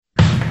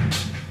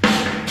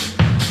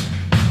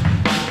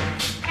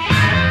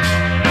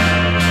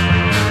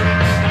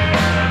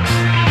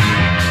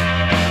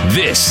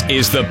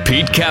is the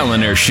Pete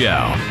Kaliner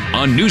Show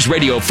on News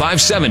Radio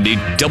 570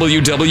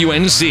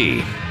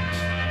 WWNZ.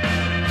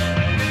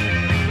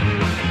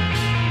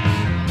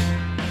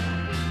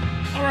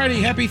 Alrighty,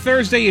 happy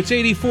Thursday. It's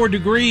 84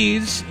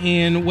 degrees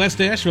in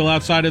West Asheville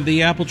outside of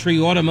the Apple Tree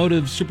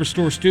Automotive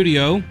Superstore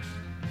studio.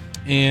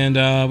 And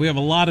we have a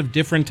lot of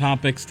different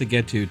topics to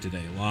get to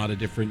today. A lot of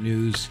different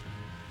news,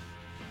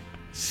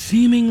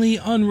 seemingly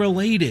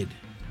unrelated.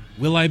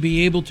 Will I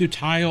be able to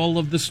tie all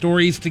of the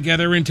stories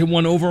together into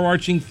one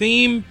overarching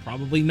theme?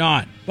 Probably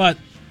not, but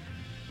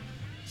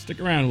stick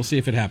around. We'll see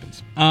if it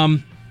happens.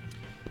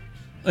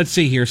 Let's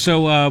see here.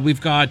 So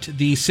we've got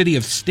the city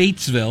of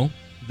Statesville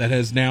that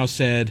has now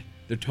said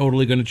they're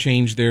totally going to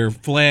change their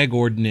flag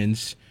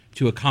ordinance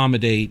to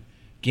accommodate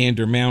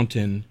Gander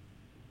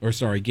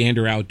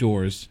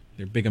Outdoors,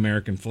 their big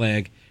American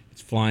flag.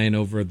 It's flying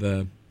over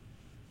the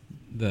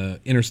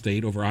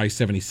interstate, over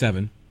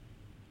I-77,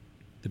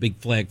 the big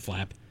flag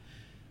flap.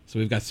 So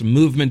we've got some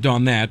movement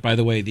on that. By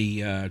the way,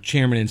 the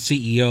chairman and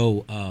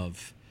CEO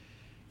of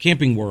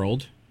Camping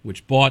World,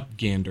 which bought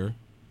Gander,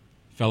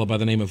 a fellow by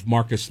the name of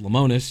Marcus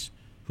Lemonis,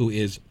 who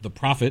is The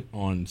Prophet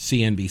on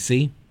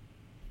CNBC,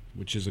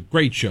 which is a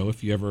great show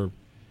if you ever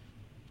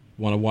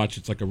want to watch.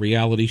 It's like a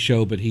reality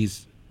show, but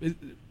it's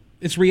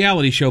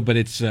reality show, but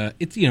it's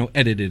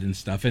edited and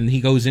stuff. And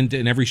he goes into,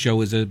 and every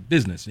show is a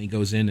business, and he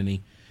goes in and he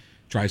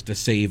tries to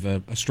save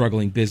a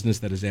struggling business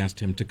that has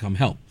asked him to come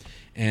help.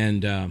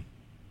 And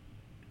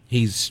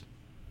he's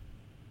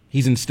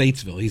in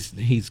Statesville.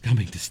 He's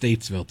coming to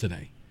Statesville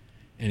today,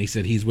 and he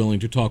said he's willing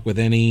to talk with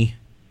any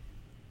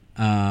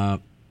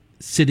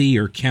city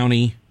or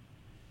county,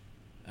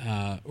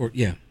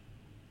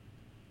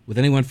 with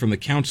anyone from the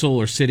council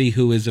or city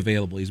who is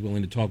available. He's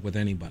willing to talk with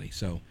anybody.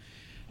 So,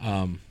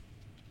 I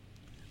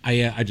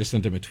just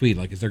sent him a tweet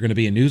like, is there going to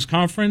be a news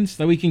conference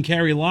that we can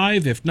carry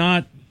live? If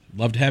not,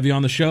 love to have you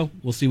on the show.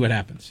 We'll see what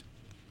happens.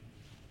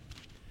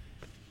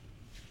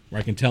 Where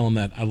I can tell him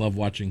that I love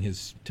watching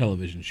his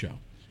television show.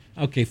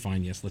 Okay,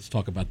 fine, yes, let's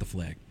talk about the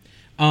flag.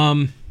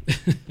 But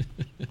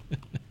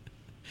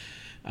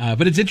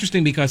it's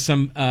interesting because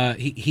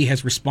he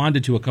has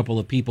responded to a couple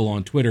of people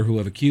on Twitter who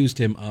have accused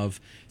him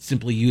of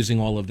simply using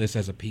all of this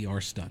as a PR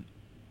stunt.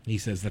 He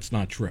says that's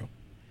not true.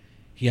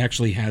 He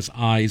actually has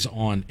eyes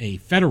on a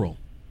federal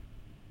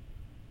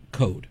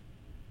code.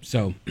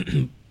 So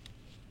we'll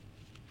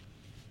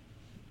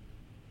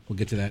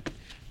get to that.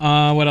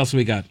 What else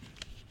we got?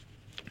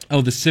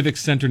 Oh, the Civic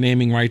Center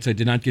naming rights. I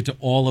did not get to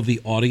all of the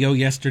audio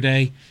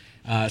yesterday,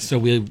 so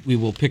we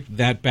will pick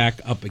that back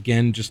up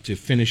again just to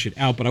finish it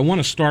out. But I want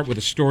to start with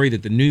a story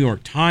that the New York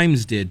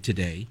Times did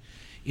today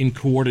in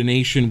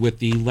coordination with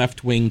the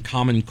left-wing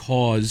Common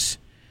Cause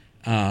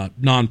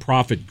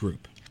nonprofit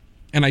group.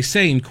 And I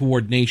say in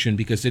coordination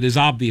because it is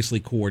obviously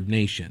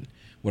coordination,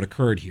 what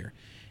occurred here.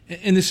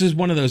 And this is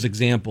one of those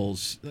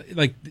examples.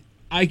 Like,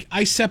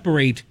 I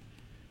separate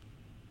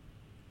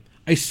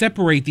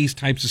these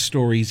types of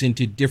stories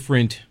into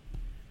different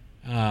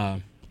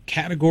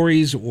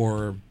categories,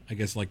 or I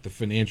guess like the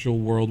financial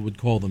world would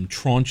call them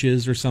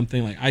tranches or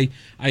something. Like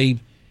I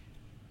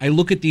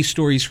look at these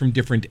stories from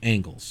different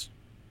angles.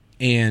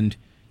 And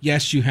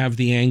yes, you have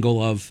the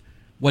angle of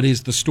what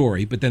is the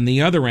story, but then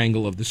the other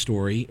angle of the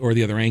story, or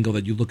the other angle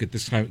that you look at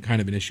this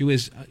kind of an issue,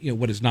 is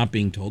what is not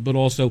being told, but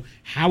also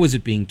how is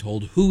it being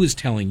told, who is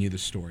telling you the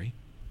story.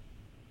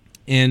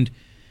 And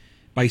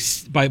by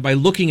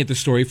looking at the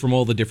story from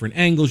all the different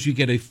angles, you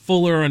get a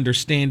fuller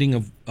understanding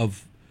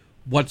of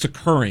what's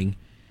occurring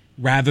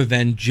rather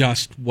than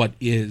just what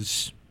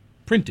is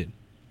printed.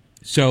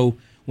 So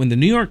when the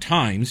New York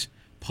Times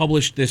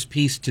published this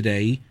piece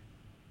today,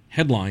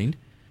 headlined,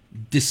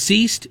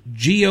 "Deceased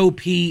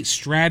GOP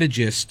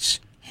Strategists'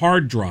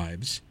 Hard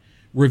Drives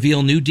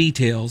Reveal New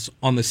Details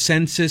on the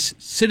Census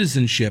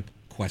Citizenship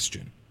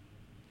Question."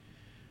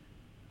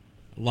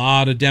 A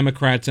lot of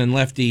Democrats and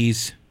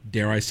lefties,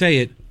 dare I say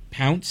it,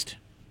 pounced.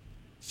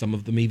 Some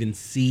of them even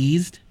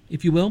seized,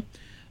 if you will.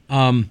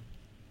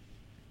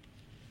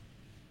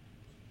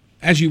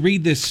 As you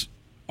read this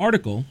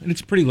article, and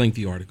it's a pretty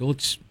lengthy article,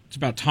 it's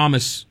about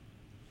Thomas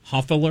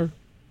Hofeller,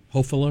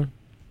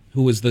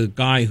 who was the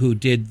guy who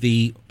did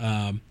the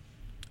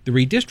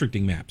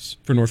redistricting maps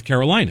for North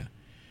Carolina.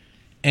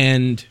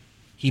 And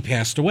he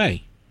passed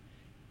away.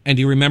 And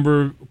do you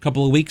remember a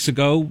couple of weeks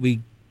ago,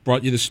 we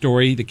brought you the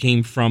story that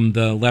came from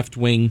the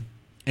left-wing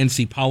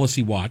NC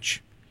Policy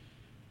Watch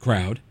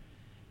crowd,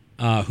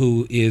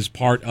 who is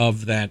part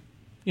of that,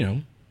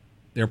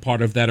 they're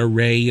part of that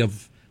array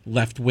of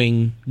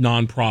left-wing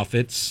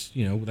nonprofits,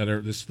 that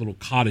are this little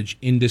cottage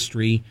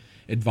industry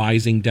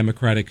advising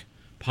Democratic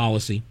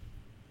policy.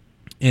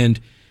 And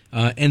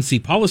NC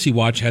Policy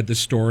Watch had the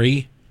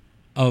story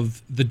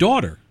of the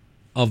daughter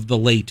of the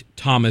late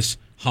Thomas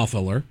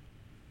Hofeller,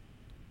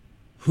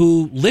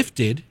 who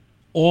lifted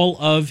all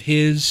of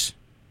his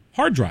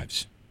hard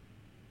drives,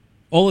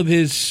 all of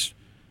his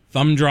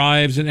thumb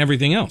drives and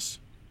everything else.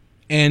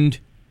 And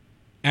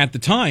at the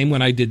time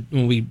when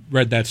we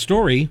read that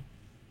story,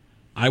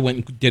 I went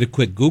and did a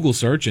quick Google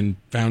search and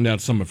found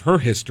out some of her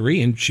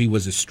history, and she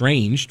was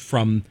estranged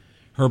from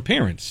her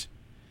parents.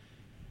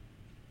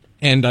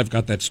 And I've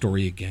got that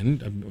story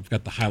again. I've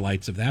got the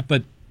highlights of that,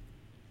 but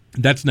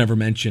that's never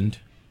mentioned,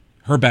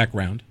 her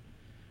background.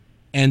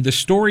 And the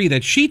story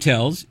that she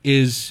tells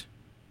is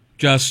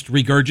just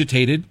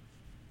regurgitated,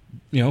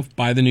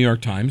 by the New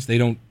York Times. They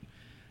don't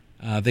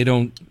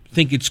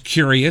think it's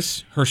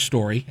curious, her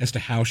story, as to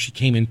how she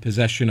came in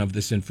possession of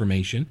this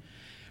information.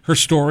 Her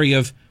story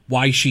of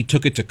why she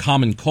took it to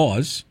Common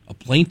Cause, a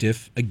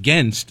plaintiff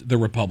against the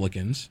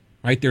Republicans,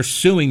 right? They're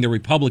suing the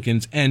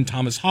Republicans and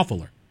Thomas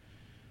Hofeller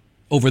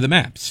over the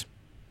maps.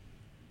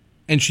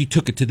 And she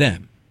took it to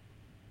them.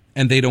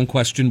 And they don't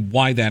question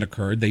why that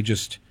occurred. They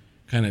just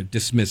kind of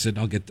dismiss it.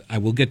 I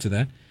will get to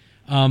that.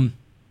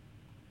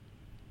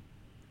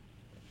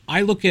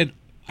 I look at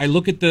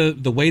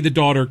the way the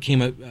daughter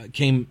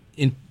came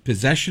in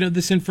possession of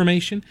this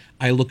information.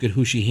 I look at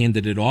who she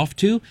handed it off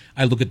to.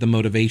 I look at the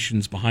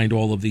motivations behind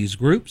all of these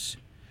groups.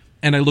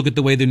 And I look at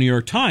the way the New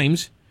York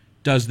Times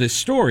does this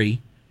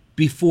story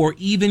before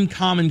even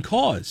Common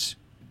Cause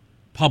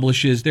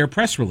publishes their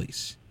press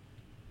release,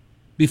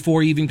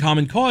 before even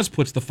Common Cause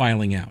puts the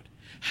filing out.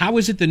 How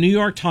is it the New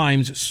York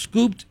Times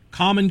scooped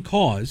Common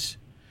Cause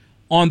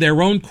on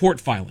their own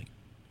court filing?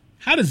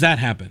 How does that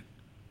happen?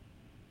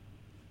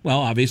 Well,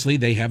 obviously,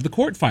 they have the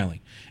court filing,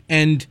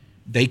 and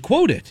they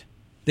quote it.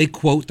 They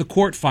quote the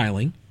court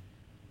filing,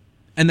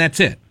 and that's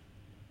it.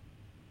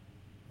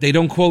 They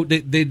don't quote.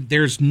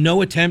 There's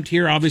no attempt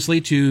here,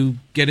 obviously, to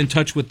get in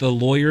touch with the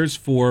lawyers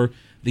for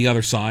the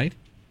other side.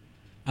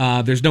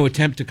 There's no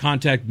attempt to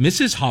contact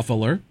Mrs.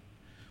 Hofeller,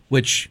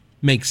 which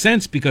makes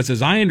sense because,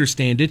 as I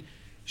understand it,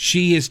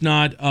 she is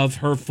not of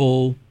her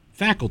full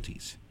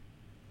faculties,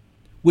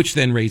 which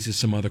then raises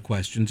some other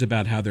questions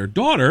about how their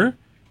daughter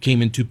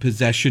came into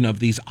possession of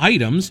these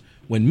items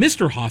when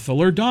Mr.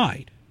 Hofeller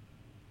died.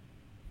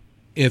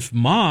 If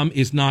mom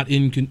is not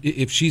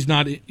if she's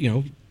not,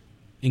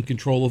 in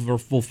control of her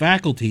full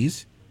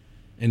faculties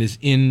and is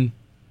in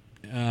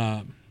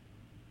a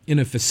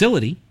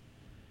facility,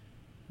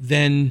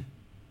 then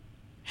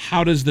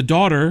how does the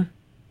daughter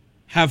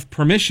have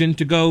permission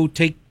to go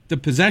take the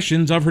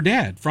possessions of her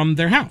dad from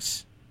their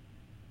house?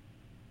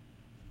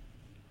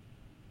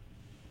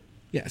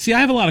 Yeah, see, I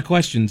have a lot of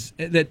questions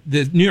that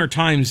the New York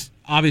Times,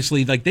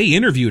 obviously, they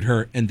interviewed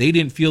her and they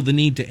didn't feel the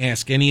need to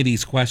ask any of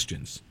these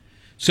questions.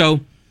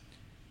 So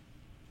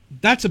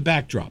that's a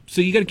backdrop.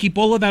 So you got to keep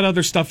all of that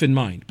other stuff in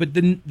mind. But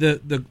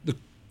the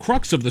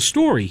crux of the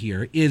story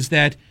here is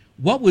that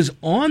what was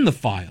on the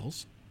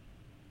files,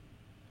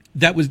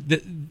 that was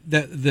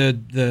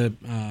the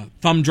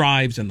thumb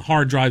drives and the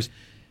hard drives,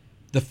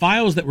 the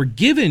files that were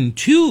given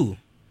to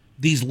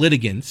these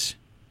litigants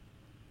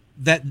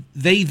that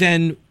they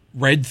then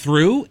read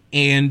through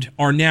and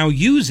are now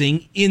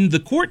using in the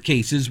court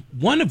cases,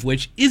 one of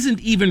which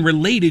isn't even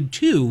related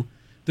to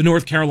the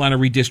North Carolina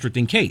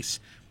redistricting case.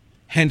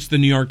 Hence the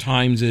New York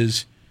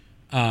Times'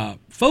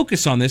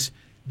 focus on this.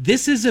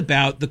 This is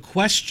about the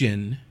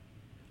question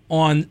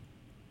on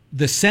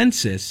the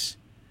census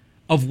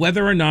of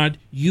whether or not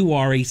you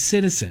are a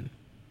citizen.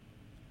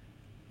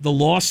 The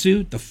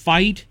lawsuit, the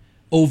fight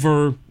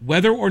over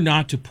whether or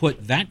not to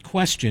put that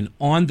question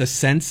on the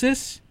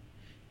census,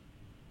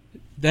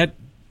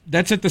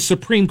 that's at the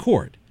Supreme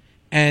Court.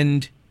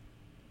 And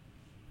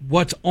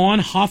what's on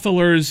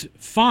Hofeller's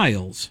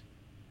files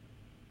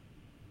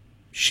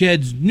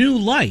sheds new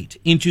light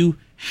into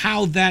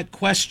how that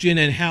question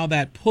and how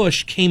that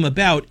push came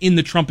about in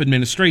the Trump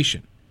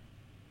administration.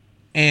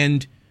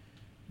 And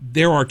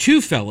there are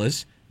two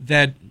fellas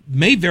that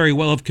may very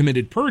well have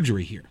committed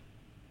perjury here,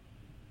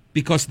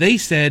 because they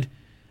said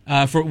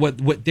for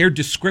what their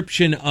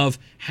description of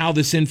how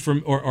this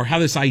or how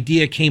this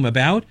idea came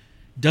about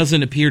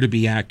doesn't appear to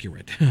be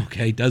accurate.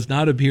 Okay, does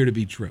not appear to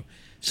be true.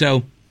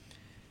 So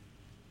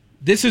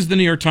this is the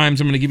New York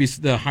Times. I'm going to give you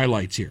the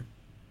highlights here.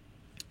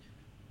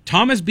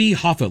 Thomas B.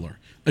 Hofeller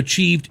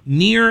achieved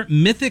near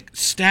mythic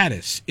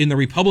status in the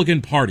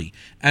Republican Party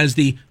as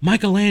the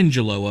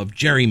Michelangelo of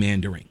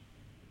gerrymandering.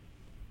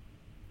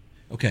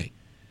 Okay.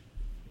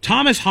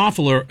 Thomas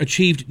Hofeller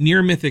achieved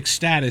near mythic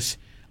status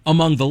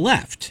among the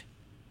left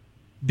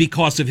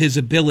because of his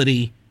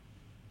ability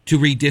to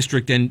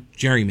redistrict and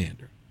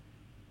gerrymander.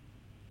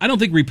 I don't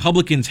think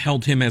Republicans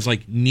held him as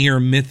near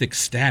mythic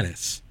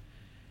status.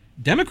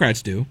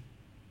 Democrats do.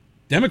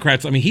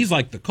 Democrats, he's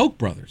like the Koch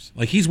brothers.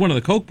 He's one of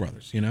the Koch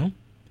brothers,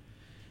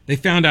 They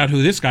found out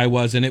who this guy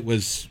was, and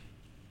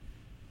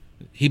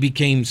he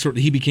became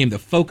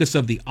the focus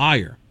of the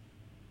ire.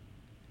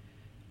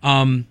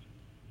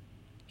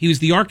 He was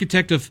the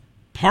architect of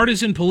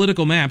partisan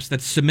political maps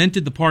that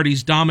cemented the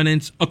party's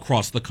dominance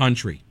across the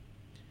country.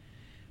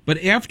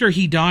 But after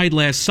he died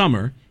last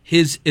summer,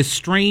 his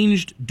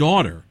estranged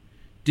daughter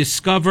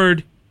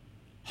discovered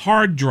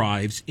hard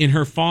drives in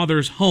her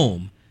father's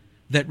home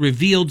that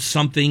revealed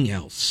something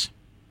else.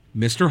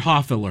 Mr.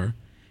 Hofeller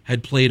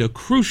had played a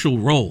crucial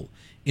role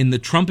in the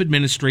Trump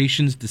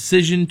administration's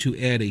decision to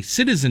add a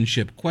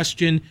citizenship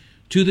question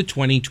to the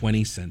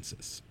 2020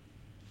 census.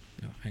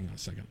 No, hang on a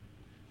second.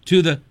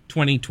 To the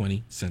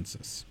 2020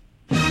 census.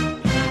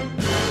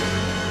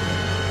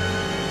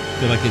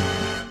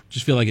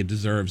 feel like it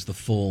deserves the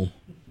full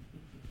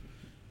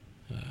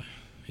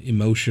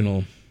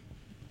emotional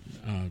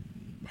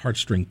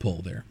heartstring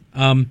pull there.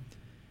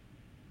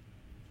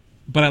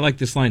 But I like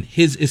this line.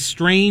 His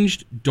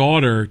estranged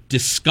daughter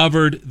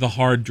discovered the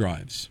hard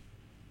drives.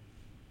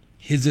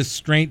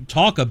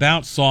 Talk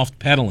about soft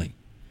pedaling.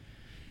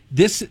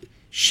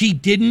 She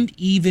didn't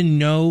even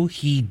know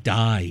he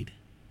died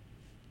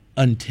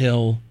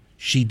until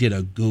she did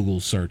a Google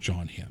search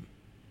on him.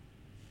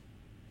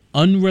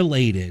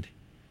 Unrelated.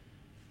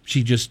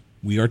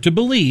 We are to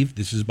believe,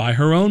 this is by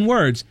her own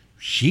words,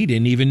 she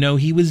didn't even know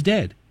he was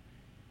dead.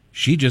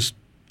 She just,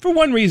 for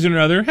one reason or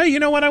another, hey, you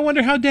know what? I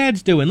wonder how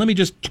Dad's doing. Let me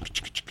just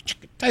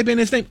type in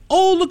his name.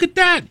 Oh, look at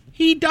that.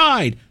 He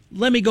died.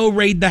 Let me go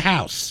raid the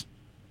house.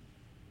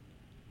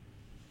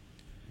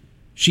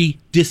 She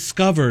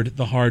discovered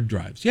the hard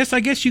drives. Yes, I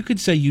guess you could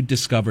say you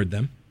discovered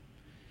them.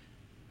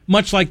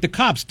 Much like the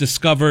cops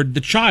discovered the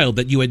child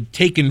that you had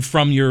taken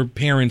from your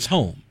parents'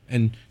 home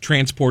and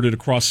transported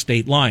across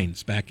state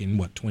lines back in,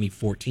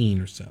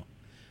 2014 or so.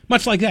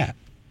 Much like that.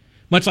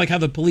 Much like how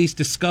the police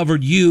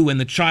discovered you and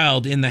the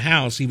child in the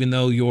house, even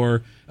though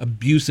your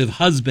abusive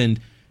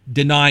husband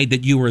denied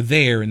that you were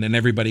there, and then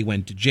everybody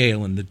went to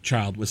jail and the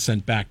child was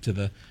sent back to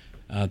the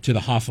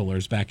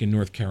Hofellers back in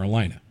North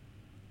Carolina.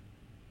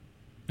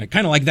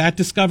 Kind of like that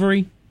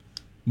discovery.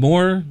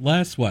 More,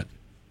 less, what?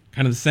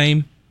 Kind of the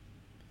same.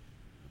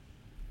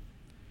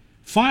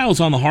 Files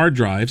on the hard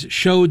drives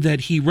showed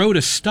that he wrote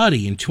a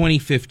study in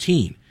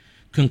 2015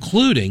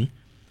 concluding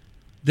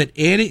that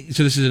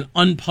so this is an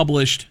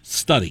unpublished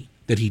study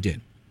that he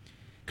did,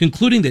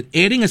 concluding that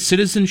adding a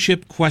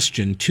citizenship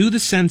question to the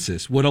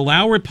census would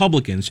allow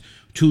Republicans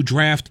to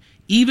draft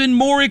even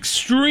more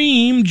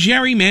extreme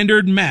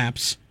gerrymandered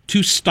maps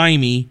to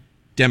stymie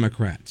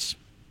Democrats.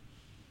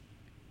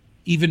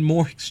 Even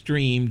more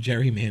extreme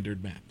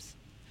gerrymandered maps.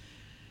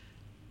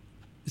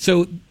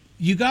 So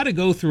you got to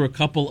go through a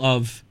couple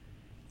of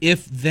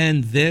if,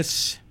 then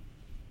this,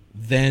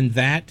 then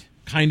that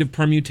kind of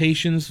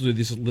permutations, with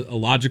this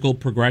logical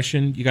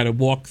progression. You got to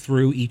walk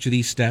through each of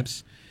these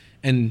steps,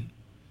 and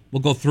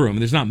we'll go through them.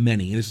 There's not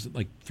many. There's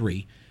like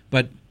 3.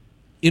 But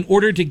in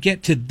order to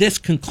get to this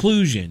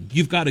conclusion,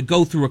 you've got to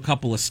go through a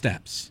couple of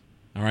steps.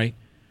 All right?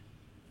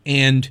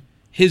 And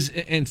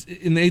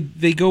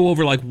they go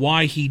over like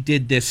why he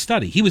did this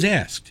study. He was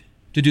asked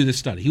to do this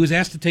study. He was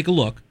asked to take a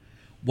look.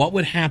 What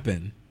would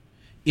happen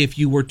if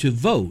you were to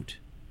vote,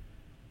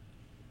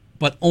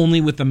 but only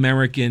with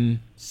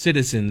American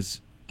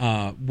citizens?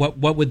 What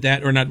would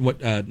that, or not?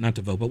 Not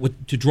to vote,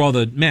 but to draw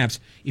the maps.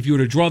 If you were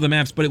to draw the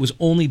maps, but it was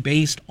only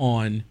based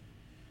on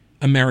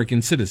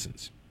American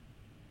citizens.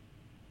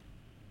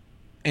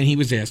 And he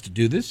was asked to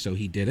do this, so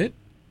he did it.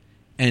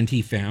 And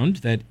he found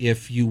that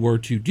if you were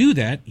to do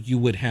that, you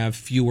would have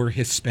fewer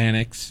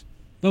Hispanics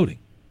voting.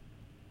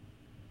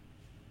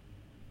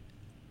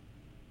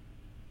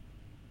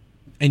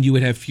 And you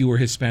would have fewer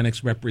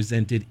Hispanics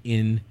represented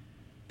in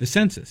the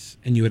census.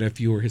 And you would have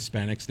fewer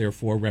Hispanics,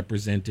 therefore,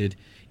 represented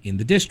in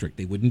the district.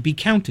 They wouldn't be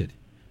counted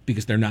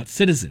because they're not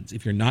citizens.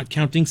 If you're not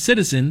counting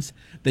citizens,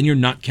 then you're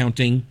not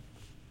counting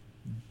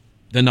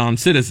the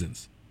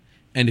non-citizens.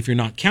 And if you're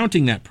not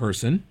counting that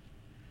person,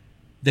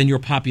 then your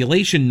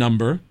population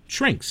number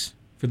shrinks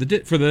for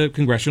the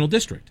congressional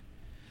district.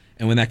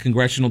 And when that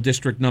congressional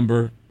district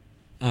number,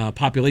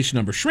 population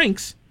number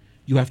shrinks,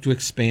 you have to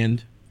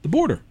expand the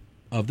border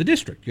of the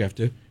district. You have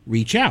to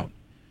reach out.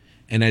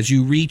 And as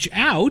you reach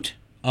out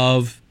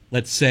of,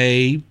 let's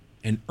say,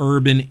 an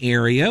urban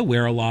area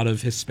where a lot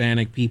of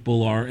Hispanic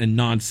people are and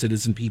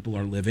non-citizen people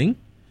are living,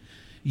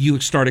 you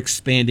start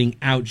expanding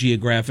out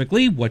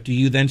geographically. What do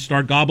you then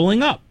start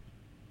gobbling up?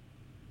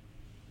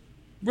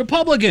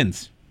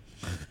 Republicans.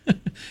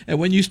 And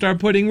when you start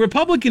putting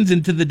Republicans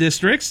into the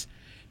districts,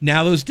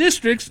 now those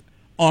districts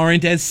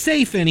aren't as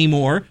safe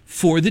anymore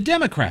for the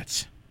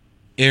Democrats.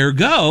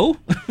 Ergo,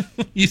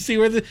 you see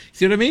what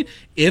I mean?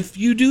 If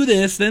you do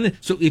this, then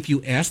so if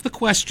you ask the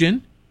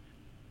question,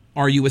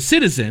 are you a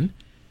citizen?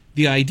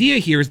 The idea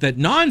here is that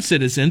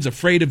non-citizens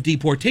afraid of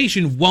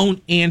deportation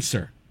won't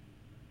answer.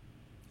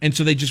 And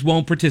so they just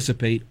won't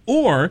participate.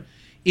 Or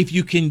if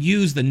you can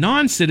use the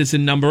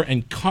non-citizen number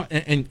and cut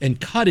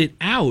it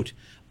out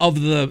of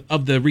the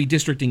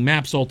redistricting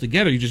maps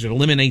altogether, you just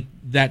eliminate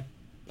that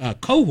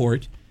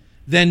cohort,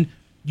 then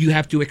you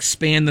have to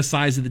expand the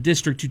size of the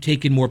district to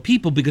take in more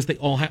people because they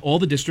all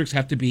the districts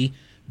have to be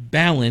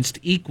balanced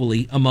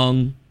equally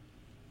among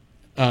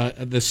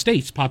the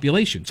state's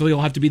population. So they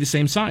all have to be the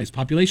same size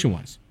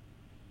population-wise,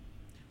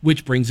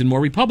 which brings in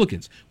more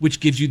Republicans, which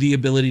gives you the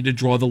ability to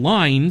draw the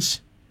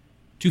lines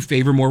to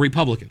favor more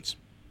Republicans.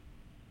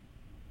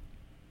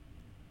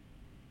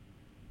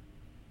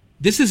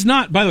 This is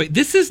not, by the way,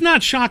 this is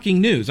not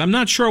shocking news. I'm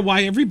not sure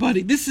why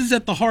this is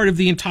at the heart of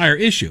the entire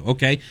issue,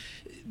 okay?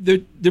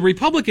 The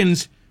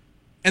Republicans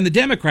and the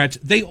Democrats,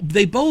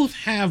 they both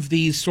have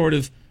these sort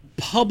of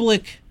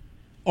public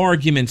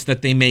arguments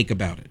that they make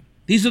about it.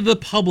 These are the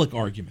public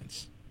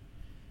arguments,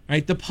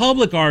 right? The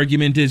public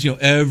argument is,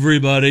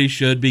 everybody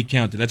should be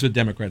counted. That's what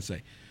Democrats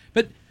say.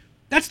 But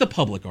that's the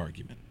public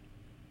argument.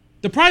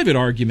 The private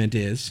argument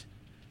is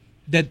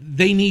that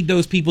they need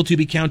those people to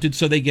be counted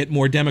so they get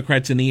more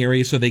Democrats in the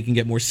area, so they can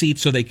get more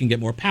seats, so they can get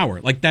more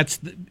power. Like, that's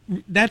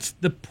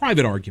the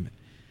private argument.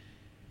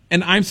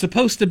 And I'm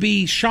supposed to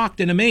be shocked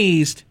and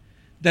amazed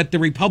that the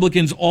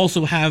Republicans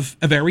also have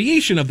a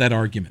variation of that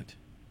argument.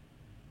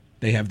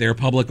 They have their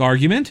public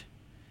argument,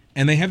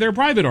 and they have their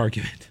private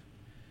argument.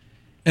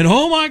 And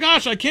oh my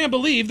gosh, I can't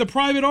believe the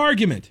private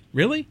argument.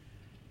 Really?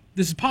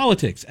 This is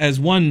politics. As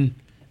one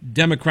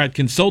Democrat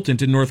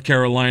consultant in North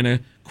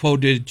Carolina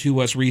quoted to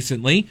us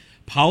recently,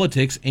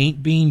 politics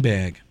ain't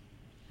beanbag.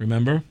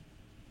 Remember?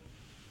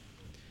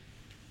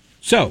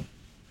 So,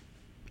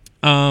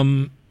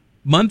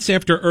 months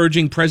after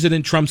urging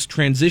President Trump's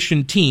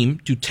transition team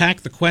to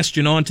tack the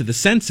question onto the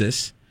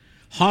census,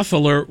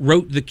 Hofeller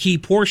wrote the key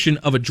portion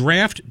of a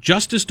draft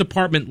Justice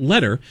Department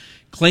letter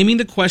claiming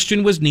the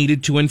question was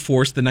needed to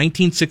enforce the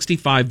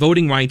 1965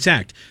 Voting Rights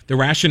Act, the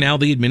rationale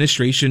the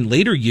administration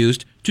later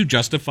used to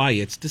justify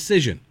its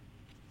decision.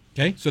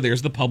 Okay, so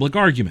there's the public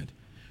argument.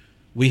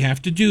 We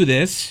have to do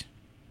this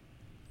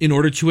in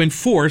order to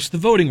enforce the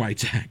Voting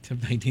Rights Act of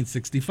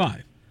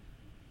 1965.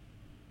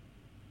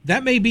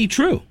 That may be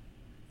true,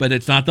 but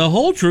it's not the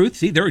whole truth.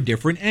 See, there are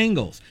different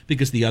angles,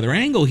 because the other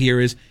angle here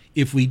is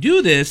if we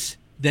do this,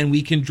 then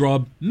we can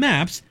draw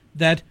maps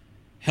that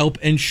help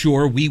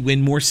ensure we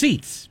win more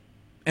seats.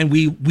 And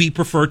we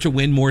prefer to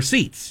win more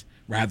seats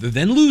rather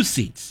than lose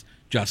seats,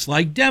 just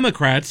like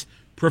Democrats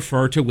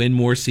prefer to win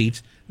more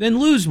seats than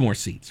lose more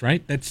seats,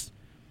 right? That's,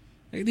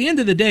 at the end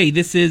of the day,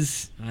 this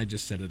is, I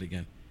just said it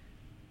again.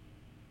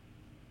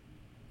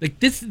 Like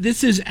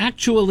this is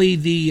actually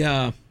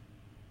the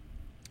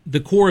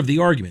core of the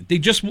argument.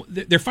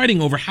 They're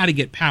fighting over how to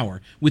get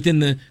power within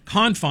the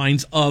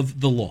confines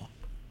of the law.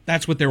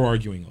 That's what they're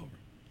arguing over.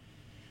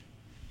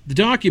 The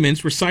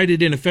documents were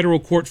cited in a federal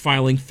court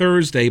filing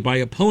Thursday by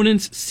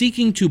opponents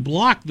seeking to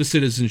block the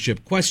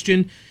citizenship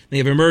question. They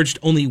have emerged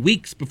only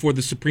weeks before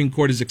the Supreme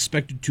Court is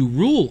expected to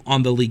rule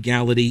on the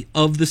legality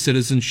of the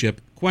citizenship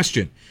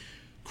question.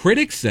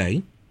 Critics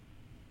say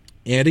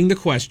adding the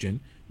question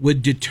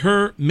would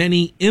deter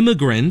many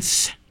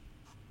immigrants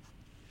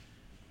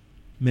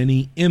from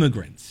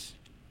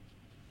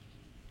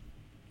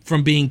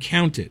being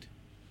counted.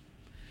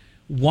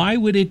 Why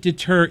would it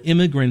deter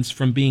immigrants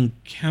from being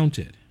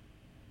counted?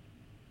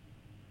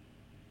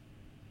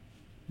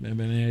 Have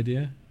any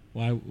idea?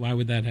 Why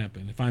would that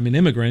happen? If I'm an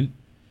immigrant,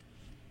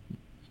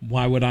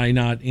 why would I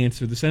not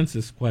answer the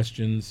census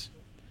questions?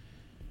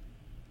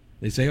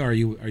 They say, are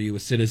you a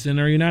citizen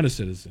or are you not a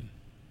citizen?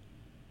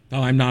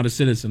 Oh, I'm not a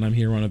citizen. I'm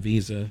here on a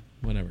visa,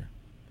 whatever.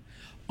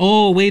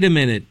 Oh, wait a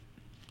minute.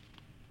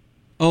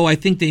 Oh, I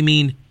think they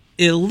mean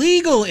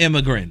illegal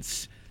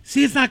immigrants.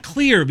 See, it's not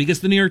clear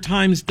because the New York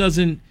Times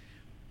doesn't,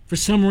 for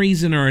some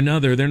reason or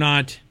another, they're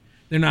not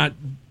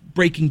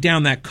breaking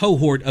down that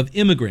cohort of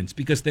immigrants,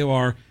 because there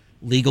are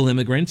legal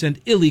immigrants and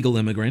illegal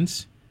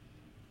immigrants.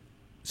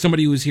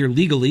 Somebody who is here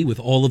legally with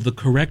all of the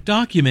correct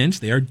documents,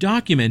 they are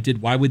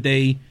documented. Why would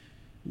they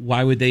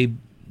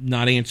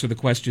not answer the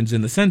questions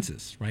in the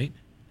census, right?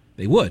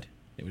 They would.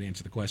 They would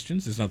answer the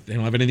questions. They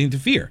don't have anything to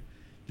fear.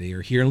 They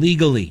are here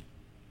legally.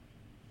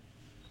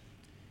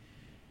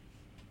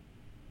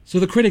 So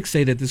the critics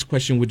say that this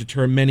question would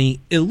deter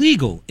many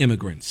illegal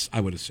immigrants, I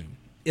would assume.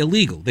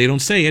 Illegal. They don't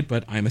say it,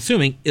 but I'm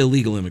assuming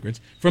illegal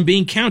immigrants from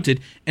being counted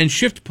and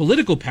shift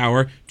political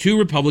power to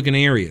Republican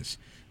areas.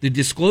 The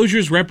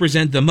disclosures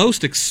represent the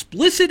most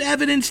explicit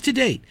evidence to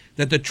date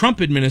that the Trump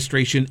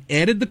administration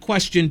added the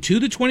question to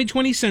the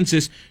 2020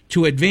 census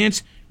to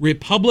advance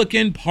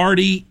Republican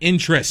Party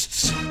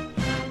interests.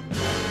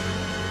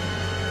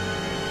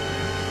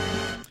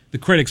 The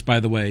critics,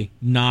 by the way,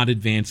 not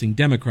advancing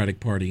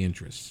Democratic Party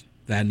interests.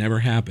 That never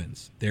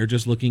happens. They're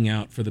just looking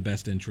out for the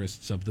best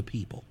interests of the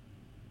people.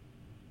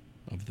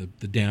 Of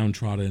the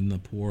downtrodden, the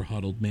poor,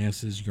 huddled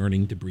masses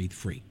yearning to breathe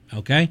free.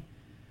 Okay?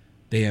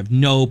 They have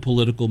no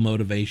political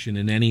motivation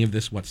in any of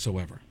this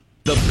whatsoever.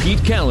 The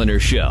Pete Callender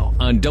Show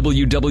on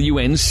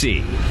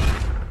WWNC.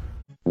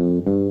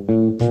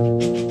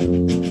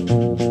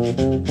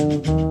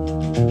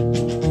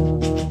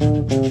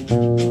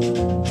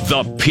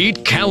 The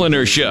Pete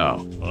Callender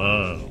Show.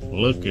 Wow,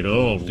 look at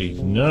all these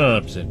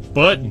knobs and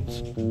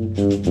buttons.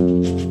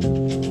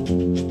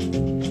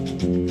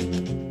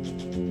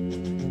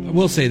 I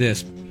will say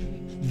this: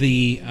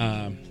 the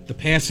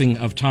passing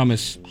of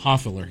Thomas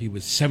Hofeller, he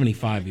was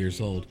 75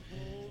 years old,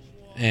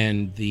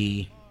 and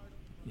the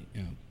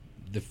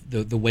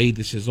way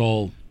this has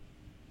all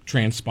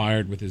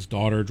transpired with his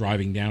daughter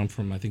driving down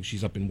from, I think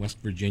she's up in West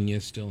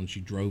Virginia still, and she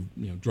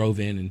drove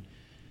in and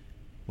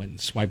went and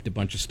swiped a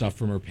bunch of stuff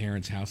from her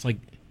parents' house, like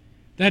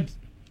that.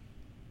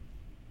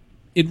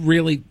 It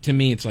really, to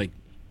me, it's like,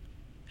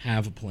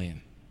 have a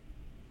plan,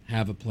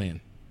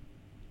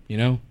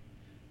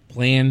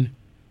 plan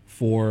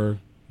for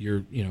your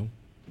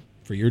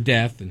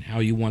death and how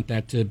you want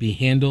that to be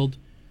handled.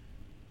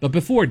 But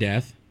before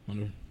death,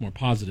 on a more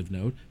positive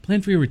note,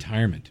 plan for your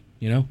retirement,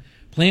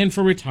 plan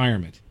for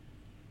retirement.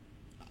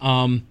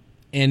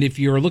 And if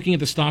you're looking at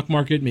the stock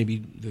market, maybe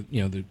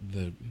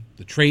the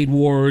trade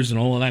wars and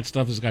all of that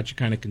stuff has got you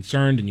kind of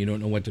concerned and you don't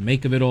know what to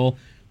make of it all,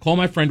 call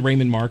my friend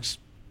Raymond Marks.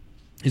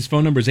 His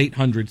phone number is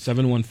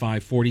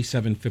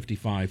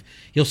 800-715-4755.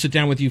 He'll sit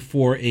down with you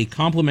for a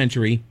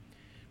complimentary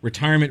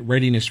retirement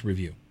readiness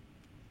review.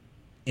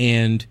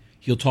 And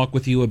he'll talk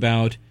with you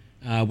about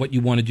what you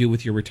want to do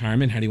with your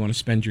retirement. How do you want to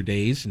spend your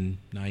days and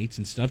nights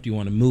and stuff? Do you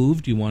want to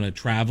move? Do you want to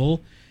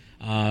travel?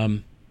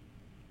 And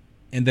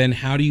then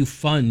how do you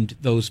fund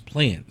those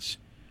plans?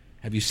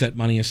 Have you set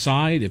money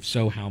aside? If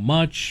so, how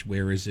much?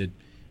 Where is it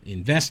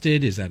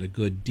invested? Is that a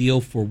good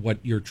deal for what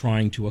you're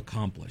trying to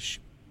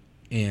accomplish?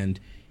 And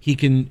he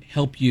can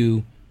help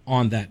you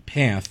on that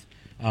path,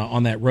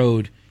 on that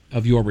road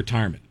of your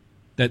retirement.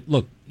 That,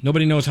 look,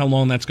 nobody knows how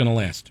long that's going to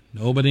last.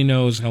 Nobody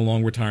knows how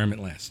long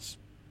retirement lasts.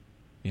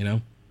 You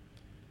know?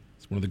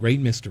 It's one of the great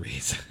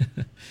mysteries.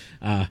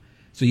 So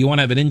you want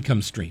to have an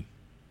income stream,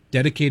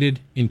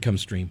 dedicated income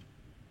stream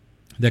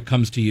that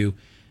comes to you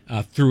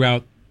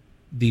throughout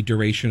the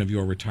duration of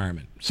your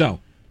retirement.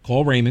 So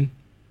call Raymond,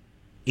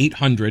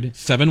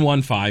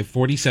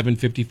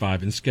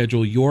 800-715-4755, and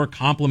schedule your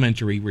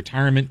complimentary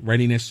retirement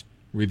readiness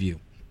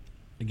review.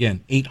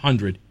 Again,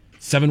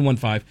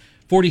 800-715-4755.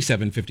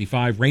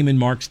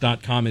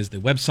 RaymondMarks.com is the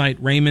website.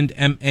 Raymond,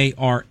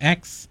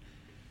 MARX.com.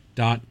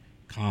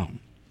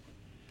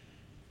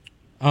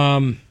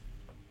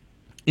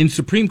 In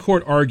Supreme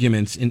Court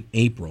arguments in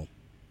April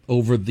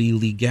over the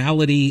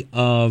legality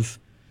of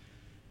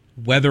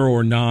whether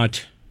or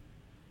not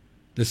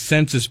the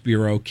Census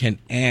Bureau can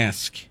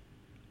ask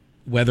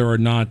whether or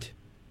not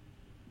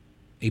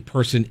a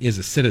person is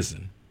a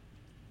citizen,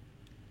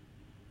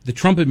 the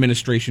Trump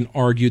administration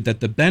argued that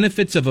the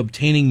benefits of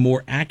obtaining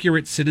more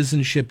accurate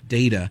citizenship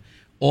data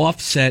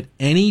offset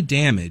any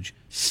damage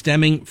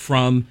stemming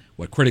from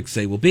what critics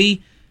say will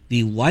be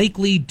the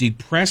likely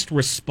depressed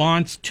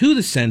response to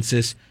the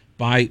census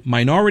by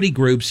minority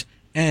groups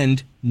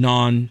and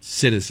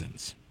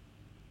non-citizens.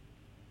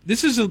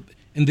 This is a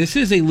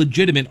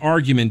legitimate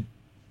argument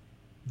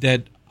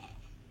that,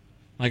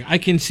 like, I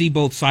can see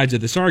both sides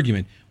of this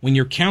argument. When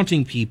you're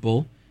counting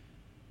people,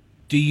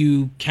 do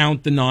you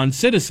count the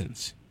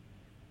non-citizens?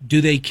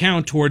 Do they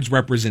count towards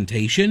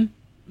representation?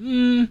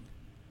 But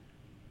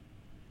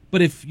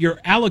if you're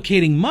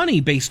allocating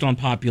money based on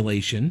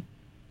population,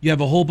 you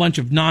have a whole bunch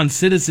of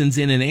non-citizens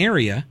in an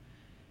area,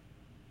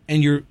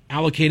 and you're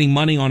allocating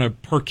money on a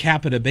per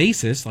capita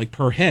basis, like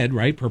per head,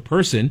 right, per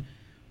person,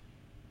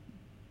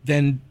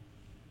 then,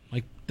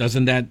 like,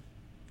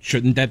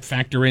 shouldn't that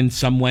factor in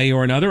some way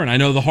or another? And I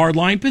know the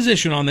hardline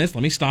position on this.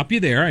 Let me stop you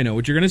there. I know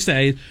what you're going to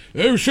say.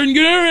 They shouldn't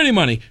get any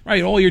money.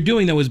 Right, all you're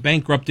doing, though, is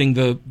bankrupting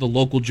the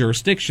local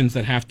jurisdictions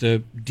that have to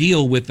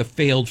deal with the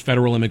failed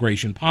federal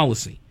immigration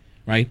policy,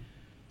 right?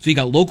 So you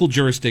got local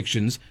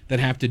jurisdictions that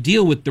have to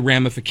deal with the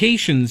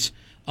ramifications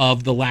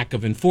of the lack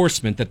of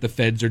enforcement that the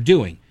feds are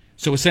doing.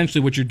 So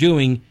essentially what you're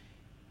doing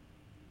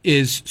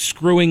is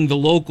screwing the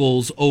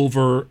locals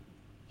over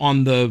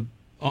on the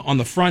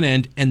front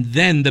end and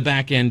then the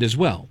back end as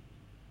well.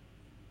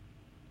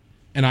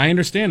 And I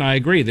understand, I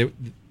agree, that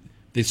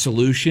the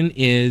solution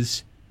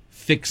is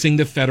fixing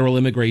the federal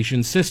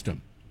immigration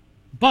system.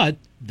 But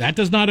that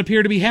does not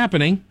appear to be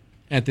happening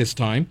at this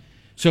time.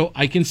 So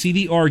I can see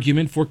the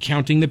argument for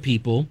counting the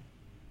people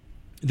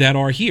that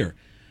are here.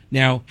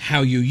 Now,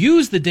 how you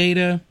use the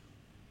data,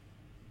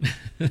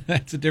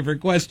 that's a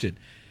different question.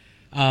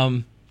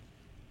 But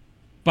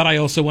I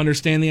also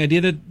understand the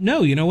idea that,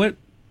 no, you know what?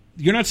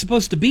 You're not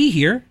supposed to be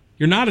here.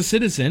 You're not a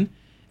citizen.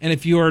 And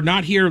if you are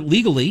not here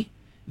legally,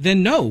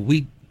 then no,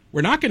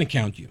 we're not going to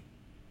count you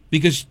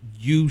because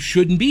you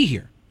shouldn't be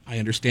here. I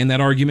understand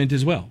that argument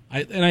as well.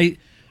 I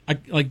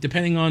like,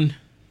 depending on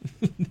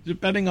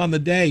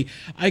the day,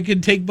 I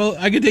could take both.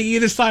 I could take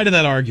either side of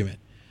that argument.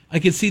 I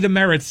could see the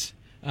merits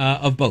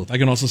of both. I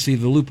can also see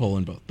the loophole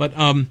in both. But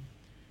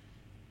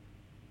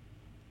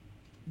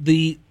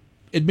the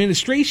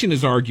administration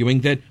is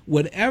arguing that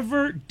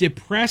whatever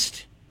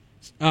depressed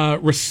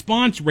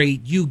response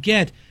rate you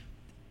get,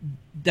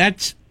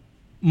 that's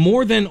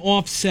more than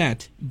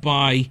offset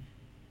by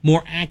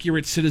more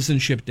accurate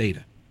citizenship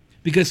data.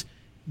 Because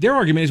their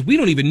argument is we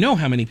don't even know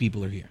how many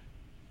people are here.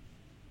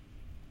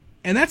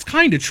 And that's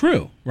kind of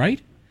true,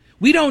 right?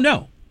 We don't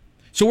know.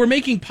 So we're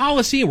making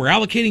policy and we're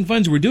allocating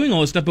funds and we're doing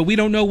all this stuff, but we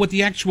don't know what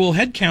the actual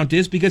head count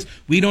is because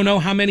we don't know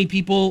how many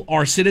people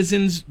are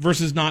citizens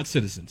versus not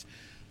citizens.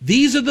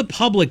 These are the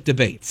public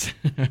debates,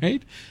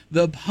 right?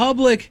 The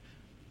public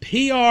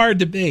PR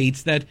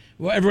debates that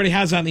everybody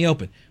has out in the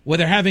open. What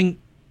they're having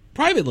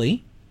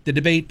privately, the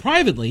debate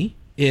privately,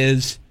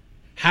 is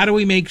how do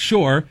we make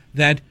sure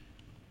that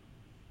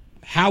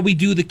how we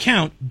do the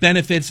count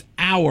benefits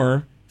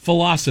our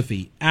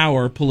philosophy,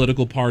 our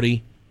political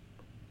party,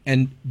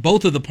 and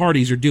both of the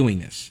parties are doing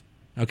this.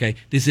 Okay,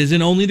 this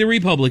isn't only the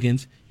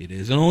Republicans, it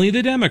isn't only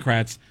the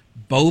Democrats.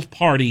 Both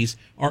parties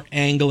are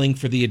angling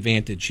for the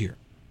advantage here,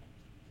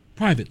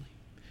 privately,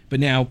 but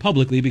now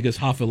publicly because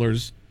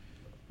Hofeller's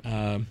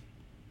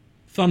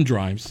thumb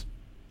drives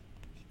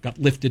got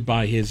lifted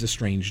by his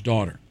estranged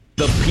daughter.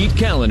 The Pete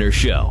Callender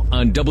Show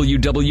on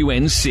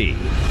WWNC.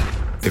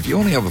 If you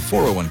only have a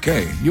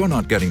 401k, you're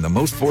not getting the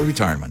most for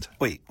retirement.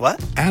 Wait,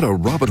 what? Add a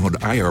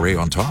Robinhood IRA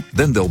on top,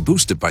 then they'll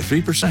boost it by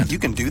 3%. You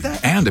can do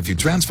that? And if you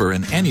transfer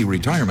in any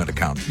retirement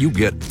account, you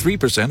get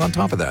 3% on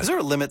top of that. Is there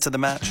a limit to the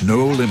match?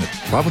 No limit.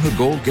 Robinhood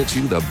Gold gets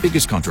you the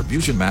biggest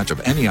contribution match of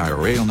any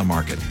IRA on the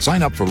market.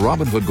 Sign up for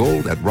Robinhood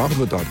Gold at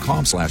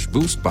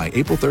Robinhood.com/boost by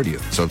April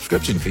 30th.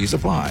 Subscription fees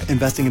apply.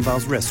 Investing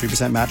involves risk.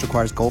 3% match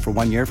requires gold for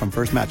 1 year from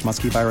first match.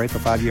 Must keep IRA for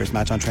 5 years.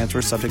 Match on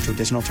transfers subject to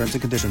additional terms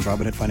and conditions.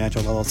 Robinhood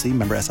Financial LLC,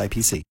 member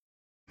SIPC.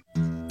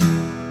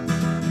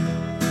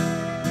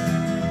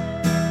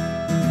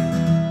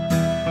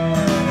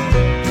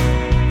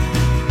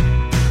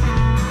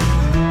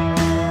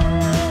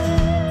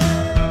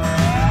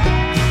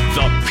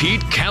 The Pete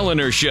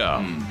Callender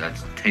Show.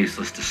 That's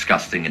tasteless,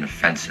 disgusting, and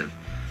offensive.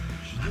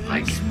 I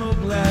like it.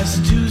 Smoke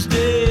last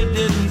Tuesday,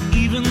 didn't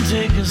even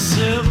take a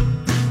sip.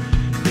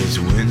 It's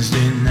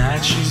Wednesday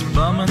night, she's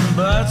bumming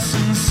butts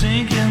and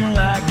sinking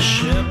like a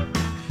ship.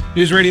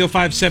 News Radio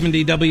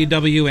 570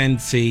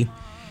 WWNC.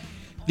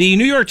 The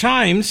New York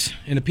Times,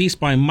 in a piece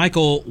by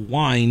Michael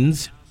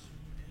Wines,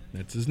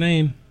 that's his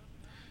name,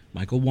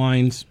 Michael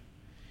Wines,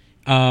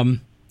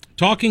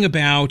 talking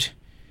about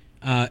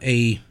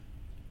a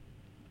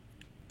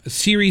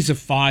series of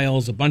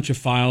files, a bunch of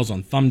files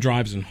on thumb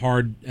drives and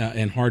hard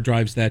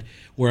drives that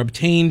were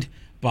obtained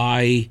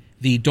by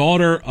the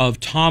daughter of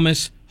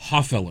Thomas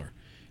Hofeller.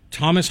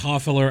 Thomas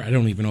Hofeller, I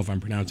don't even know if I'm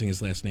pronouncing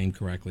his last name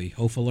correctly.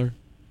 Hofeller.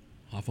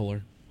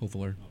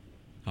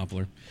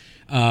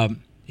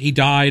 He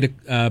died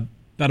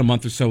about a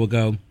month or so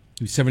ago.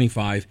 He was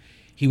 75.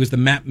 He was the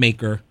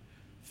Mapmaker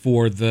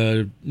for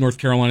the North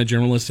Carolina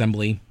General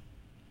Assembly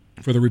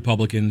for the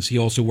Republicans. He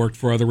also worked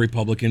for other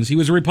Republicans. He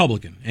was a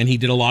Republican, and he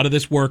did a lot of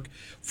this work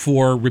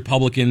for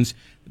Republicans.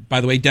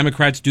 By the way,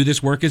 Democrats do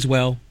this work as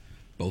well.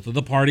 Both of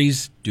the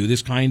parties do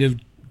this kind of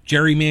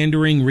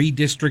gerrymandering,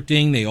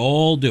 redistricting. They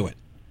all do it.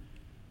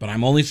 But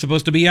I'm only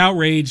supposed to be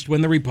outraged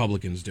when the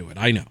Republicans do it.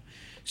 I know.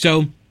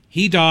 So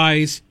he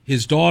dies.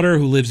 His daughter,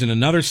 who lives in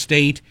another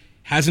state,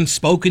 hasn't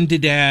spoken to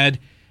Dad.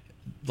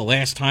 The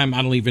last time,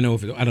 I don't even know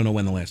I don't know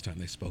when the last time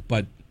they spoke,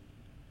 but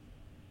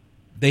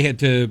they had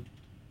to,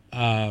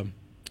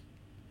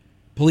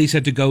 police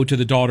had to go to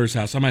the daughter's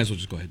house. I might as well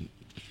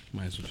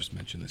just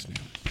mention this now.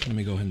 Let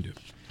me go ahead and do it.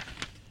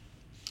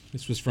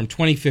 This was from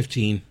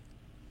 2015.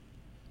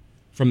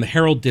 From the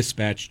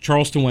Herald-Dispatch,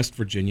 Charleston, West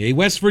Virginia. A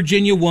West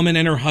Virginia woman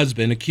and her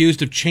husband,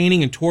 accused of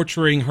chaining and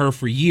torturing her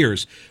for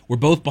years, were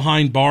both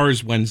behind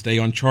bars Wednesday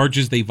on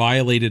charges they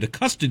violated a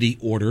custody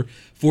order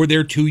for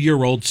their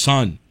 2-year-old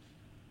son.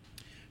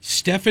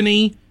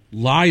 Stephanie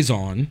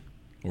Lizon,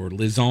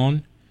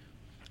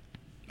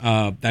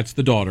 that's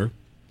the daughter,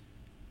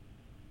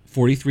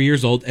 43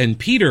 years old, and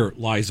Peter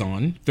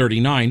Lizon,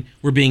 39,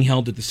 were being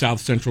held at the South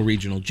Central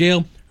Regional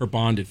Jail. Her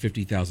bond at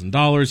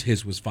 $50,000.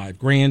 His was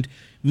 $5,000.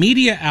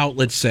 Media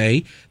outlets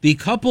say the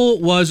couple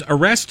was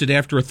arrested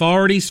after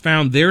authorities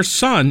found their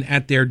son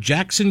at their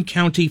Jackson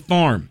County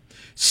farm.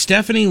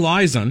 Stephanie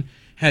Lizon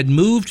had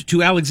moved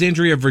to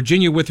Alexandria,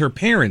 Virginia with her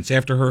parents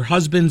after her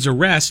husband's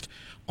arrest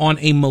on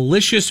a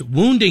malicious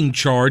wounding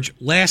charge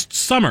last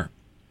summer.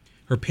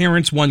 Her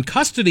parents won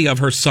custody of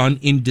her son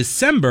in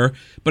December,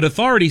 but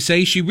authorities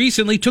say she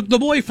recently took the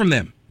boy from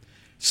them.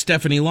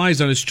 Stephanie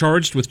Lizon is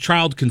charged with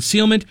child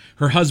concealment.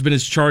 Her husband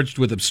is charged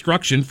with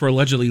obstruction for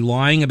allegedly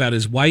lying about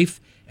his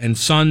wife and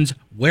son's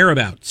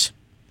whereabouts.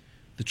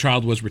 The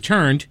child was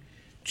returned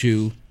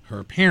to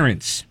her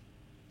parents,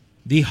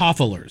 the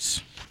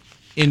Hoffelers,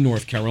 in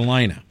North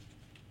Carolina.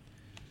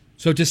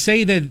 So to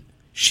say that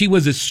she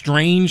was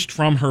estranged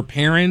from her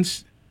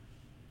parents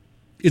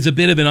is a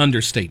bit of an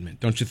understatement,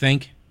 don't you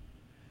think?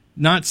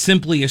 Not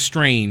simply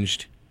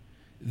estranged.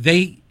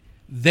 They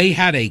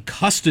had a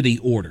custody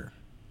order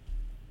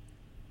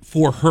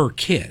for her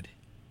kid.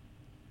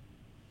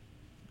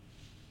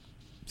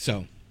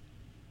 So,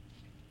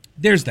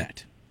 there's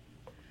that.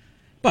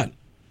 But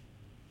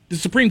the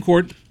Supreme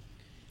Court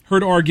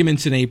heard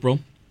arguments in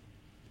April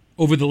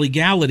over the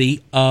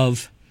legality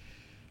of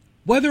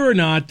whether or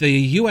not the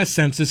U.S.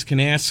 Census can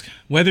ask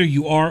whether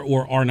you are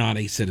or are not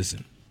a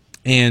citizen.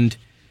 And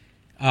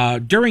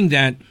during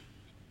that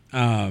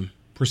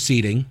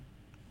proceeding,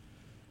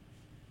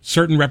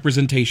 certain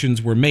representations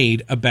were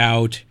made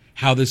about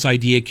how this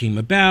idea came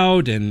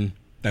about and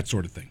that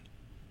sort of thing.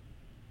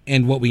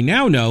 And what we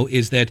now know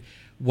is that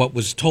what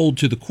was told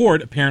to the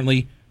court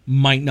apparently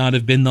might not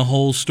have been the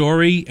whole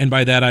story, and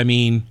by that I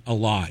mean a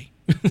lie.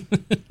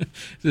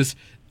 This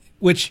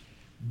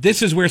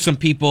is where some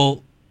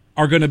people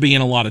are going to be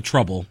in a lot of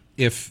trouble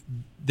if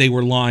they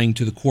were lying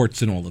to the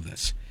courts in all of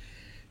this.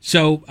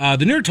 So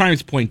the New York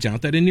Times points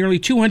out that in nearly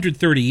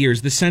 230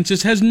 years, the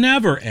census has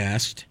never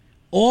asked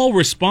all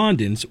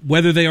respondents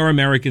whether they are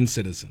American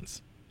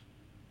citizens.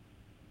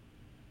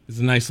 There's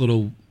a nice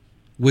little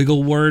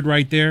wiggle word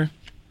right there.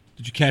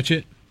 Did you catch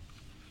it?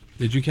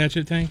 Did you catch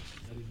it, Tank?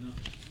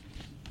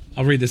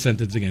 I'll read the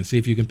sentence again. See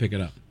if you can pick it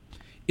up.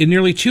 In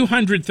nearly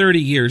 230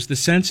 years, the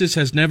census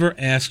has never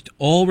asked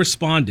all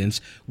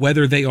respondents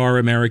whether they are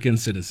American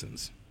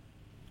citizens.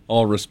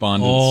 All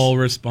respondents. All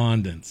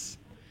respondents.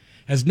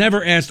 Has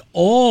never asked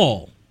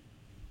all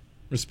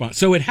respondents.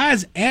 So it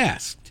has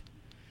asked.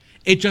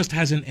 It just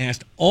hasn't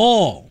asked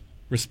all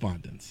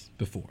respondents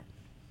before.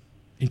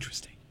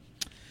 Interesting.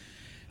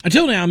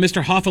 Until now,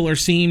 Mr. Hofeller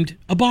seemed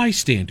a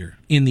bystander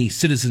in the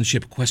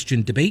citizenship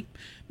question debate,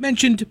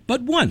 mentioned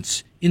but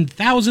once in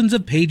thousands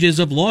of pages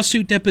of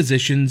lawsuit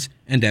depositions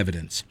and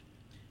evidence.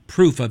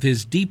 Proof of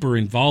his deeper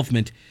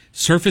involvement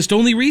surfaced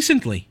only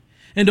recently,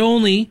 and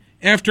only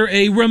after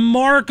a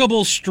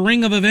remarkable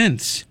string of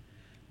events,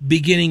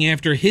 beginning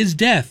after his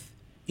death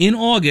in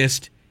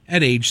August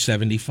at age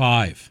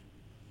 75.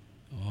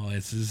 Oh,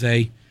 this is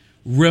a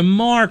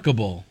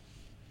remarkable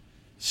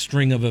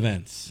string of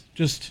events.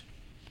 Just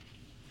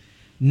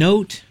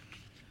note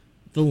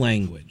the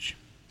language.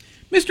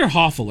 Mr.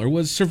 Hofeller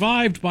was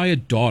survived by a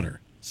daughter,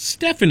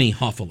 Stephanie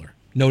Hofeller.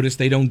 Notice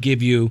they don't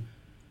give you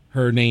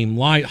her name,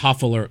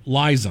 Hofeller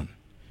Liza.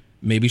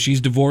 Maybe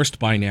she's divorced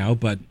by now,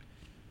 but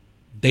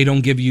they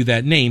don't give you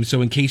that name.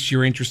 So in case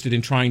you're interested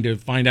in trying to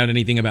find out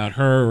anything about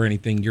her or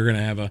anything, you're going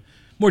to have a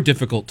more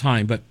difficult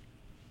time. But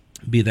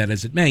be that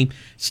as it may,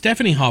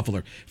 Stephanie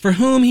Hofeller, for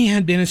whom he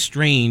had been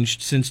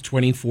estranged since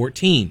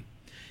 2014.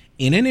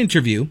 In an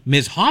interview,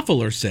 Ms.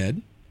 Hofeller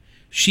said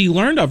she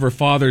learned of her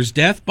father's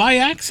death by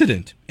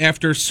accident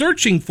after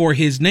searching for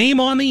his name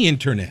on the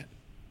internet.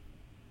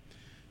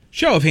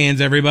 Show of hands,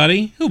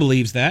 everybody. Who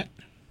believes that?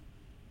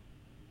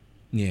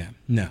 Yeah,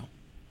 no.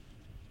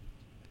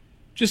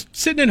 Just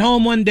sitting at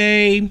home one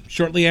day,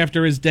 shortly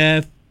after his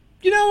death.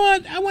 You know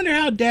what? I wonder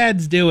how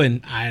Dad's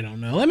doing. I don't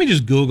know. Let me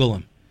just Google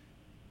him.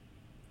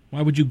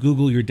 Why would you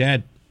Google your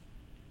dad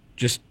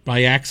just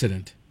by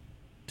accident?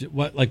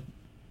 What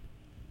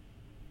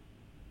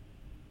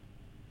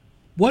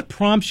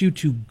prompts you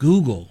to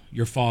Google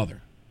your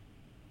father?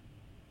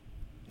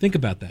 Think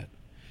about that.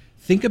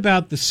 Think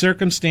about the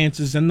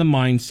circumstances and the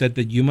mindset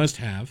that you must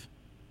have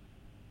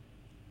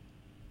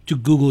to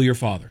Google your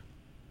father.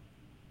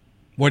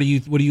 What are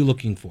you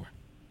looking for?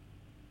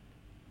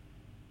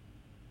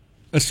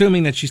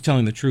 Assuming that she's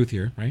telling the truth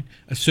here, right?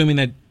 Assuming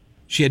that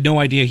she had no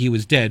idea he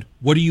was dead,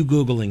 what are you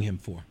Googling him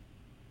for?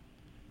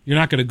 You're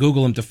not going to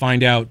Google him to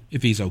find out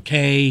if he's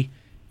okay,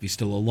 if he's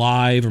still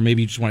alive, or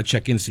maybe you just want to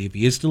check in to see if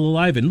he is still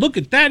alive. And look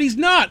at that, he's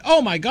not.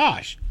 Oh my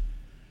gosh.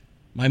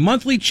 My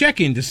monthly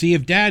check-in to see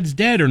if Dad's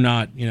dead or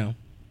not,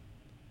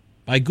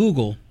 by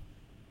Google,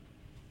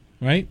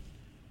 right?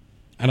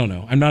 I don't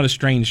know. I'm not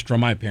estranged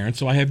from my parents,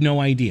 so I have no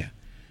idea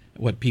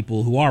what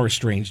people who are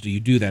estranged do.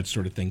 You do that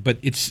sort of thing.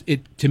 But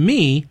to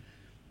me,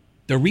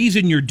 the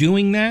reason you're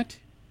doing that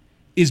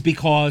is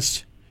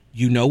because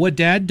you know what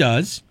Dad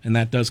does, and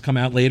that does come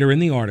out later in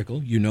the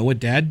article. You know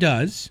what Dad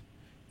does,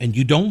 and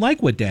you don't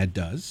like what Dad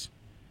does,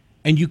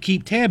 and you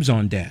keep tabs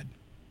on Dad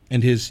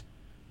and his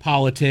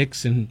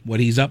politics and what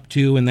he's up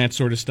to and that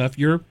sort of stuff.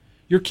 You're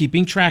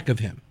keeping track of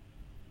him.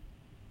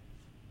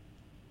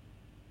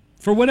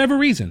 For whatever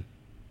reason.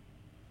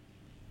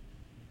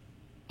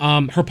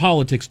 Her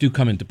politics do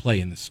come into play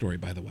in this story,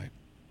 by the way.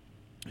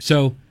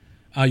 So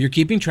you're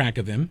keeping track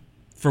of him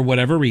for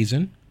whatever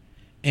reason,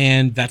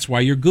 and that's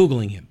why you're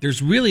Googling him.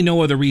 There's really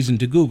no other reason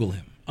to Google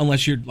him,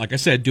 unless you're, like I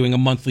said, doing a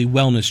monthly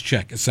wellness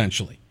check,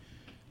 essentially.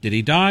 Did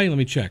he die? Let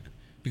me check.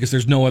 Because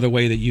there's no other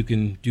way that you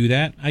can do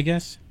that, I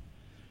guess.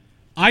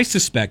 I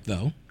suspect,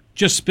 though,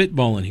 just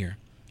spitballing here,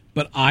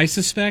 but I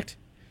suspect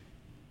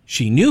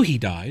she knew he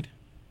died,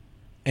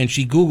 and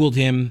she Googled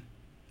him,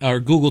 or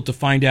Googled to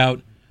find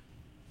out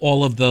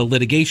all of the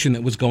litigation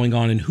that was going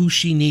on and who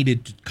she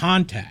needed to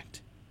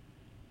contact.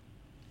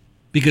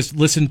 Because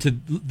listen to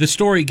the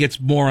story gets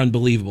more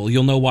unbelievable.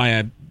 You'll know why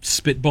I'm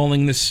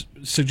spitballing this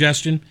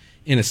suggestion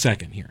in a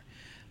second here.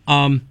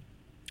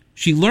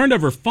 She learned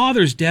of her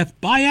father's death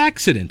by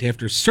accident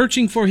after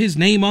searching for his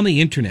name on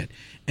the internet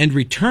and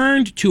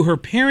returned to her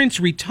parents'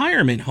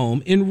 retirement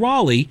home in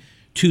Raleigh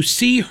to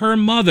see her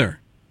mother.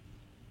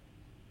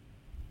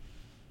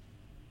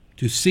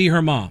 To see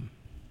her mom.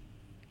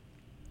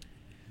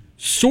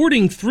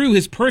 Sorting through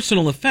his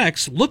personal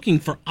effects, looking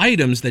for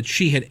items that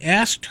she had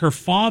asked her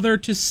father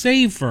to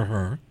save for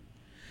her,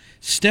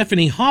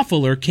 Stephanie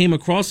Hofeller came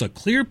across a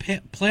clear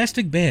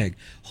plastic bag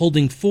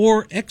holding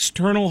 4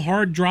 external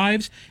hard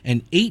drives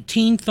and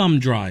 18 thumb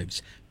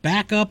drives,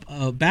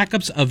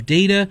 backups of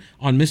data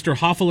on Mr.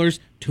 Hofeller's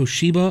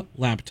Toshiba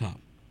laptop.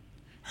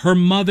 Her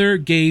mother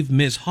gave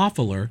Ms.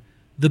 Hofeller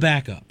the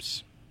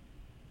backups.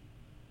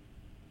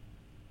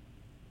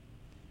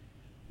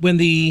 When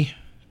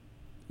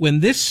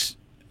this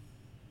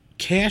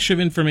cache of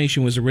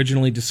information was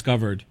originally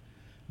discovered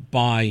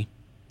by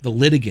the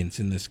litigants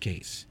in this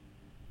case,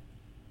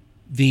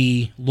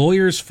 the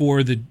lawyers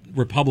for the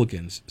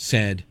Republicans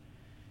said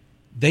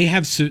they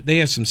have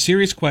some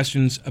serious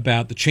questions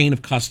about the chain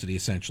of custody,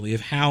 essentially,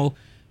 of how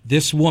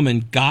this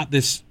woman got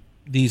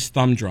these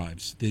thumb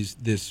drives,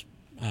 the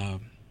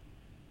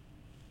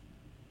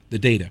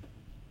data.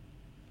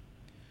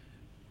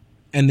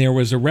 And there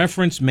was a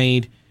reference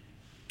made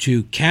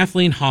to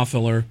Kathleen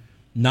Hofeller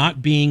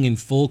not being in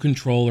full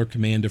control or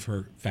command of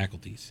her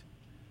faculties.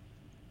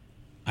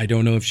 I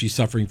don't know if she's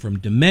suffering from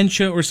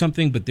dementia or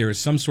something, but there is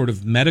some sort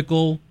of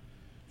medical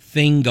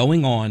thing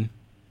going on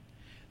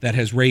that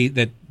has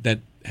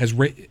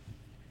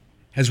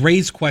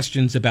raised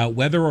questions about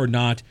whether or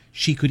not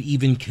she could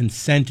even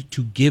consent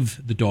to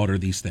give the daughter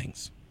these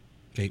things.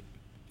 Okay,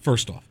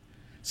 first off.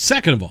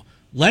 Second of all,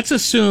 let's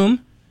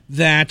assume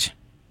that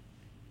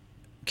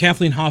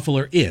Kathleen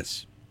Hofeller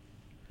is.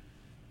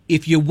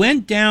 If you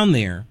went down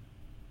there,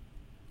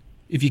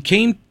 if you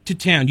came to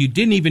town, you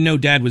didn't even know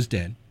Dad was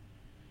dead,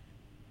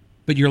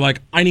 but you're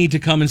like, I need to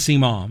come and see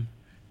Mom.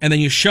 And then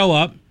you show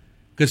up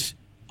because,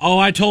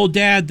 I told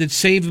Dad to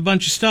save a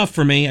bunch of stuff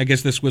for me. I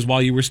guess this was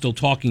while you were still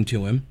talking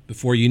to him,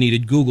 before you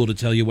needed Google to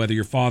tell you whether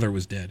your father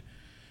was dead.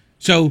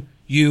 So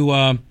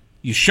you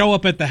show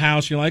up at the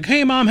house. You're like,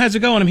 hey, Mom, how's it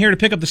going? I'm here to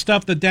pick up the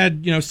stuff that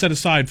Dad, set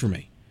aside for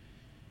me.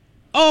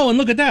 Oh, and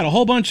look at that. A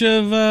whole bunch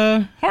of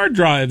hard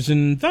drives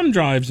and thumb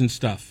drives and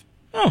stuff.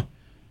 Oh,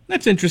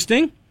 that's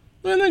interesting.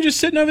 And then just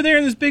sitting over there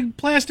in this big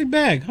plastic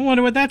bag. I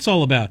wonder what that's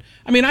all about.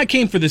 I mean, I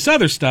came for this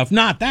other stuff,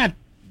 not that,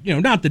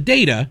 not the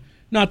data,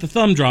 not the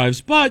thumb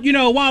drives. But,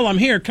 while I'm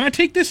here, can I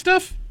take this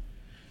stuff?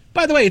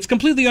 By the way, it's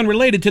completely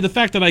unrelated to the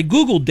fact that I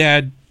Googled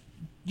Dad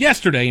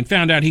yesterday and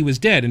found out he was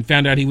dead and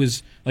found out he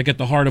was, at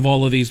the heart of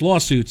all of these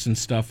lawsuits and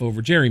stuff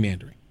over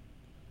gerrymandering.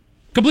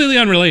 Completely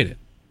unrelated.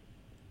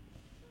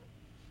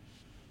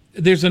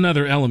 There's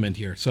another element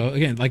here. So,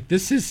 again,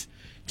 this is,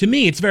 to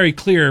me, it's very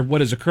clear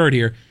what has occurred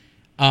here.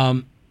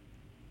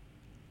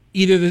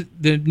 Either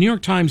the New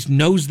York Times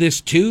knows this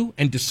too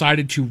and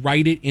decided to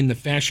write it in the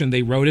fashion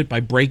they wrote it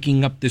by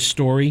breaking up this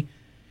story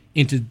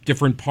into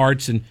different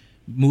parts and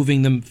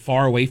moving them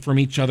far away from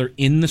each other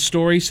in the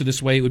story, so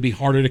this way it would be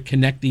harder to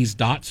connect these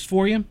dots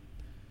for you.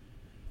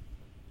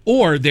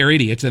 Or they're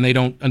idiots and they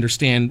don't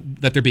understand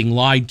that they're being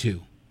lied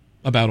to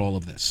about all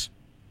of this.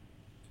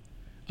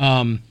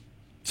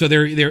 So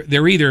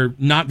they're either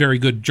not very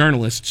good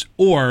journalists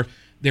or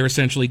they're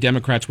essentially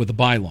Democrats with a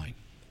byline.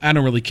 I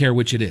don't really care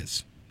which it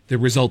is. The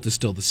result is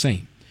still the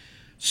same.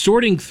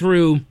 Sorting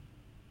through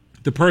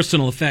the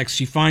personal effects,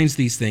 she finds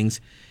these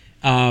things,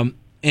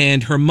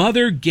 and her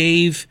mother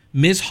gave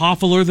Ms.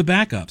 Hofeller the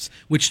backups,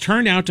 which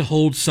turned out to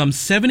hold some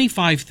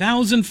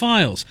 75,000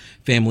 files,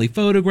 family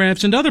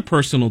photographs, and other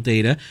personal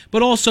data,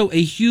 but also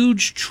a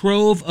huge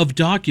trove of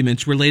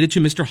documents related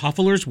to Mr.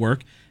 Hofeller's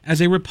work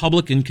as a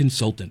Republican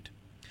consultant.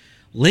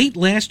 Late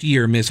last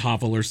year, Ms.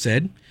 Hofeller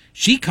said,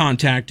 she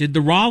contacted the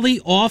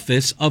Raleigh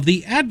office of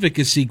the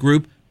advocacy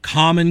group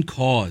Common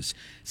Cause,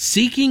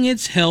 seeking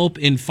its help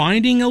in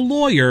finding a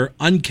lawyer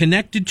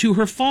unconnected to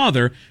her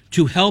father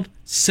to help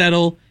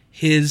settle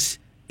his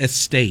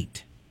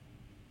estate.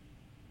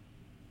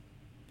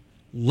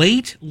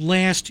 Late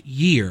last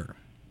year,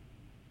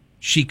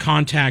 she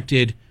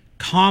contacted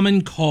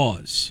Common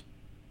Cause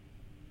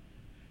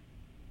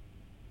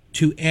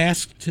to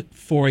ask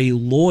for a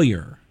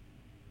lawyer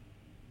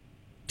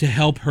to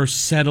help her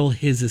settle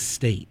his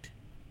estate.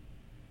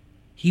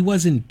 He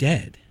wasn't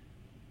dead.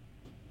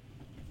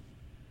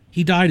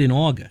 He died in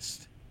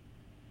August.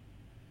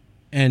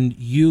 And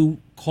you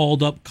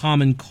called up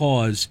Common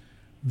Cause,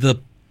 the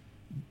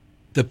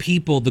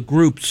people, the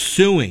group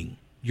suing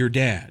your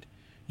dad.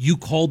 You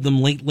called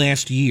them late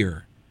last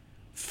year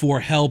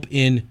for help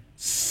in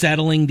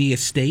settling the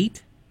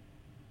estate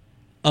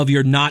of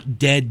your not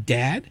dead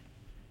dad.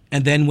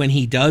 And then when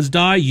he does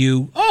die,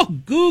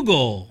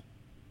 Google.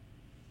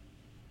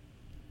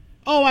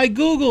 Oh, I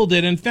Googled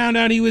it and found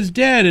out he was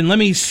dead. And let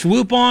me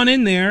swoop on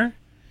in there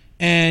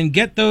and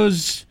get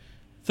those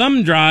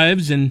thumb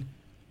drives and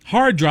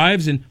hard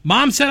drives, and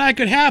Mom said I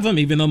could have them,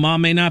 even though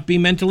Mom may not be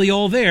mentally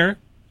all there.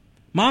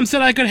 Mom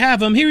said I could have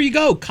them. Here you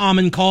go,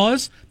 Common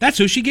Cause. That's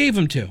who she gave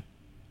them to.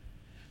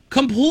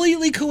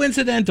 Completely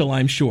coincidental,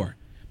 I'm sure.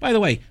 By the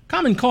way,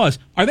 Common Cause,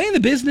 are they in the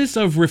business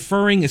of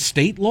referring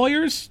estate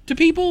lawyers to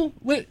people?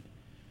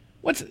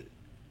 What's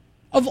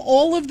of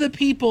all of the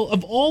people,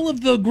 of all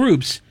of the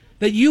groups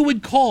that you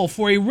would call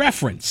for a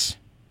reference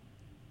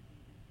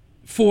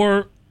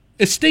for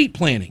estate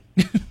planning,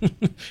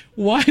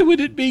 why would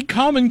it be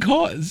Common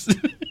Cause?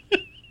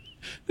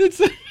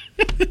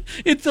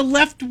 It's a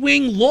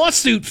left-wing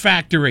lawsuit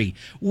factory.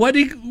 What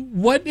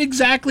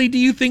exactly do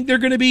you think they're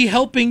going to be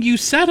helping you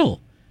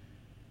settle?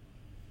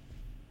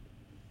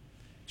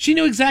 She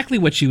knew exactly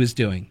what she was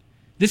doing.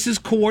 This is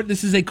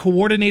a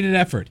coordinated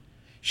effort.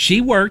 She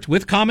worked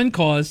with Common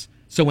Cause,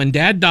 so when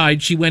Dad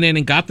died, she went in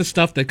and got the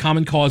stuff that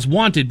Common Cause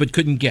wanted but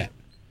couldn't get.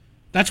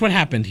 That's what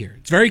happened here.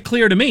 It's very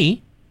clear to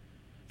me.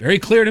 Very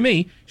clear to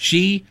me.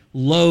 She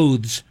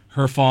loathes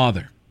her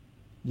father.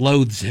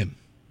 Loathes him.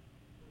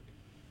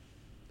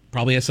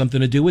 Probably has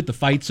something to do with the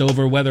fights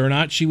over whether or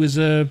not she was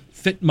a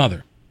fit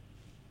mother.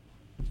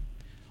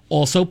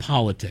 Also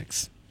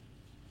politics.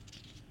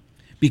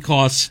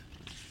 Because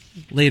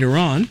later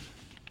on,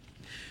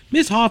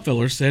 Ms.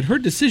 Hofeller said her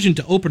decision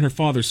to open her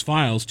father's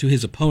files to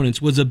his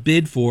opponents was a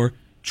bid for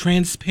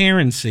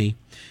transparency,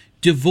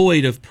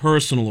 devoid of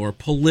personal or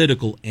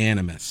political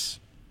animus.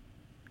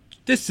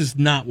 This is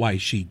not why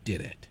she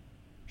did it,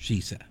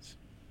 she says.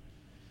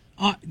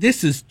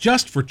 This is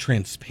just for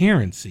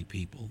transparency,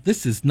 people.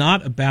 This is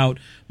not about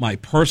my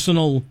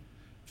personal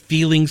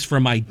feelings for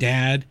my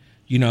dad,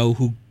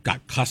 who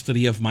got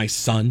custody of my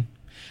son.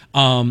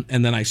 And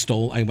then I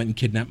went and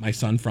kidnapped my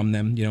son from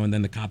them, and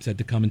then the cops had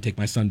to come and take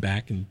my son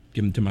back and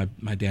give him to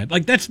my dad.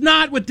 Like, that's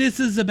not what this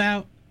is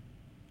about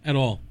at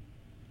all.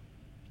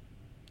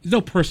 There's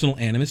no personal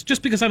animus,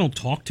 just because I don't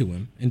talk to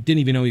him and didn't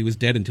even know he was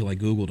dead until I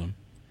Googled him.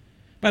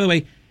 By the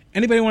way,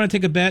 anybody want to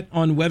take a bet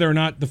on whether or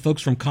not the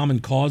folks from Common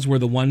Cause were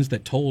the ones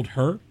that told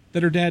her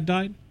that her dad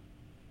died?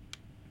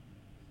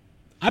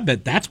 I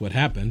bet that's what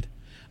happened.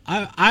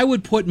 I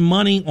would put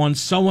money on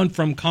someone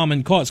from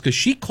Common Cause, because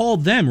she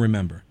called them,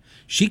 remember.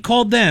 She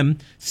called them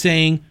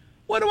saying,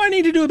 what do I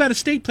need to do about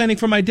estate planning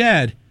for my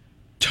dad?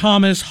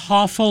 Thomas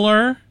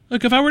Hofeller.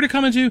 Look, if I were to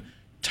come into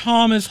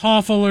Thomas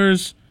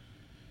Hofeller's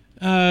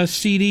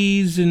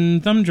CDs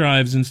and thumb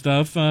drives and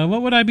stuff,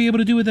 what would I be able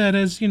to do with that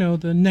as,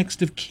 the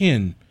next of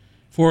kin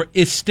for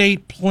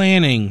estate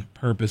planning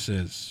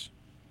purposes?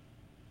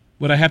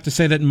 Would I have to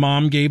say that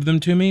mom gave them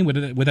to me? Would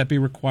that be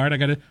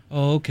required?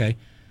 Okay.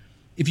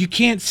 If you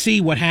can't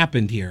see what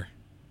happened here,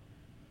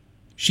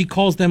 she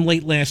calls them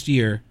late last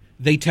year.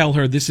 They tell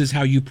her this is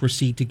how you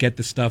proceed to get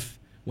the stuff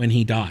when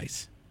he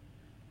dies.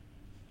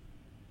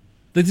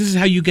 This is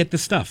how you get the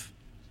stuff.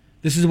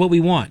 This is what we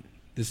want.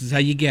 This is how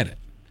you get it.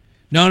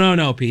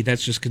 No, Pete,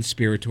 that's just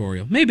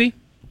conspiratorial. Maybe.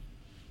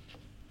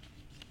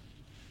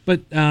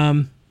 But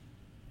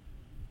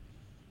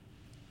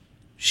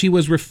she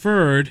was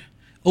referred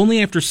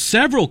only after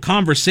several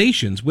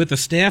conversations with a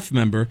staff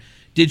member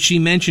did she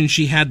mention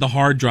she had the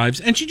hard drives,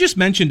 and she just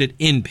mentioned it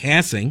in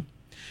passing,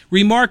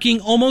 remarking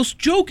almost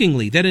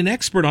jokingly that an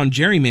expert on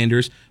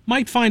gerrymanders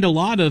might find a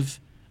lot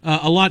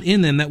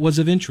in them that was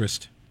of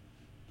interest.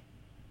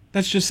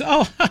 That's just,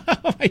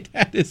 my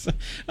dad is,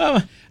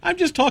 I'm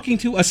just talking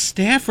to a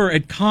staffer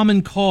at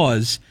Common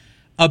Cause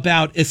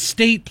about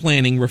estate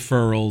planning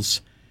referrals,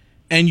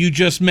 and you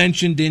just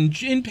mentioned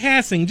in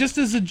passing, just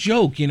as a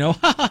joke,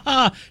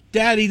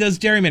 Daddy does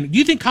gerrymandering. Do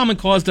you think Common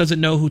Cause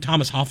doesn't know who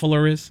Thomas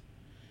Hofeller is?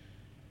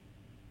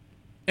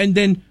 And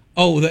then,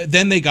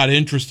 then they got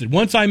interested.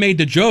 Once I made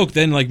the joke,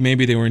 then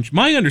maybe they were interested.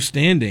 My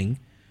understanding,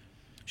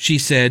 she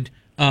said,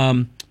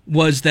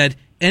 was that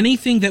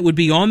anything that would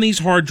be on these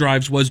hard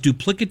drives was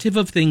duplicative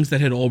of things that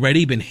had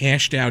already been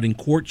hashed out in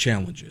court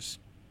challenges.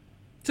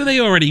 So they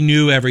already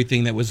knew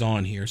everything that was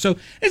on here. So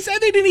they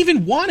didn't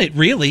even want it,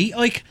 really.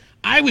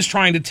 I was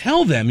trying to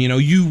tell them,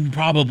 you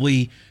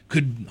probably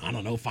could,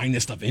 find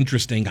this stuff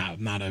interesting.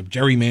 I'm not a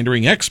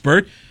gerrymandering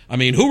expert. I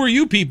mean, who are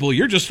you people?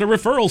 You're just a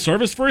referral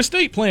service for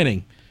estate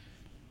planning.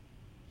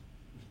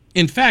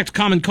 In fact,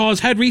 Common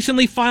Cause had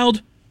recently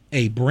filed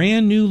a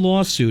brand new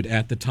lawsuit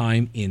at the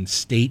time in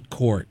state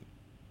court.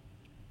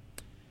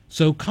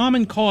 So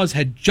Common Cause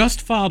had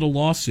just filed a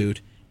lawsuit,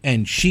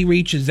 and she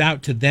reaches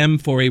out to them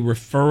for a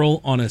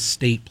referral on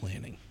estate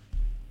planning.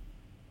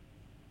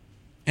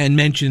 And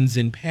mentions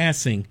in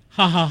passing,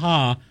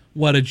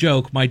 what a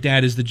joke, my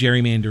dad is the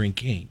gerrymandering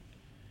king.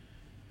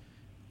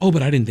 Oh,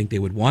 but I didn't think they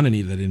would want any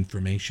of that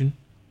information.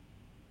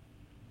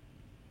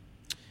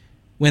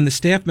 When the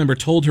staff member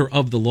told her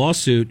of the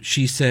lawsuit,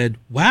 she said,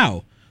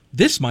 wow,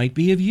 this might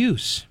be of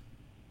use.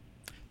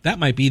 That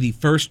might be the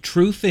first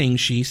true thing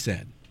she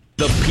said.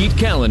 The Pete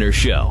Callender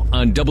Show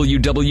on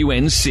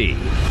WWNC.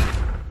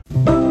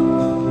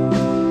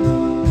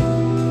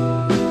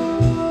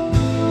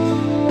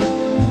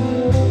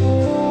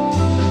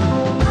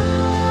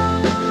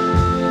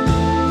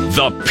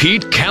 The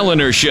Pete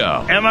Callender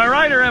Show. Am I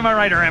right or am I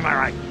right or am I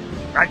right?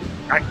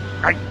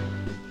 Right.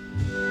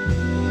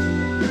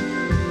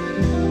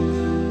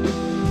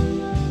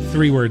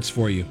 3 words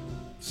for you.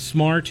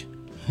 Smart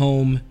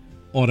home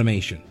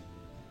automation.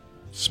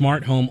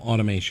 Smart home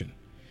automation.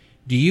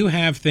 Do you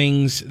have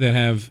things that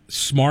have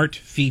smart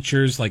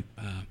features? I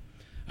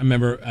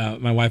remember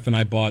my wife and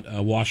I bought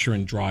a washer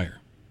and dryer,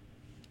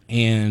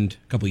 and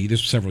this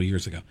was several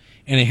years ago,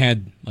 and it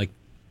had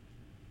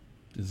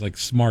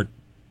smart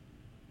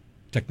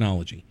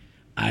technology.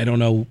 I don't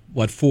know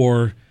what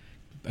for.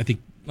 I think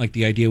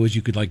the idea was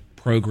you could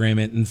program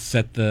it and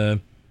set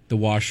the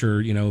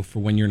washer, for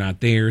when you're not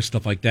there,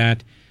 stuff like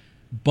that.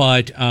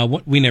 But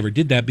we never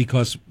did that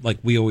because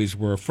we always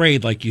were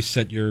afraid. You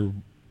set your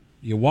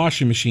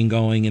washing machine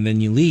going and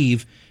then you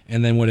leave,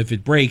 and then what if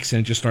it breaks and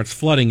it just starts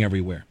flooding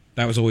everywhere?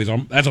 That's always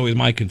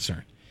my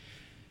concern.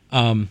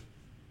 But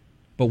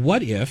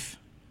what if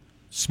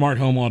smart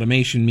home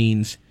automation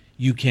means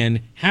you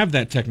can have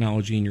that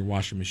technology in your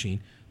washing machine,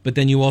 but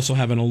then you also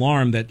have an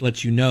alarm that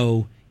lets you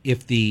know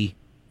if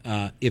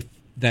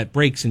that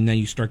breaks and then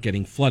you start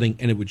getting flooding,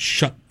 and it would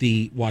shut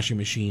the washing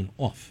machine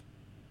off.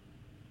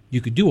 You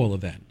could do all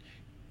of that.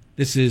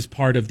 This is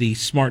part of the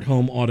smart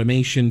home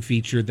automation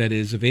feature that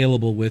is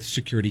available with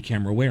Security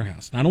Camera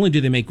Warehouse. Not only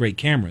do they make great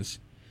cameras,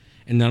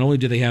 and not only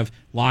do they have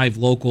live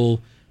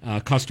local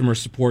customer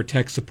support,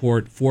 tech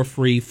support for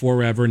free,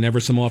 forever, never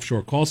some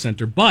offshore call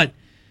center, but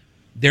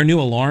their new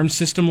alarm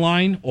system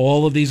line,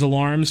 all of these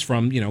alarms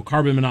from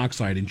carbon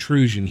monoxide,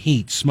 intrusion,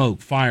 heat,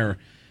 smoke, fire,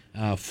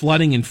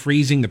 flooding and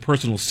freezing, the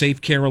personal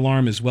safe care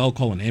alarm as well.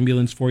 Call an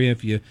ambulance for you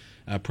if you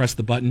press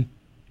the button.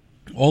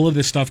 All of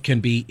this stuff can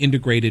be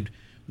integrated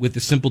with the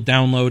simple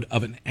download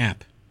of an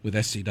app with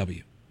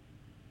SCW.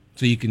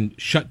 So you can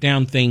shut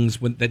down things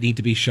that need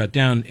to be shut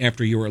down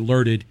after you're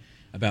alerted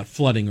about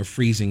flooding or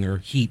freezing or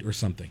heat or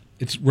something.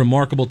 It's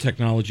remarkable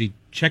technology.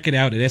 Check it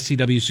out at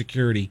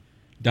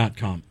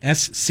scwsecurity.com.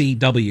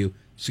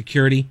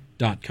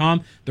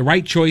 scwsecurity.com. The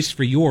right choice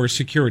for your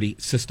security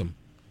system.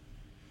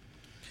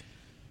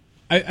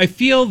 I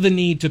feel the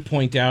need to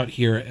point out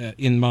here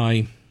in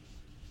my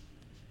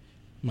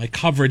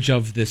coverage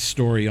of this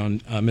story on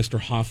Mr.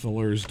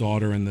 Hofeller's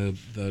daughter and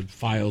the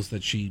files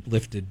that she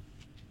lifted.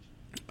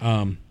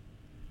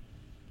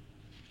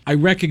 I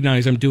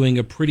recognize I'm doing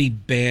a pretty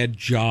bad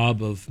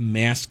job of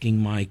masking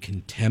my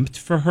contempt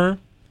for her.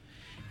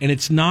 And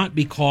it's not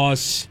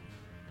because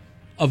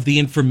of the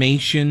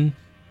information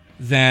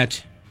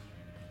that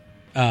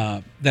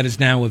is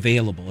now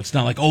available. It's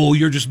not like, oh,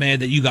 you're just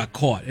mad that you got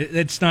caught.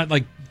 It's not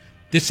like,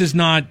 this is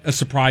not a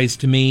surprise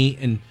to me.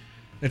 And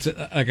that's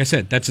like I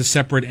said, that's a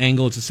separate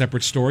angle. It's a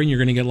separate story, and you're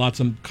going to get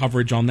lots of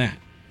coverage on that.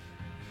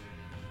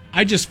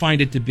 I just find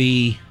it to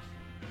be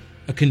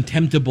a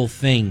contemptible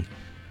thing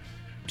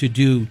to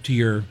do to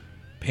your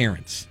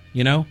parents,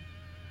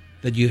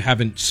 that you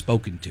haven't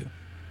spoken to.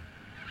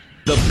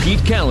 The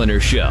Pete Callender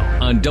Show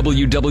on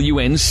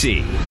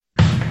WWNC.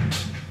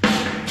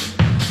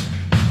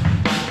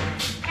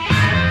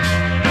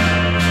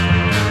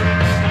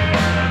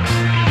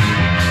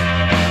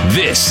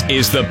 This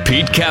is the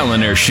Pete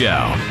Callender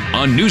Show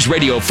on News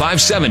Radio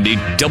 570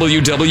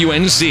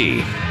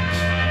 WWNC.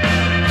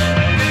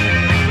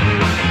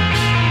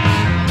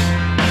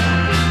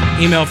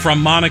 Email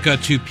from Monica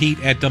to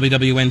Pete at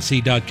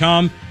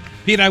WWNC.com.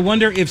 Pete, I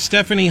wonder if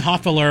Stephanie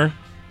Hofeller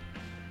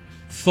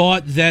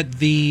thought that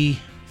the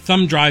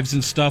thumb drives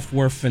and stuff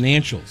were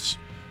financials.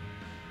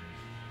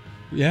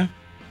 Yeah?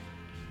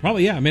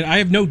 Probably, yeah. I mean, I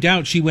have no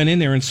doubt she went in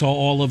there and saw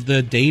all of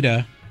the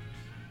data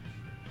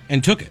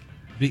and took it.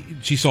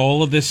 She saw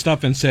all of this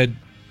stuff and said,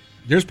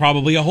 there's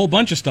probably a whole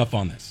bunch of stuff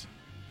on this.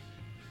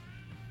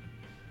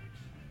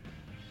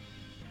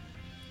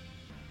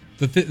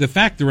 The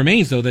fact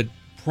remains, though, that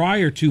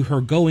prior to her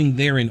going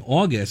there in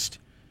August,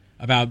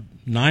 about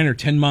 9 or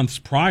 10 months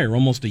prior,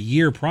 almost a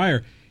year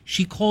prior,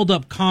 she called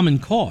up Common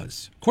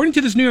Cause. According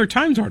to this New York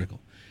Times article,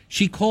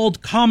 she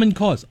called Common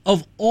Cause.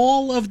 Of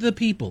all of the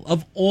people,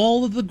 of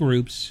all of the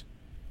groups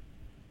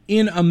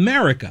in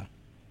America,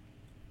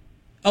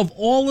 of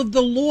all of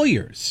the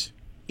lawyers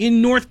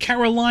in North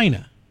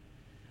Carolina,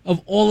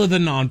 of all of the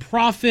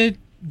nonprofit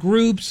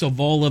groups,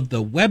 of all of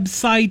the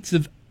websites,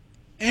 of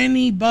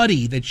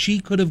anybody that she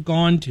could have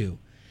gone to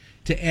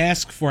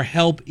ask for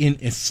help in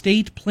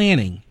estate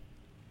planning,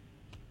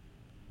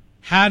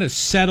 how to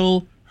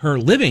settle her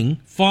living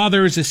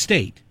father's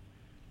estate,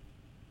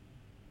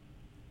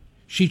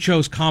 she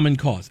chose Common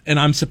Cause. And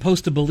I'm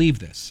supposed to believe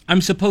this.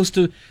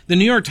 The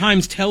New York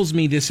Times tells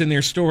me this in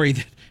their story,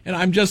 and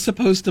I'm just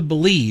supposed to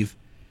believe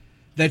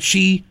that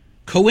she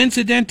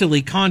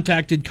coincidentally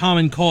contacted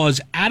Common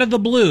Cause out of the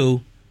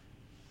blue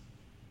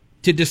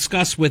to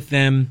discuss with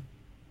them,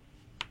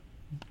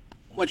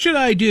 what should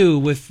I do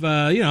with,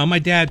 my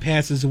dad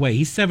passes away.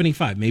 He's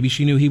 75. Maybe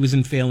she knew he was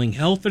in failing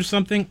health or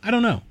something. I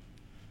don't know.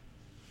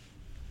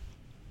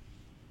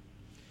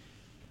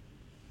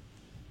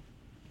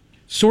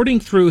 Sorting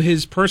through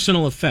his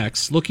personal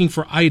effects, looking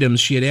for items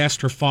she had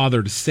asked her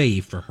father to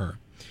save for her,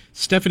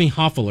 Stephanie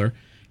Hofeller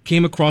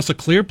came across a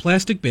clear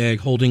plastic bag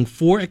holding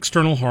 4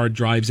 external hard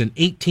drives and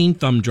 18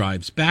 thumb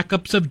drives,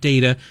 backups of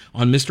data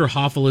on Mr.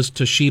 Hofeller's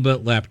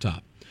Toshiba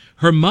laptop.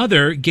 Her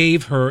mother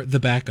gave her the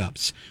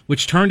backups,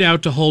 which turned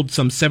out to hold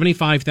some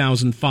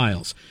 75,000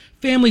 files.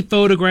 Family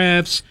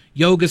photographs,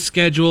 yoga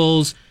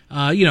schedules,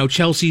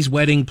 Chelsea's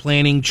wedding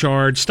planning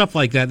chart, stuff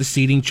like that, the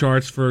seating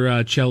charts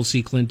for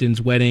Chelsea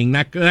Clinton's wedding,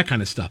 that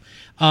kind of stuff.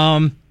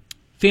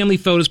 Family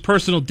photos,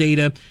 personal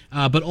data,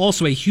 but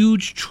also a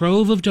huge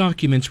trove of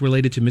documents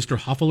related to Mr.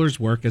 Hofeller's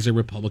work as a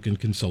Republican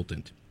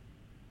consultant.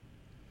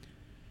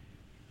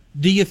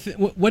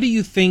 What do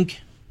you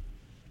think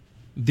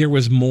there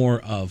was more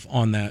of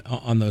on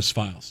those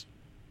files?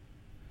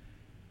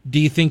 Do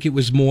you think it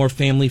was more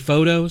family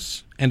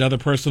photos and other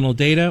personal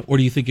data, or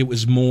do you think it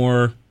was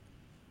more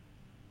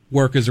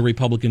work as a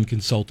Republican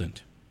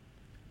consultant?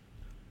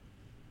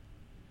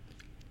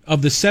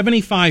 Of the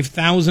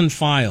 75,000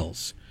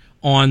 files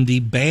on the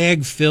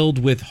bag filled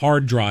with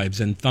hard drives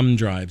and thumb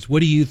drives,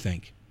 what do you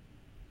think?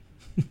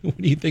 What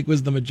do you think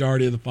was the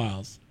majority of the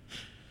files?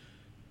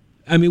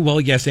 I mean, well,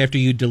 yes, after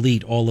you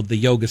delete all of the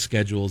yoga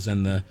schedules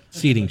and the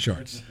seating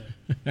charts.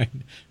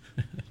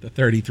 The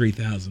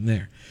 33,000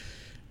 there.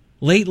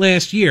 Late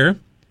last year,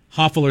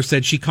 Hofeller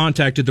said she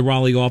contacted the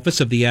Raleigh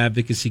office of the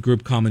advocacy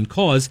group Common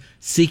Cause,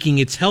 seeking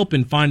its help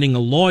in finding a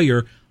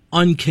lawyer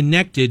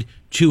unconnected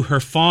to her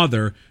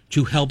father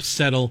to help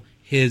settle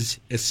his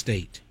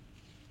estate.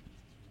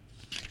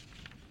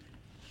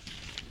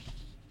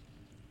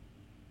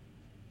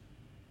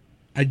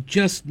 I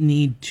just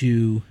need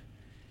to...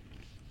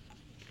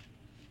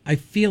 I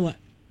feel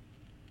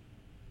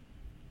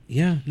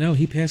Yeah, no,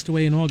 he passed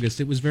away in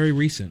August. It was very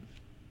recent.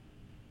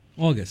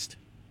 August.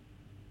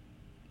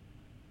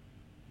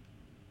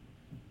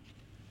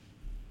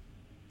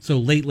 So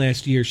late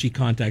last year, she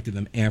contacted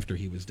them after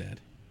he was dead.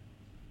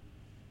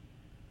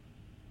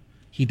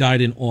 He died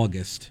in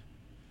August.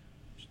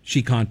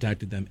 She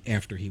contacted them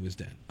after he was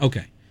dead.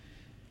 Okay.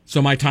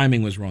 So my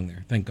timing was wrong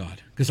there. Thank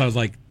God. Because I was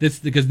like,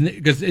 because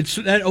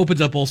that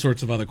opens up all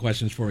sorts of other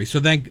questions for me.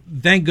 So thank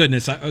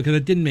goodness, because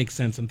it didn't make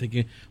sense. I'm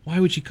thinking, why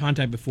would she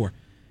contact before?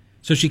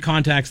 So she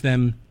contacts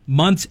them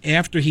months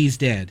after he's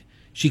dead.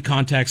 She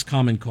contacts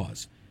Common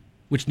Cause,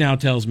 which now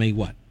tells me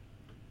what?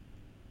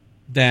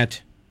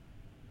 That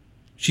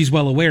she's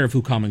well aware of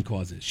who Common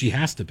Cause is. She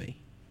has to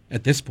be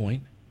at this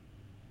point.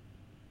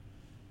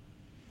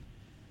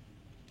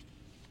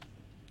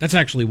 That's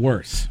actually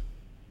worse.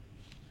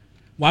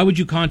 Why would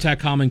you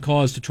contact Common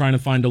Cause to try to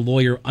find a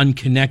lawyer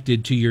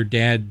unconnected to your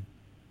dad,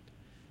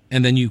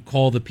 and then you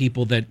call the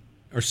people that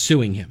are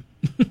suing him?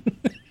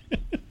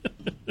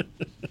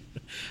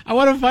 I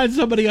want to find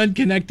somebody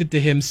unconnected to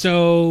him,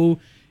 so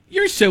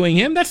you're suing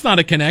him. That's not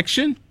a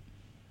connection.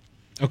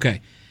 Okay.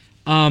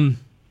 Common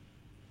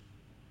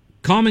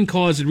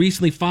Cause had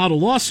recently filed a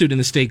lawsuit in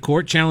the state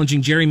court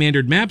challenging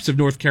gerrymandered maps of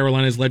North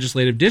Carolina's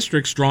legislative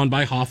districts drawn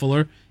by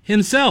Hofeller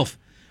himself.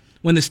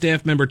 When the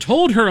staff member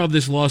told her of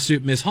this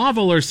lawsuit, Ms.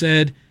 Hofeller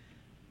said,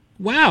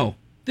 "Wow,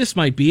 this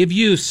might be of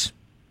use."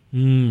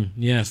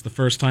 Yes, the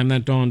first time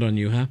that dawned on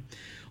you, huh?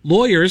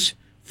 Lawyers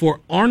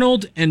for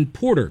Arnold and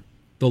Porter,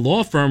 the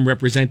law firm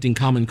representing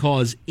Common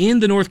Cause in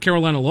the North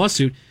Carolina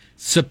lawsuit,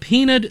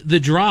 subpoenaed the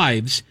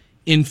drives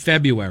in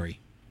February.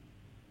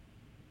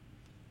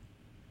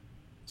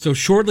 So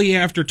shortly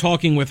after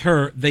talking with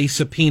her, they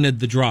subpoenaed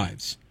the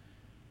drives.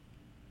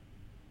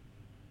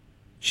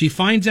 She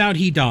finds out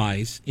he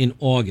dies in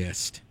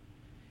August.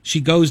 She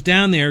goes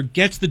down there,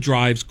 gets the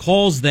drives,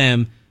 calls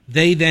them.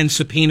 They then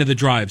subpoena the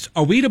drives.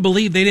 Are we to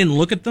believe they didn't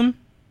look at them?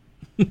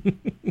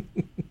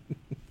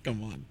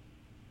 Come on.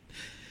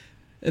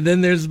 And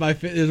then there's one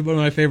of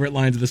my favorite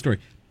lines of the story.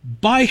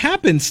 By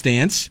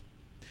happenstance,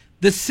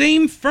 the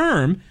same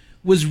firm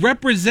was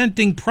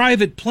representing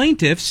private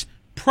plaintiffs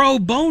pro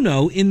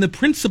bono in the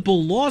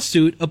principal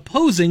lawsuit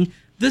opposing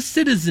the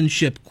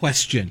citizenship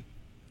question.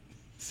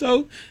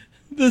 So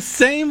the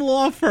same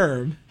law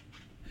firm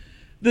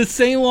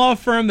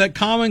that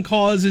Common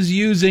Cause is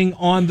using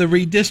on the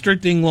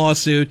redistricting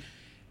lawsuit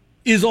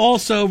is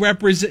also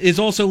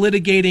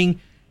litigating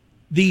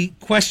the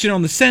question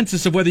on the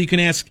census of whether you can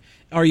ask,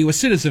 are you a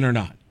citizen or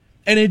not?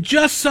 And it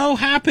just so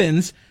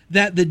happens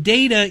that the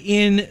data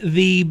in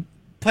the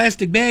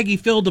plastic baggie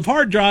filled of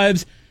hard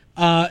drives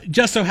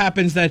just so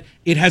happens that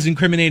it has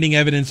incriminating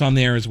evidence on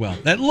there as well.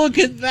 That, look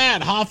at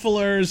that,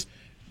 Hofeller's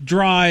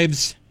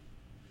drives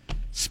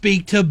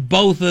speak to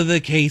both of the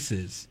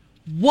cases.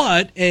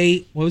 What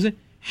was it?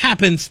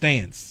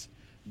 Happenstance.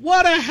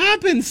 What a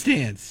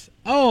happenstance.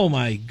 Oh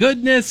my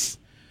goodness.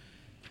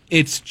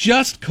 It's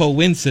just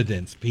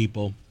coincidence,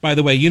 people. By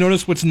the way, you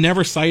notice what's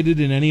never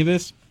cited in any of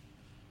this?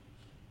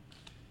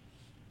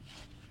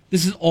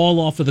 This is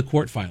all off of the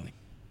court filing.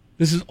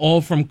 This is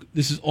all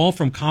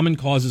from Common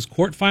Cause's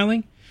court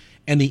filing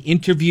and the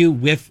interview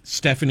with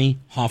Stephanie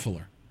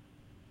Hofeller.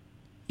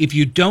 If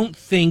you don't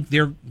think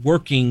they're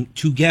working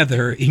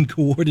together in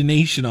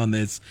coordination on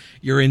this,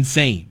 you're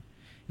insane.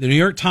 The New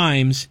York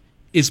Times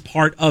is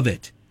part of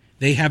it.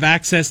 They have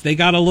access. They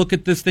got to look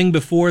at this thing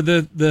before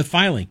the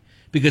filing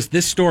because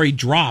this story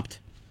dropped.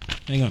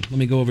 Hang on. Let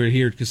me go over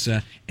here because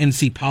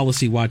NC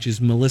Policy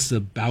Watch's Melissa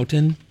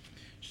Boughton.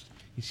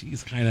 She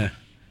was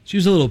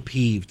a little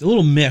peeved, a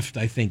little miffed,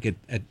 I think,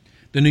 at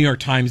the New York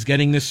Times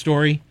getting this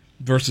story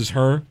versus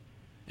her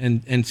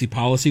and NC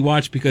Policy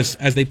Watch, because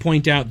as they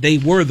point out, they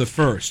were the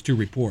first to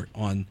report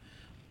on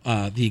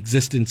the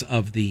existence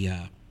of the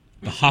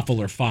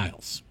Hofeller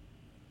files.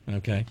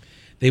 Okay,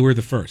 they were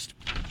the first.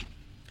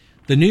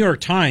 The New York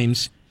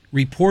Times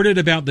reported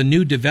about the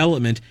new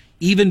development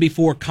even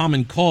before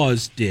Common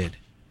Cause did,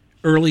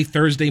 early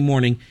Thursday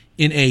morning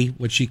in a,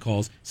 what she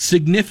calls,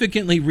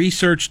 significantly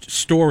researched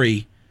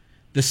story,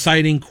 the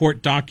citing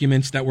court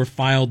documents that were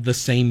filed the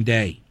same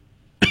day.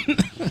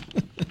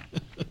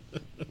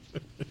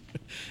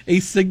 A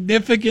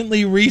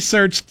significantly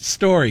researched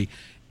story.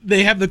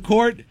 They have the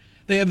court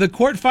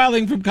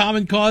filing from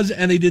Common Cause,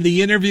 and they did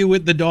the interview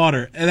with the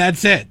daughter, and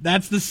that's it.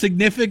 That's the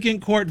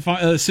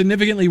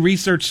significantly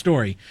researched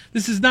story.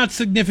 This is not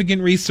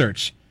significant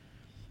research.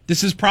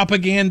 This is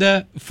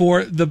propaganda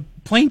for the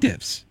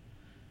plaintiffs.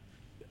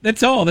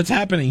 That's all that's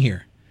happening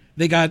here.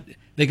 They got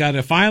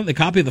a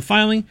copy of the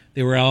filing.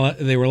 They were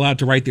allowed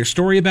to write their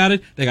story about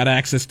it. They got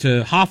access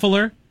to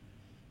Hofeller,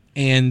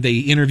 and they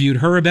interviewed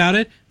her about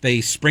it.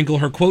 They sprinkle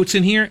her quotes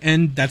in here,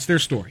 and that's their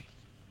story.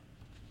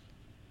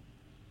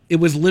 It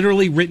was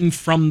literally written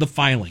from the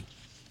filing.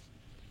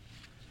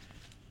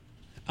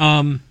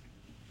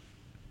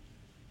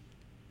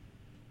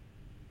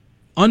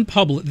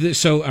 Unpublished.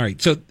 So, all right.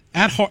 So,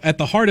 at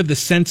the heart of the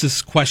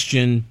census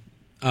question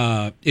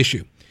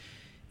issue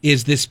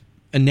is this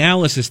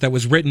analysis that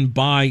was written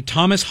by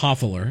Thomas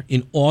Hofeller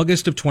in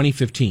August of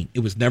 2015. It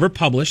was never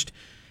published.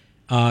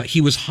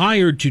 He was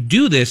hired to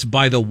do this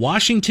by the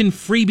Washington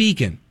Free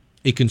Beacon,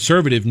 a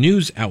conservative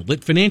news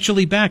outlet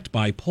financially backed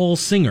by Paul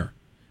Singer,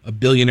 a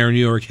billionaire New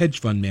York hedge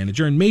fund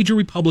manager and major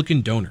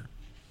Republican donor.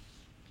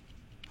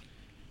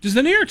 Does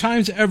the New York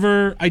Times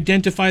ever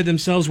identify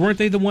themselves? Weren't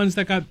they the ones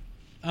that got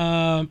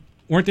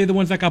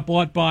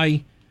bought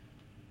by,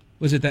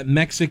 was it that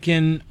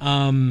Mexican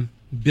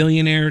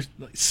billionaire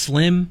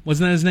Slim?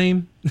 Wasn't that his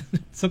name?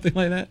 Something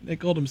like that. They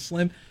called him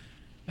Slim.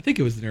 I think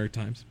it was the New York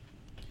Times.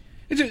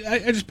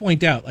 I just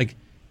point out like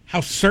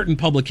how certain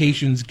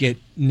publications get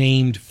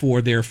named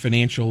for their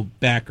financial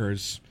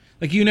backers.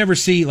 Like you never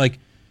see like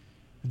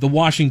the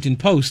Washington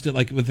Post.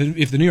 Like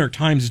if the New York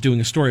Times is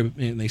doing a story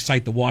and they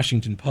cite the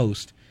Washington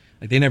Post,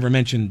 like they never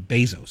mention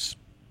Bezos,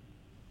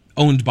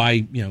 owned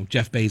by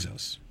Jeff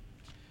Bezos.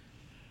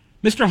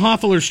 Mr.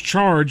 Hofeller's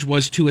charge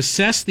was to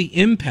assess the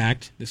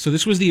impact.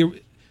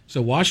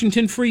 So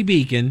Washington Free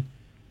Beacon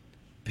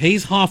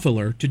pays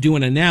Hofeller to do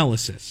an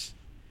analysis.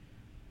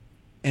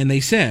 And they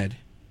said,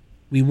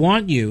 we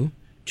want you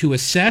to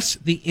assess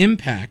the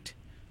impact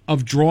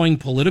of drawing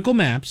political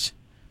maps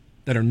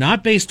that are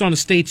not based on a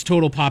state's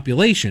total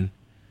population,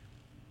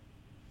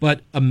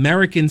 but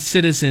American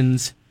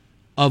citizens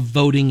of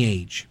voting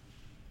age,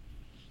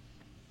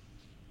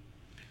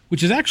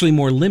 which is actually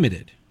more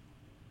limited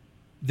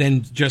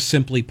than just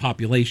simply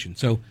population.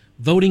 So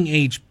voting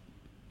age,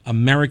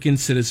 American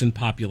citizen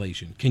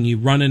population. Can you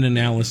run an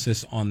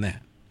analysis on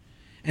that?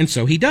 And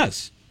so he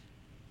does.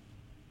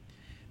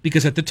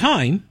 Because at the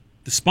time,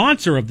 the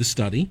sponsor of the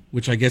study,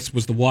 which I guess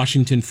was the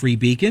Washington Free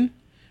Beacon,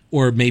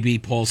 or maybe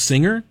Paul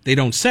Singer, they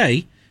don't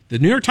say. The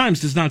New York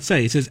Times does not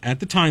say. It says at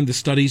the time the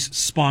study's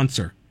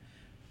sponsor.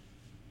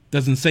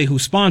 Doesn't say who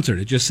sponsored.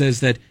 It just says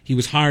that he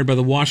was hired by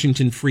the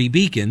Washington Free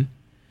Beacon.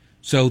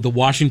 So the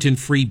Washington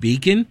Free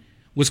Beacon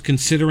was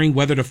considering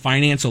whether to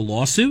finance a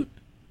lawsuit?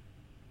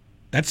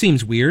 That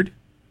seems weird.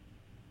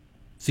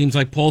 Seems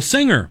like Paul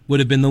Singer would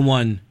have been the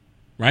one,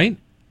 right?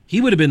 He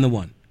would have been the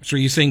one. So are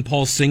you saying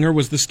Paul Singer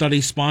was the study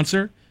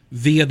sponsor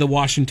via the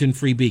Washington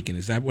Free Beacon?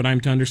 Is that what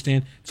I'm to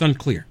understand? It's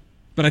unclear,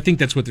 but I think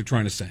that's what they're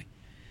trying to say.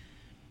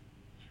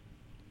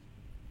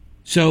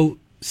 So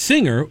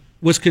Singer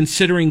was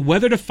considering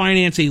whether to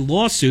finance a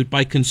lawsuit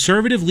by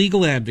conservative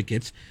legal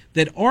advocates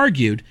that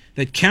argued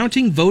that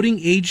counting voting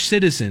age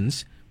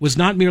citizens was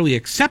not merely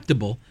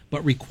acceptable,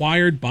 but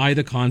required by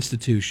the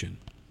Constitution.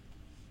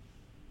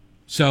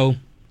 So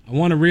I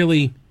want to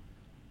really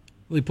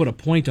put a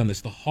point on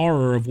this. The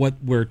horror of what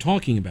we're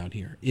talking about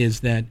here is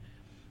that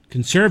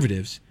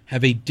conservatives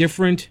have a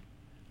different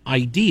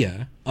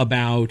idea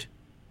about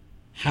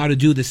how to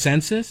do the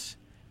census,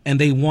 and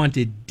they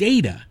wanted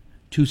data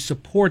to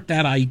support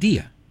that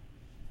idea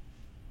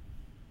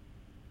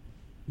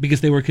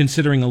because they were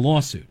considering a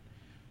lawsuit.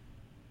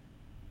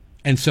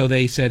 And so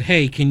they said,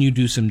 hey, can you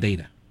do some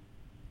data?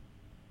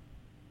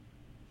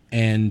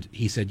 And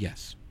he said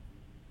yes.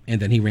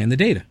 And then he ran the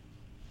data.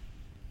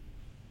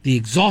 The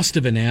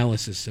exhaustive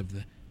analysis of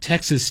the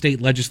Texas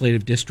state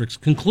legislative districts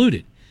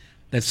concluded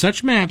that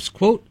such maps,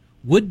 quote,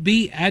 would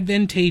be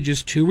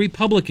advantageous to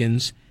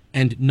Republicans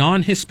and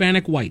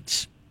non-Hispanic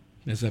whites.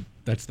 That's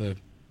the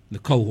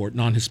cohort,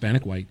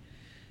 non-Hispanic white.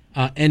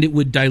 And it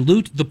would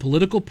dilute the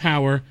political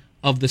power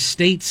of the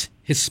state's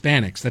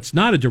Hispanics. That's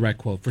not a direct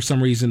quote. For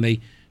some reason,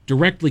 they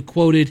directly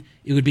quoted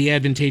it would be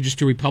advantageous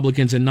to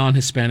Republicans and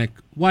non-Hispanic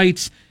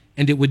whites,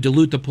 and it would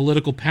dilute the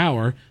political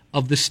power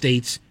of the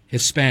state's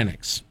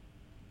Hispanics.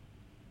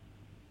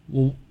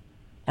 Well,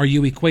 are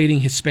you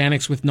equating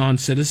Hispanics with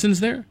non-citizens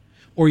there?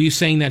 Or are you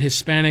saying that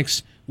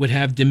Hispanics would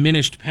have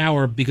diminished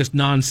power because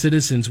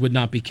non-citizens would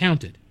not be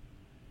counted?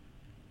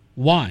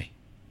 Why?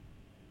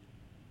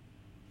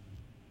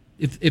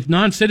 If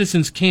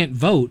non-citizens can't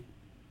vote,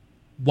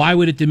 why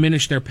would it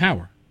diminish their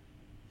power?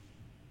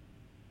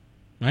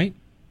 Right?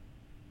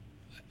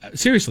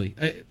 Seriously,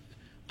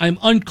 I'm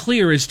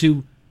unclear as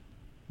to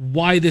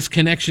why this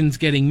connection's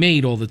getting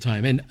made all the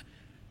time. And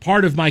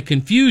part of my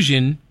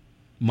confusion,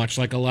 much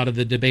like a lot of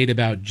the debate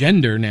about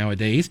gender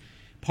nowadays,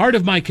 part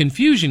of my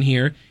confusion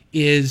here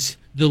is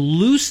the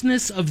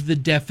looseness of the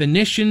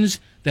definitions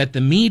that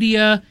the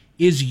media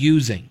is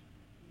using.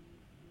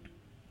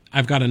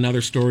 I've got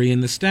another story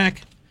in the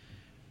stack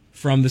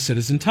from the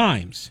Citizen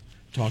Times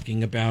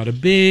talking about a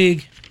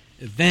big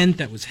event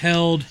that was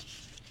held.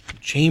 The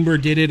Chamber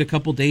did it a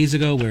couple days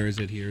ago. Where is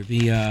it here?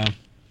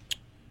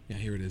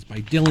 Here it is, by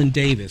Dylan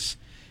Davis.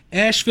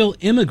 Asheville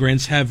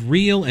immigrants have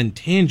real and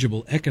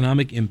tangible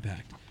economic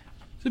impact.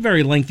 It's a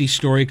very lengthy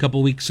story a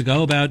couple weeks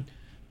ago about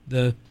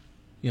the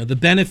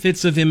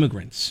benefits of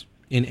immigrants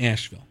in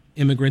Asheville.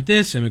 Immigrant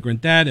this,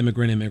 immigrant that,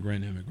 immigrant.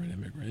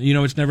 You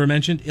know, it's never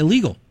mentioned.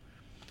 Illegal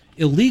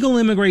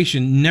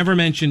immigration never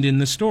mentioned in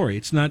the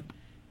story.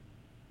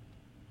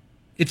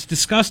 It's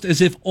discussed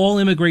as if all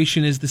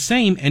immigration is the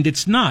same, and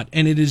it's not,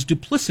 and it is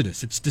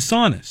duplicitous. It's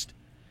dishonest.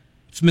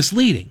 It's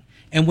misleading.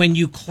 And when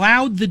you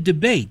cloud the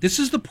debate, this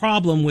is the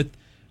problem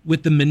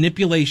with the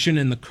manipulation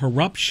and the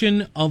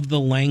corruption of the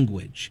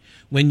language.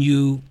 When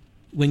you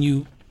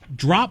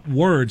drop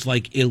words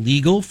like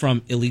illegal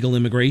from illegal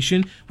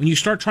immigration, when you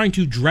start trying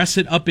to dress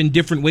it up in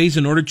different ways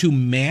in order to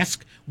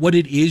mask what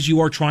it is you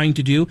are trying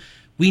to do,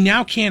 we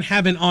now can't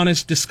have an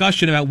honest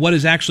discussion about what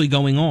is actually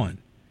going on.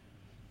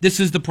 This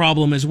is the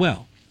problem as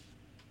well.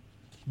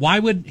 Why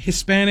would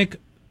Hispanic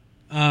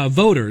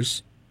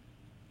voters,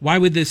 why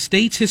would the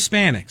state's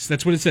Hispanics,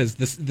 that's what it says,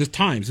 the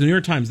Times, the New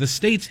York Times, the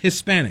state's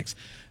Hispanics,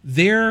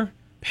 their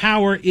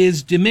power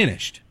is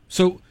diminished.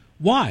 So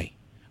why?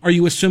 Are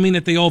you assuming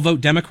that they all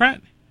vote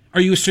Democrat? Are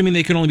you assuming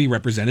they can only be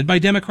represented by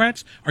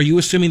Democrats? Are you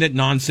assuming that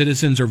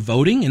non-citizens are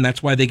voting and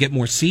that's why they get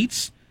more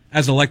seats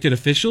as elected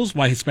officials,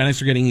 why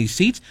Hispanics are getting these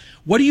seats?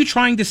 What are you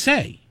trying to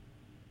say?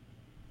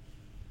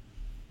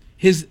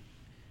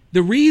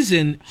 The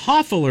reason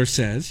Hofeller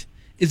says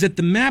is that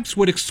the maps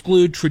would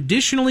exclude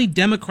traditionally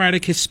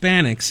Democratic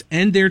Hispanics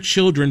and their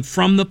children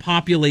from the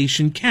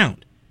population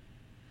count.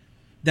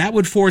 That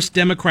would force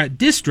Democrat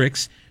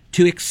districts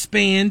to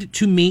expand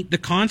to meet the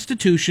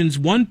Constitution's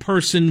one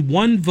person,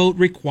 one vote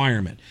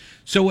requirement.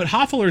 So what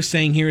Hofeller is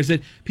saying here is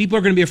that people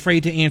are going to be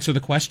afraid to answer the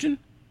question.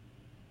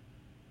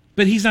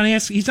 But he's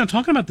not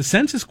talking about the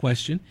census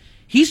question.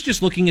 He's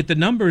just looking at the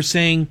numbers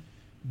saying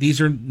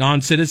these are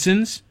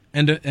non-citizens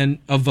and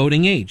of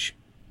voting age.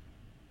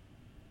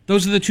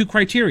 Those are the two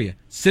criteria.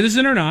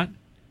 Citizen or not,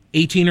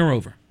 18 or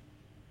over.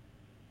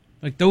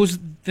 Like those,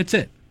 that's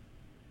it.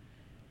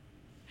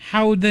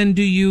 How then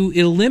do you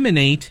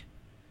eliminate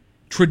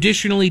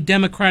traditionally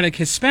Democratic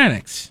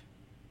Hispanics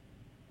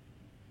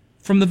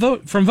from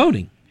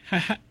voting?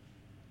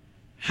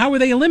 How are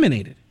they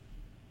eliminated?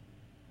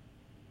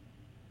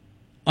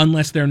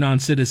 Unless they're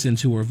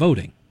non-citizens who are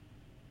voting.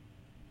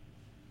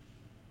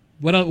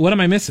 What am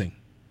I missing?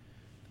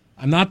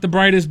 I'm not the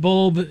brightest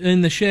bulb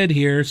in the shed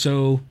here,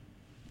 so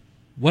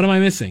what am I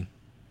missing?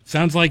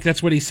 Sounds like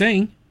that's what he's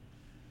saying.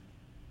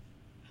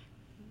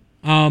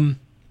 Then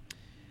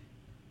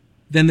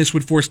this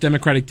would force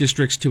Democratic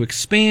districts to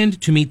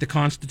expand to meet the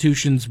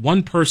Constitution's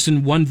one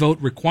person, one vote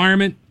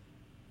requirement.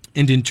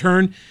 And in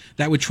turn,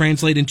 that would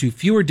translate into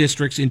fewer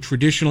districts in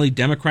traditionally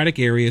Democratic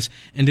areas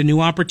and a new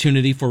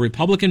opportunity for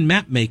Republican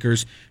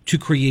mapmakers to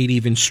create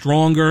even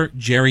stronger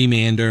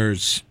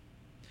gerrymanders.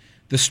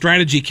 The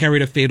strategy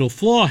carried a fatal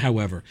flaw,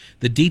 however.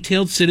 The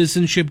detailed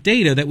citizenship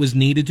data that was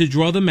needed to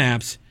draw the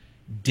maps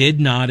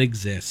did not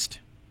exist.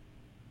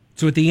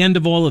 So at the end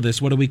of all of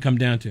this, what do we come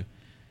down to?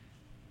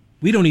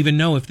 We don't even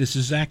know if this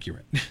is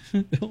accurate.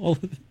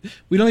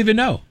 We don't even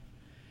know.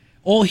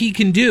 All he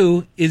can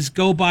do is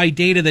go by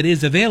data that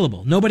is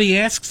available. Nobody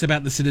asks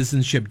about the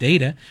citizenship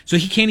data, so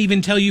he can't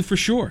even tell you for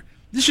sure.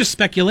 This is just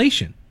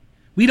speculation.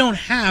 We don't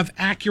have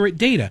accurate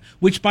data,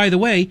 which, by the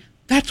way,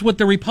 that's what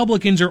the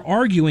Republicans are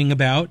arguing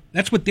about.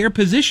 That's what their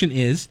position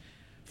is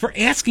for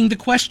asking the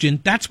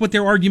question. That's what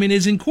their argument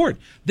is in court.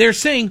 They're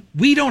saying,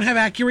 we don't have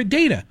accurate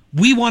data.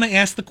 We want to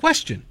ask the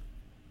question.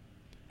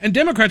 And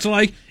Democrats are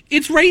like,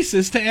 it's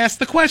racist to ask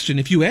the question.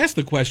 If you ask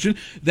the question,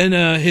 then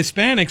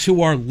Hispanics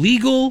who are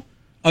legal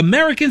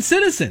American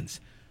citizens,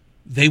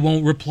 they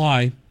won't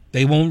reply.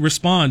 They won't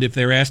respond if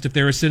they're asked if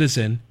they're a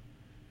citizen.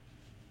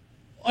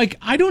 Like,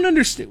 I don't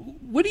understand.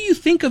 What do you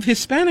think of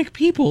Hispanic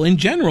people in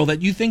general,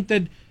 that you think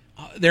that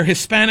they're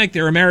Hispanic,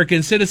 they're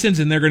American citizens,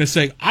 and they're going to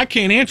say, I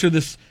can't answer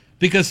this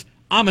because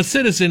I'm a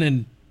citizen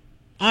and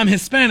I'm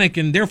Hispanic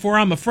and therefore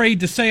I'm afraid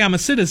to say I'm a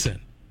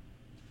citizen?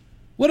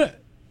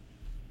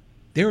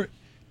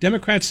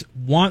 Democrats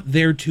want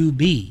there to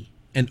be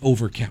an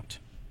overcount.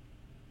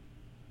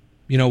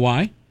 You know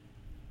why?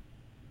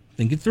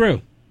 Think it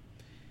through.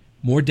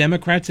 More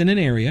Democrats in an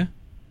area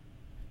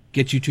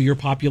get you to your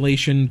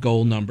population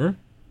goal number,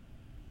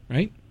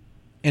 right?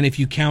 And if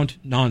you count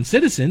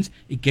non-citizens,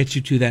 it gets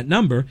you to that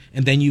number,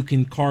 and then you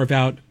can carve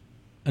out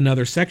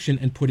another section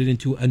and put it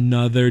into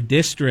another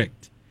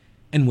district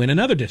and win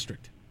another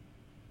district.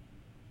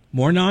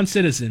 More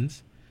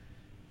non-citizens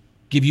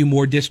give you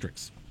more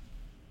districts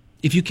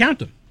if you count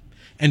them.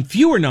 And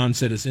fewer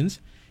non-citizens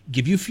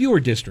give you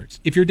fewer districts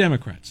if you're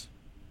Democrats.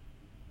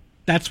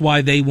 That's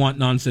why they want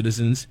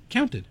non-citizens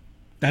counted.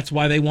 That's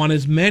why they want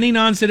as many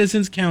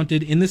non-citizens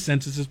counted in the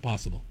census as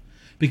possible,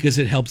 because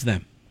it helps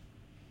them.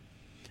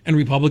 And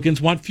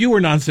Republicans want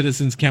fewer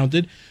non-citizens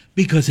counted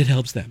because it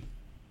helps them.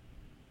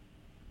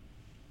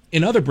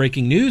 In other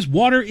breaking news,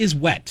 water is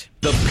wet.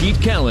 The Pete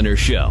Callender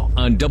Show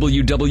on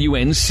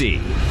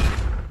WWNC.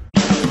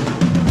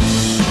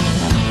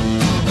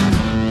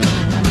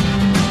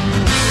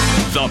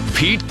 The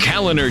Pete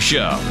Callender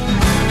Show.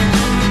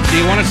 Do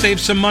you want to save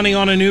some money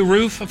on a new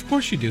roof? Of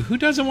course you do. Who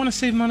doesn't want to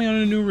save money on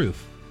a new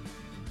roof?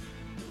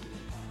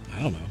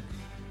 I don't know.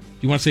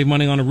 You want to save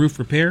money on a roof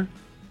repair?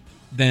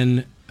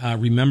 Then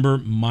remember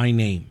my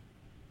name,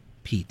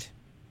 Pete,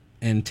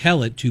 and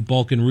tell it to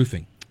Balkan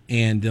Roofing.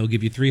 And they'll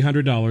give you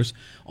 $300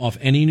 off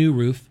any new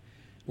roof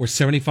or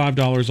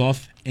 $75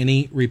 off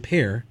any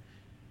repair,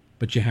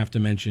 but you have to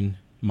mention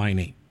my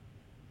name.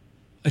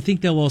 I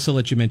think they'll also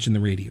let you mention the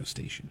radio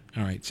station.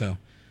 All right, so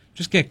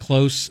just get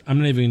close. I'm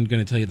not even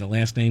going to tell you the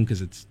last name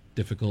because it's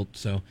difficult.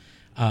 So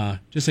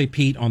just say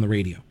Pete on the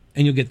radio,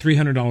 and you'll get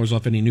 $300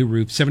 off any new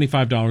roof,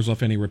 $75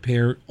 off any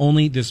repair,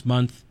 only this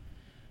month,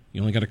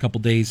 You only got a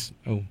couple days.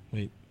 Oh,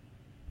 wait.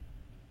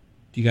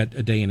 You got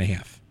a day and a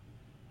half.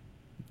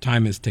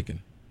 Time is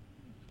ticking.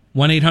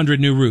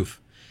 1-800-NEW-ROOF.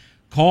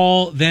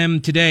 Call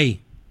them today.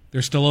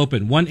 They're still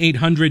open.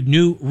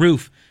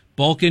 1-800-NEW-ROOF.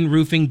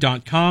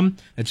 BalkenRoofing.com.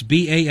 That's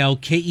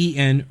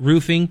BALKEN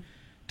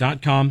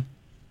roofing.com.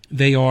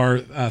 They are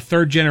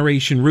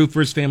third-generation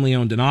roofers,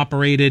 family-owned and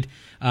operated.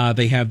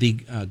 They have the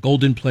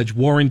Golden Pledge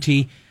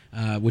warranty,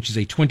 which is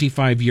a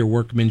 25-year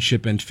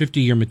workmanship and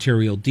 50-year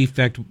material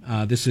defect.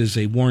 This is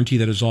a warranty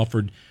that is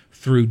offered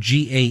through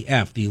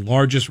GAF, the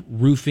largest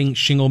roofing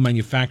shingle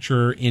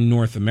manufacturer in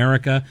North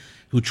America,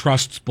 who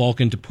trusts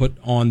Balken to put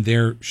on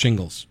their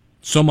shingles.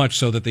 So much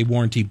so that they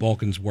warranty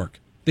Balken's work.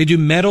 They do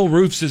metal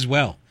roofs as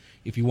well.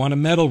 If you want a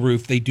metal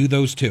roof, they do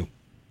those too.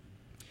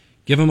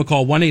 Give them a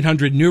call,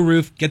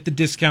 1-800-NEW-ROOF. Get the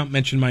discount,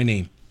 mention my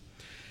name.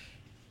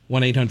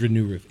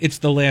 1-800-NEW-ROOF. It's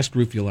the last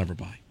roof you'll ever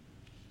buy.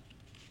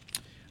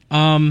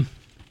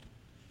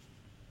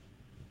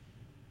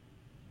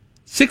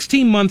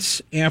 16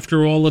 months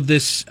after all of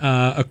this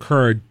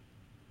occurred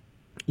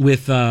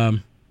with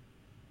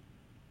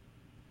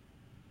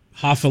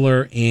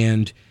Hofeller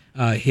and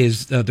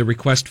the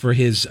request for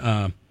his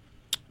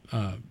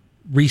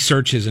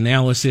research, his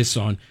analysis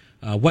on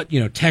what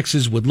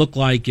Texas would look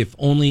like if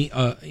only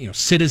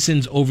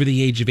citizens over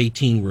the age of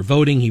 18 were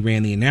voting. He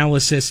ran the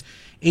analysis.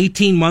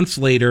 18 months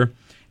later,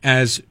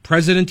 as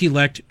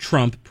President-elect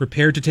Trump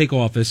prepared to take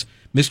office,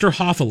 Mr.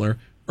 Hofeller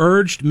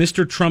urged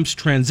Mr. Trump's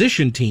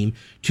transition team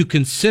to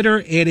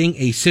consider adding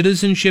a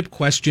citizenship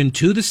question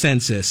to the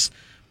census.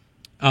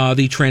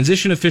 The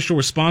transition official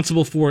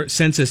responsible for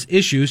census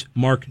issues,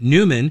 Mark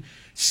Newman,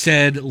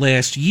 said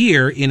last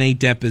year in a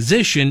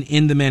deposition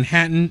in the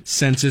Manhattan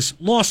census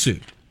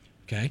lawsuit.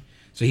 Okay,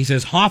 so he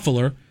says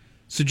Hofeller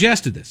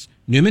suggested this.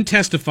 Newman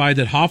testified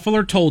that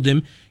Hofeller told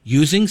him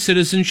using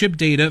citizenship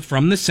data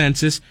from the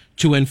census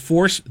to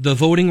enforce the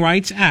Voting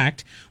Rights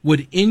Act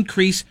would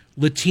increase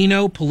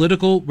Latino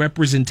political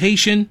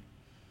representation,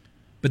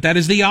 but that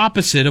is the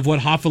opposite of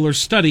what Hofeller's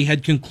study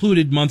had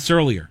concluded months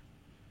earlier.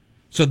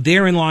 So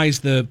therein lies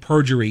the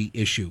perjury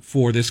issue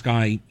for this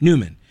guy,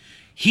 Newman.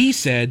 He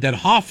said that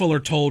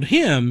Hofeller told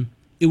him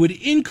it would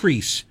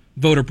increase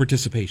voter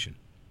participation.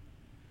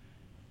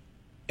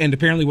 And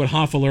apparently what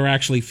Hofeller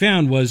actually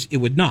found was it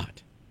would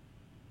not.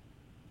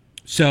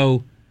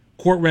 So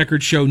court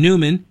records show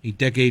Newman, a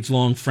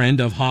decades-long friend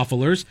of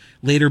Hofeller's,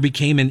 later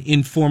became an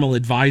informal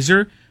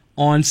advisor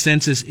on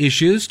census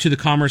issues to the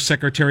Commerce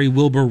Secretary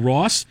Wilbur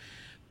Ross.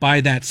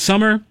 By that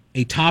summer,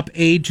 a top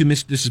aide to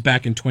this is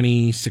back in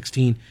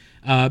 2016,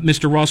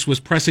 Mr. Ross was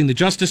pressing the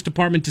Justice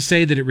Department to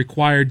say that it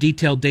required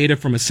detailed data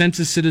from a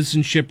census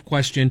citizenship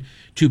question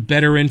to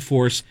better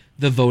enforce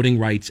the Voting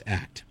Rights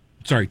Act.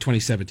 Sorry,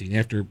 2017,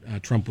 after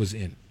Trump was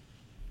in.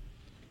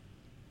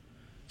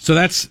 So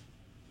that's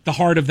the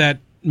heart of that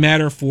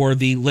matter for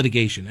the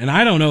litigation. And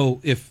I don't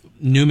know if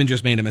Newman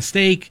just made a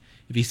mistake,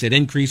 if he said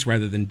increase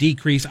rather than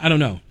decrease. I don't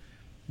know.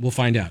 We'll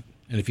find out.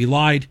 And if he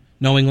lied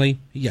knowingly,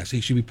 yes,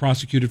 he should be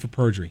prosecuted for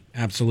perjury.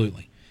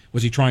 Absolutely.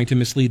 Was he trying to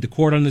mislead the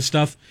court on this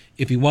stuff?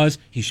 If he was,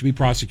 he should be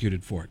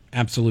prosecuted for it.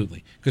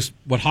 Absolutely. Because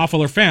what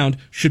Hofeller found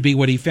should be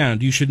what he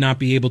found. You should not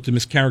be able to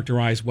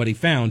mischaracterize what he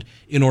found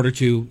in order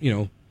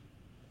to,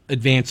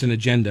 advance an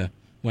agenda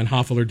when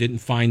Hofeller didn't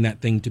find that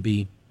thing to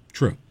be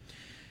true.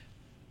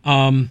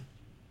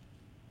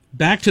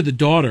 Back to the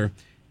daughter.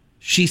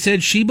 She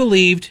said she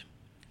believed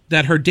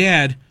that her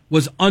dad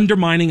was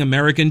undermining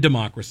American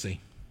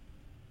democracy.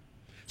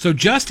 So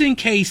just in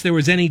case there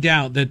was any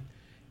doubt that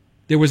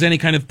there was any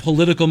kind of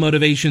political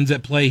motivations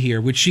at play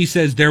here, which she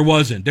says there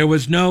wasn't. There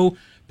was no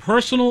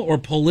personal or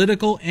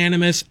political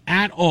animus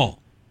at all.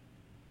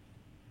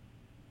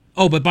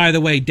 Oh, but by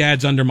the way,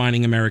 Dad's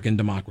undermining American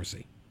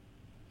democracy.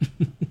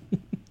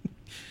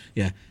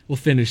 Yeah, we'll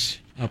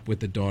finish up with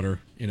the daughter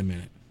in a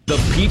minute. The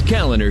Pete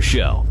Callender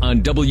Show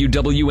on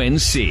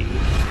WWNC.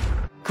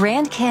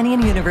 Grand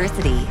Canyon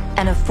University,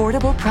 an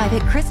affordable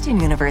private Christian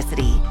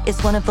university,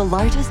 is one of the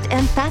largest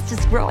and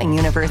fastest growing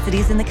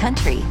universities in the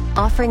country,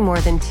 offering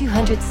more than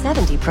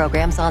 270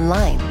 programs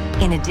online.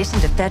 In addition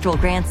to federal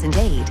grants and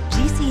aid,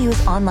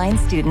 GCU's online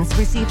students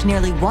received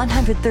nearly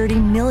 $130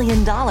 million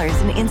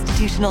in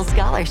institutional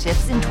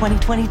scholarships in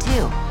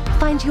 2022.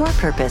 Find your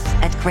purpose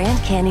at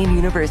Grand Canyon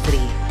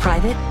University.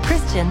 Private,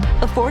 Christian,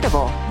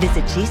 affordable.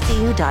 Visit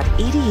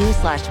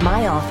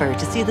gcu.edu/myoffer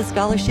to see the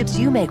scholarships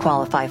you may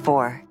qualify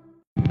for.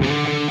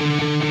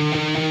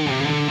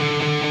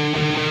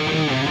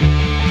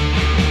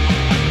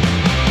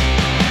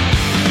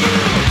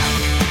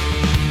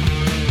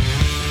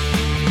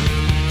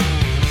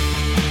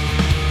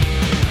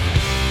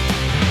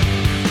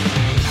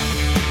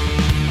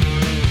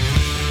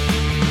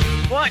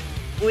 What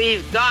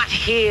we've got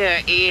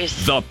here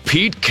is The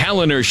Pete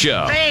Callender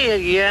Show.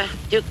 failure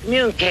to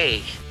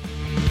communicate.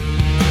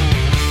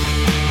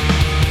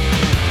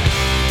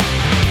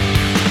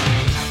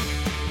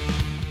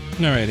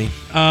 Alrighty.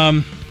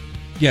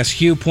 Yes,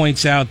 Hugh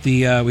points out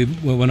we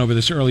went over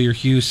this earlier.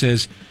 Hugh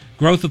says,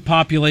 Growth of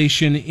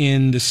population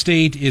in the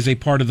state is a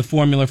part of the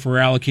formula for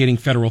allocating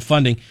federal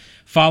funding.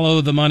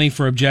 Follow the money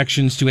for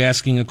objections to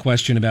asking a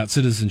question about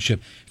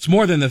citizenship. It's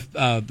more than the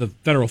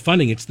federal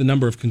funding; it's the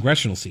number of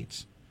congressional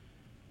seats.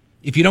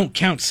 If you don't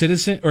count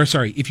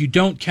if you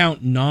don't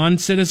count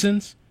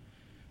non-citizens,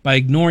 by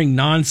ignoring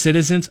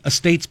non-citizens, a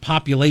state's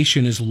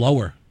population is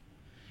lower,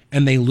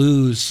 and they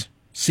lose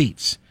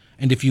seats.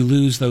 And if you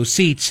lose those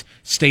seats,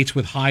 states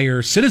with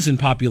higher citizen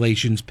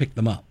populations pick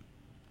them up.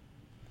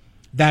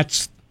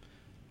 That's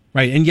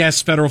right. And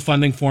yes, federal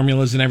funding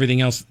formulas and everything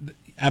else,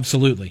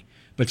 absolutely.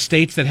 But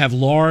states that have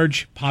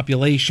large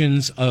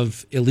populations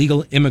of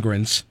illegal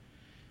immigrants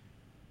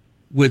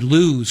would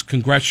lose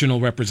congressional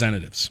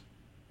representatives.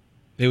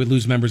 They would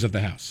lose members of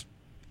the House.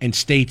 And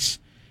states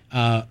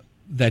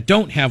that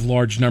don't have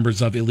large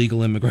numbers of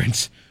illegal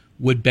immigrants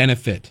would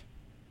benefit.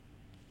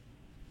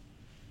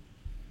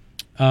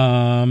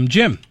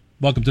 Jim,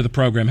 welcome to the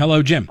program.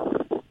 Hello, Jim.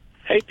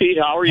 Hey, Pete,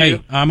 how are you?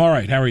 Hey, I'm all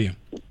right. How are you?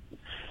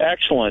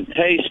 Excellent.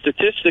 Hey,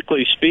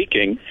 statistically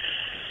speaking,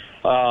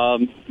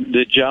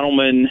 the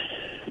gentleman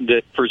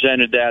that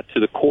presented that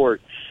to the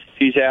court,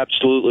 he's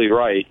absolutely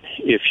right.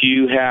 If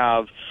you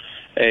have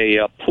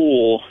a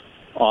pool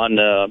on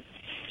the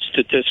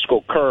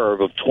statistical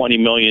curve of 20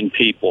 million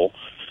people,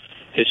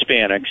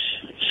 Hispanics,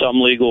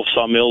 some legal,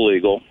 some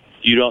illegal,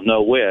 you don't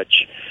know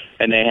which,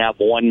 and they have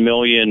 1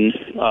 million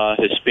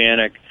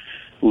Hispanic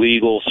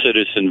legal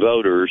citizen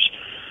voters,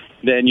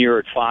 then you're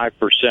at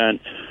 5%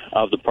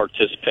 of the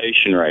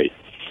participation rate.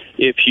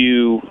 If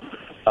you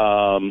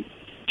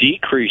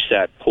decrease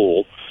that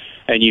pool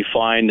and you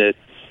find that,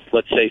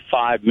 let's say,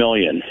 5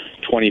 million,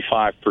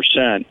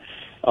 25%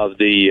 of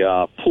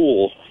the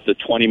pool, the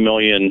 20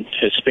 million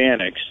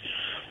Hispanics,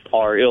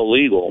 are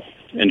illegal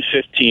and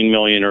 15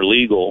 million are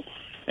legal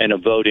and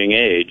of voting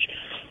age,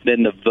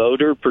 then the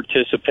voter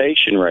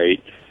participation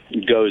rate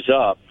goes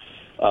up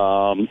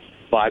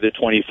by the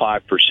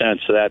 25%,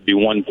 so that'd be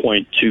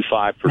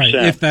 1.25%.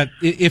 Right.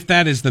 If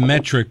that is the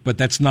metric, but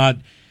that's not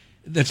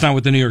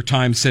what the New York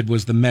Times said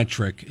was the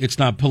metric. It's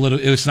not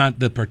it's not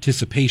the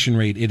participation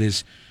rate. It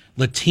is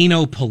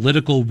Latino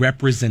political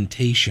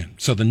representation.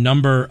 So the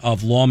number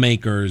of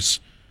lawmakers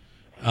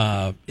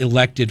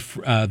elected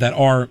that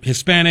are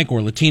Hispanic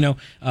or Latino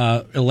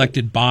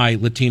elected by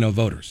Latino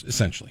voters,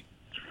 essentially.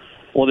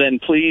 Well, then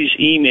please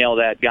email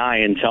that guy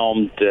and tell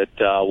him that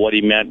what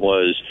he meant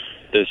was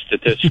the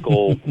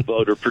statistical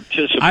voter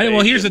participation.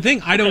 Well, here's the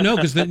thing. I don't know,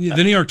 because the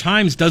New York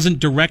Times doesn't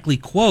directly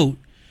quote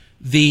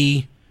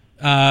the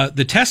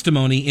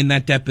testimony in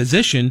that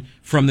deposition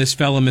from this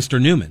fellow,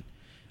 Mr. Newman.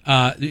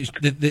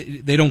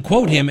 They don't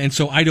quote him, and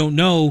so I don't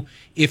know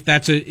if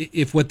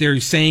if what they're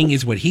saying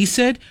is what he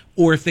said,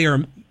 or if they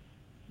are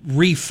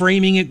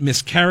reframing it,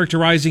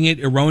 mischaracterizing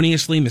it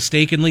erroneously,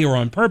 mistakenly, or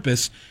on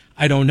purpose.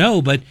 I don't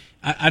know, but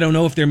I don't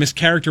know if they're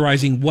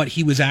mischaracterizing what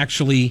he was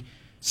actually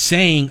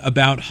saying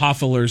about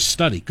Hofeller's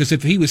study. Because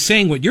if he was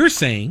saying what you're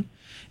saying,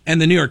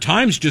 and the New York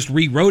Times just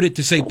rewrote it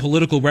to say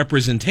political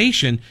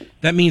representation,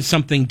 that means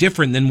something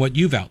different than what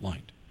you've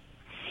outlined.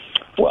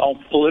 Well,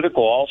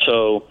 political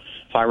also,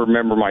 if I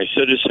remember my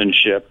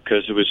citizenship,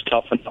 because it was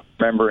tough enough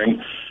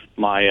remembering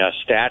my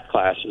stat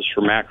classes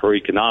for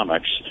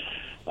macroeconomics,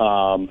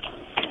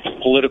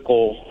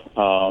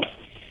 political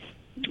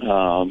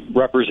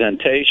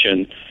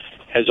representation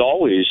has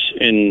always,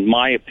 in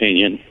my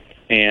opinion,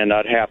 and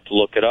I'd have to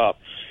look it up,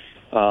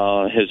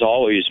 has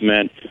always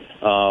meant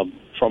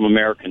from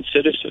American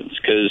citizens,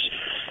 because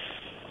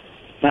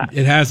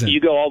it hasn't. You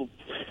go all.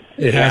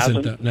 It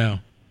hasn't. No.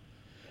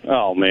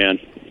 Oh man.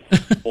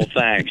 Well,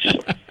 thanks.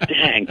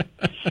 Dang.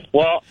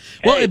 Well,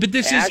 hey, but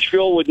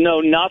Asheville would know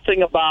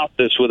nothing about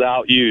this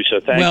without you, so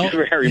thank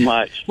you very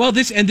much. Well,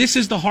 this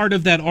is the heart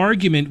of that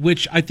argument,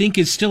 which I think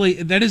is still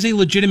that is a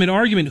legitimate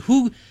argument.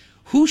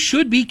 Who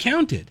should be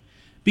counted?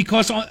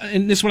 Because,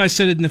 and this is what I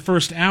said in the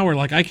first hour,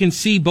 like I can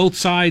see both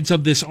sides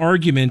of this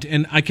argument,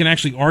 and I can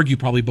actually argue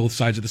probably both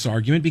sides of this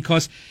argument,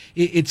 because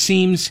it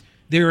seems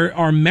there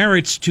are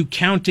merits to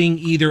counting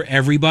either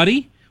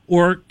everybody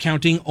or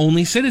counting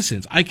only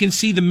citizens. I can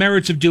see the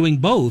merits of doing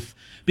both,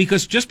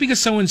 because just because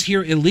someone's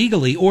here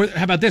illegally, or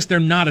how about this, they're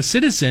not a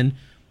citizen,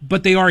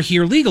 but they are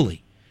here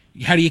legally.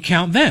 How do you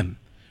count them,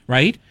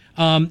 right?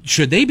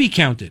 Should they be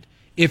counted?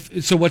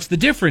 So what's the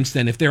difference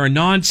then? If they're a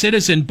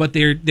non-citizen but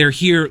they're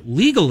here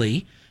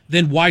legally,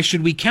 then why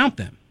should we count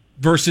them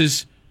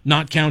versus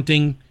not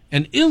counting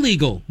an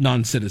illegal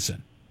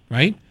non-citizen,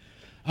 right?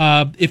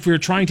 If we're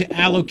trying to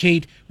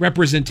allocate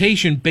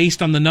representation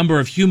based on the number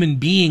of human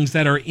beings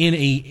that are in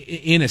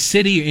a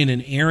city, in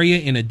an area,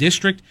 in a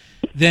district,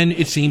 then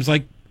it seems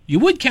like you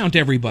would count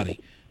everybody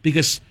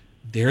because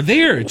they're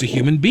there. It's a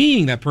human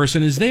being. That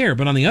person is there.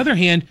 But on the other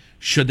hand,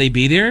 should they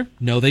be there?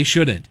 No, they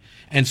shouldn't.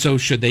 And so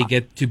should they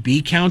get to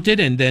be counted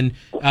and then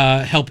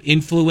help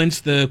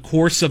influence the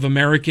course of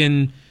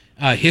American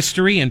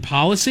history and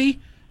policy?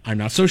 I'm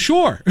not so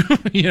sure,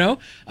 you know?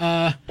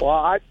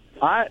 Well,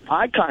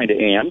 I kind of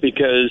am,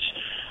 because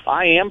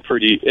I am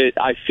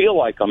I feel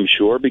like I'm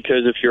sure,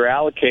 because if you're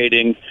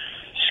allocating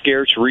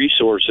scarce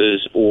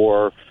resources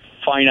or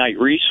finite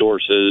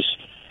resources,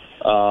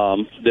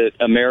 that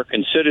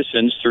American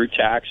citizens, through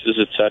taxes,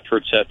 et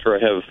cetera,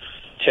 have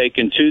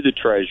taken to the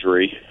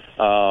Treasury.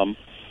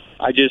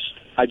 I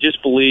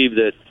just believe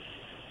that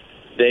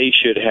they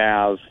should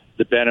have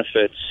the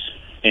benefits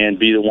and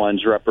be the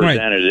ones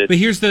represented. Right. But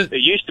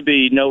it used to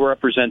be no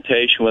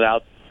representation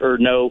without, or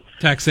no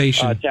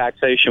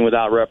taxation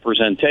without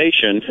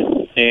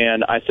representation,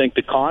 and I think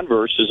the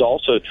converse is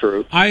also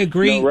true. I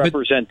agree. No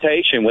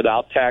representation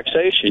without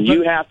taxation.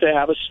 You have to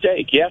have a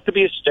stake. You have to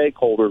be a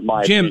stakeholder, in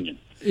my opinion.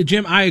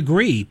 Jim, I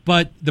agree,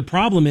 but the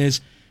problem is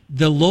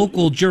the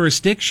local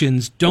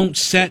jurisdictions don't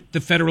set the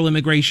federal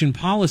immigration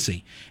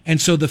policy. And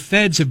so the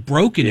feds have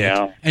broken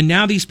it. And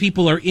now these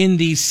people are in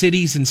these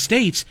cities and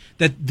states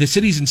that the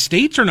cities and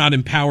states are not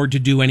empowered to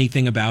do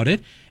anything about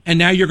it. And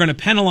now you're going to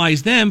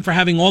penalize them for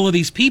having all of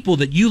these people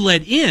that you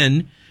let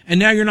in, and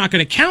now you're not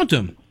going to count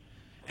them.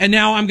 And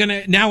now I'm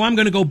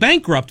going to go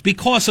bankrupt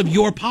because of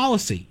your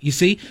policy. You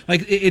see?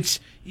 Like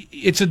it's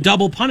a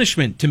double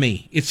punishment to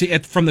me.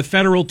 It's from the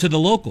federal to the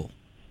local.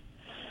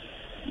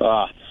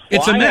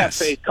 It's a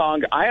mess.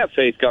 I have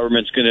faith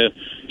government's going to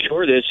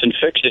cure this and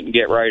fix it and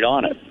get right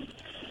on it.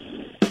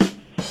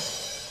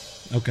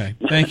 Okay.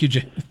 Thank you,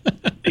 Jim.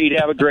 Pete,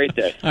 have a great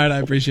day. All right, I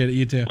appreciate it.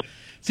 You too.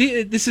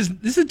 See, this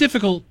is a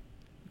difficult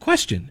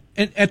question.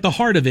 And at the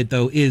heart of it,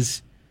 though,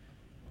 is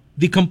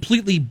the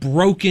completely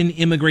broken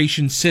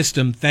immigration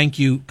system. Thank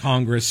you,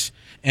 Congress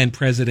and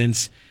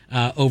presidents,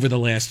 over the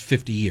last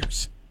 50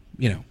 years.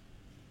 You know,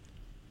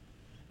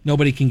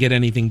 nobody can get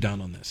anything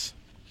done on this.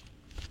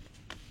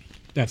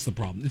 That's the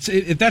problem.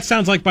 If that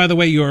sounds like, by the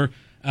way, your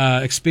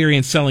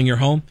experience selling your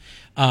home,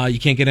 you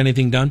can't get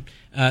anything done,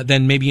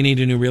 then maybe you need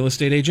a new real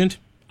estate agent.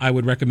 I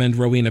would recommend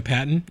Rowena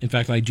Patton. In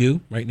fact, I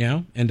do right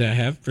now, and I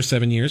have for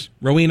 7 years.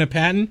 Rowena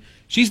Patton,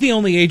 she's the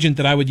only agent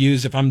that I would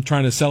use if I'm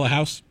trying to sell a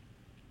house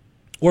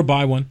or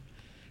buy one.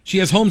 She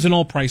has homes in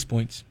all price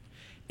points,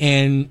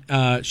 and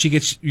she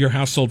gets your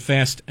house sold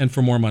fast and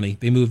for more money.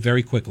 They move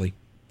very quickly.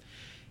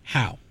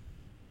 How?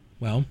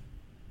 Well,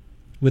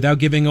 without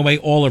giving away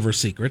all of her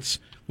secrets,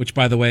 which,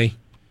 by the way,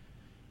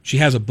 she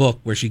has a book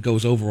where she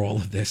goes over all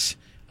of this.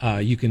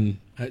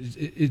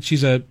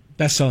 She's a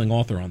best-selling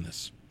author on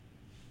this.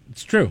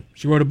 It's true.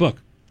 She wrote a book.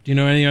 Do you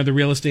know any other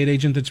real estate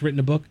agent that's written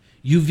a book?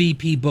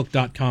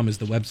 UVPbook.com is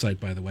the website,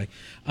 by the way.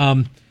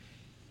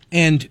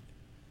 And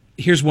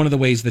here's one of the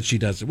ways that she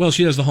does it. Well,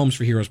 she does the Homes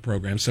for Heroes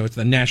program. So it's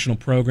the national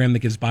program that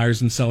gives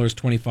buyers and sellers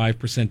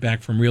 25%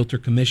 back from realtor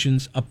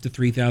commissions up to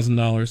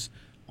 $3,000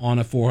 on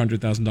a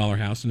 $400,000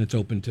 house. And it's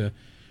open to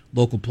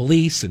local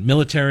police and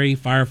military,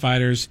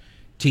 firefighters,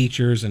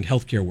 teachers, and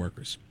healthcare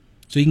workers.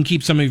 So you can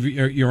keep some of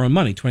your own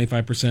money,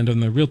 25%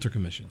 on the realtor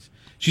commissions.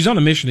 She's on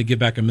a mission to give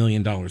back $1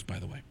 million, by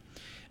the way.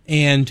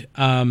 And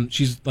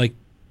she's like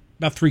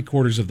about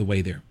 3/4 of the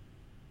way there.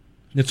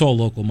 And it's all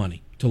local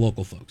money to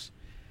local folks.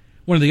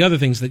 One of the other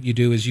things that you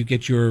do is you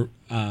get your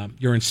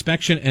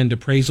inspection and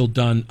appraisal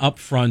done up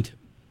front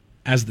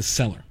as the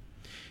seller.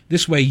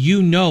 This way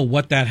you know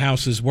what that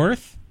house is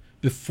worth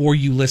before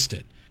you list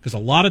it. Because a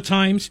lot of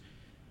times,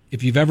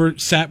 if you've ever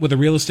sat with a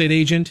real estate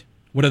agent,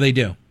 what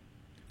do?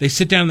 They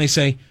sit down and they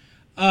say,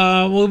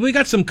 well, we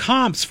got some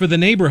comps for the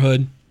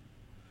neighborhood.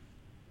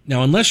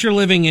 Now, unless you're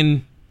living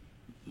in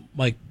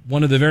like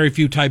one of the very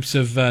few types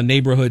of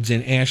neighborhoods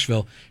in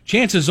Asheville,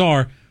 chances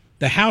are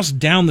the house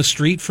down the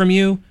street from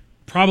you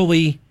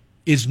probably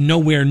is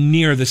nowhere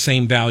near the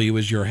same value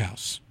as your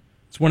house.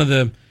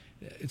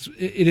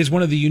 It is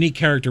one of the unique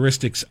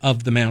characteristics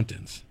of the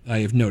mountains, I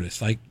have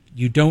noticed. Like,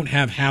 you don't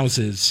have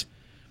houses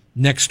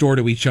next door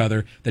to each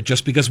other that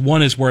just because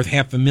one is worth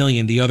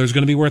 $500,000, the other is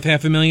going to be worth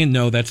 $500,000.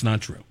 No, that's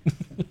not true.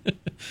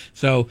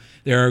 So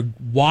there are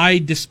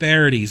wide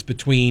disparities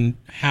between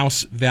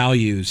house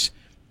values,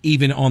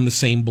 even on the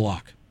same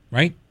block,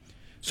 right?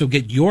 So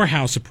get your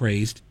house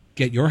appraised,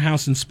 get your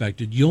house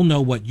inspected. You'll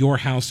know what your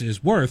house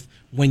is worth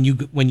when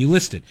you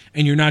list it,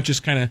 and you're not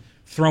just kind of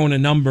throwing a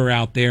number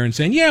out there and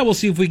saying, "Yeah, we'll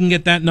see if we can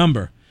get that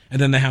number,"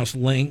 and then the house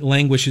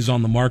languishes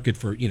on the market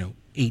for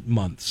 8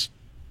 months.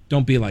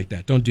 Don't be like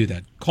that. Don't do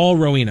that. Call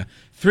Rowena.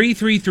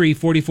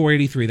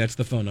 333-4483. That's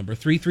the phone number.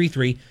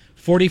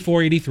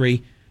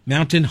 333-4483.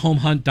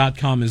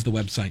 MountainHomeHunt.com is the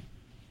website.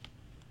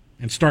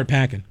 And start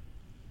packing.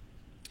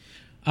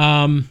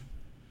 All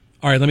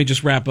right, let me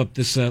just wrap up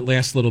this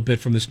last little bit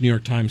from this New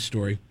York Times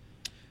story.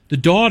 The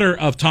daughter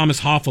of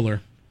Thomas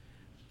Hofeller,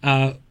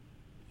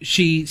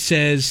 she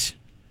says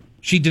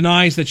she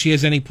denies that she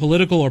has any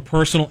political or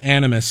personal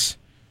animus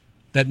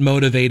that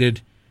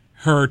motivated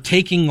her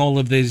taking all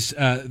of these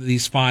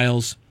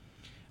files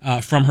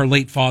from her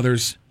late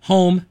father's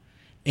home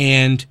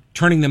and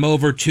turning them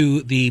over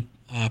to the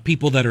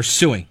people that are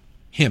suing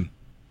him.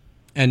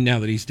 And now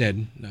that he's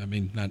dead, I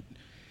mean,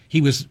 he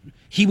was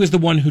the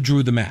one who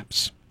drew the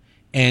maps,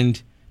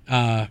 and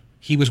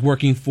he was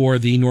working for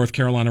the North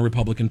Carolina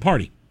Republican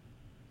Party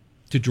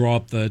to draw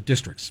up the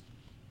districts.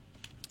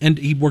 And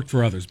he worked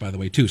for others, by the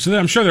way, too. So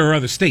I'm sure there are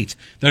other states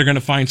that are going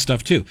to find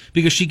stuff, too,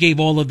 because she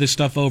gave all of this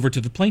stuff over to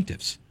the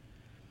plaintiffs.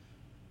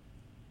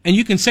 And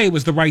you can say it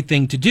was the right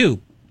thing to do,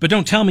 but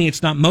don't tell me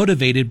it's not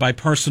motivated by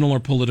personal or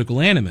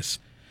political animus.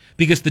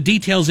 because the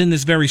details in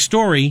this very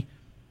story,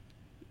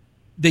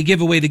 they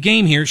give away the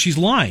game here. She's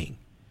lying.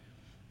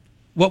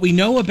 What we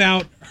know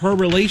about her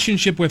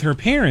relationship with her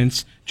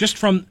parents, just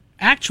from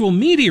actual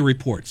media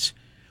reports,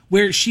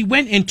 where she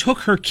went and took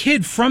her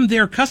kid from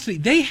their custody.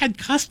 They had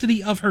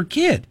custody of her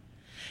kid.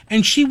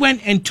 And she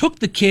went and took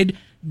the kid,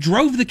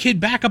 drove the kid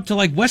back up to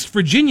like West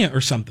Virginia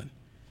or something.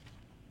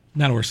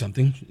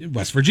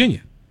 West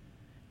Virginia.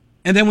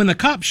 And then when the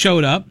cops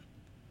showed up,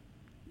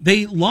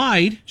 they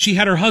lied. She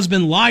had her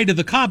husband lie to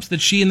the cops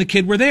that she and the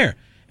kid were there.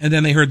 And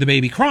then they heard the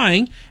baby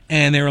crying,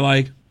 and they were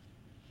like,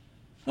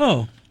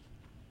 "Oh,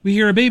 we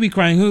hear a baby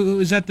crying. Who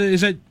is that?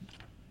 Is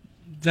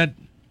that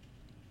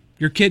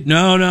your kid?"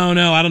 No,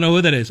 I don't know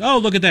who that is. Oh,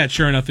 look at that.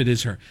 Sure enough, it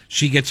is her.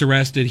 She gets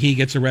arrested. He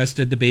gets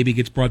arrested. The baby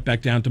gets brought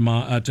back down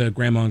to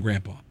Grandma and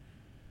Grandpa.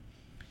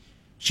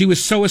 She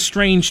was so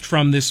estranged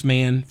from this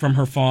man, from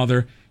her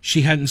father.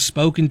 She hadn't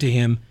spoken to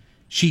him.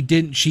 She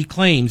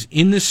claims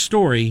in this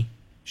story,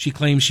 she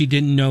claims she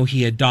didn't know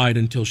he had died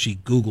until she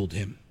Googled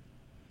him.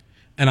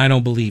 And I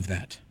don't believe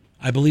that.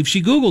 I believe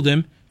she Googled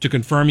him to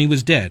confirm he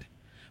was dead.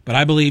 But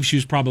I believe she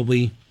was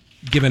probably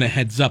given a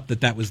heads up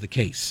that that was the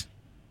case.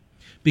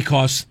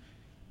 Because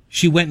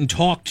she went and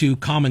talked to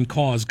Common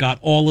Cause, got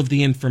all of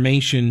the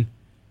information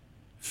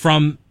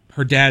from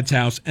her dad's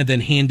house, and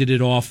then handed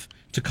it off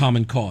to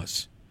Common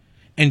Cause.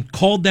 And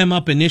called them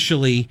up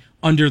initially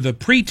under the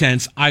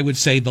pretense, I would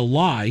say the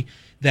lie,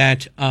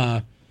 that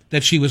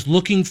she was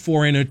looking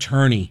for an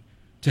attorney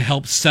to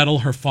help settle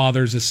her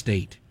father's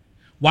estate.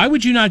 Why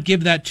would you not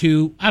give that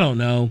to, I don't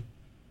know,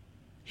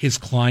 his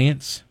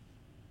clients?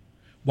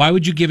 Why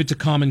would you give it to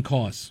Common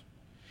Cause?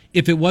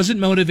 If it wasn't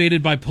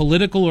motivated by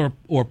political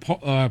or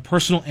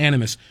personal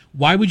animus,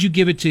 why would you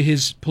give it to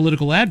his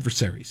political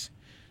adversaries,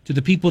 to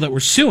the people that were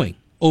suing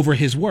over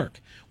his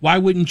work? Why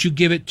wouldn't you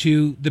give it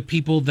to the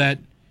people that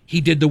he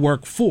did the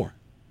work for?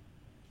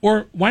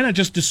 Or why not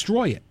just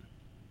destroy it?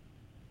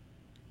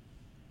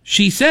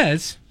 She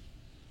says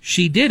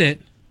she did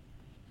it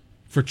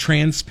for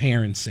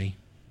transparency.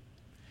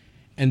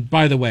 And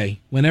by the way,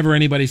 whenever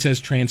anybody says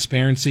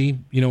transparency,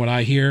 you know what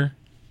I hear?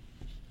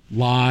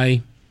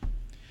 Lie.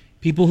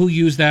 People who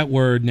use that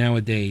word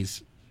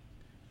nowadays,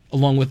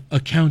 along with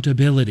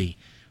accountability.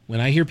 When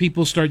I hear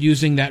people start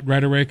using that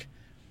rhetoric,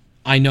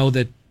 I know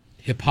that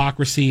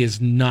hypocrisy is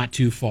not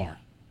too far.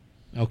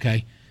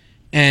 Okay?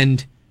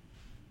 And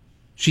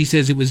she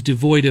says it was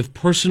devoid of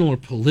personal or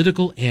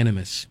political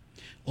animus.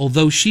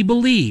 Although she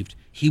believed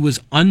he was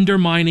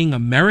undermining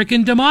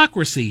American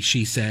democracy,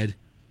 she said,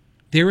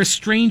 their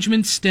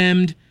estrangement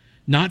stemmed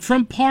not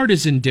from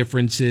partisan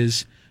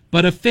differences,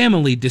 but a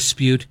family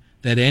dispute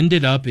that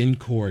ended up in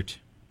court.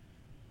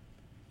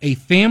 A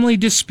family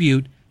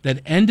dispute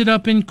that ended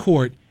up in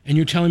court, and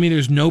you're telling me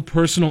there's no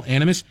personal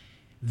animus?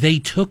 They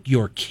took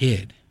your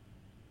kid.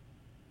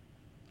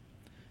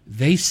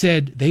 They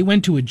said, they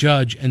went to a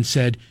judge and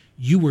said,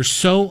 you were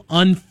so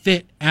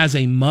unfit as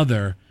a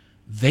mother,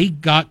 they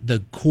got the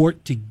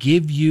court to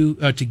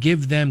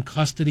give them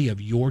custody of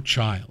your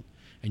child.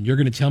 And you're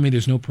going to tell me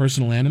there's no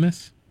personal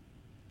animus?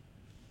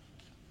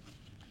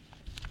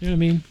 You know what I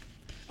mean?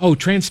 Oh,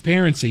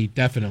 transparency,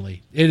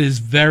 definitely. It is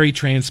very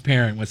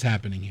transparent what's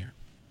happening here.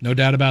 No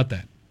doubt about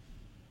that.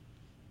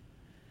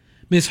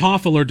 Ms.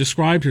 Hofeller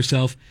described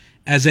herself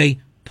as a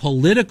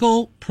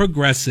political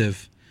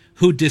progressive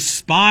who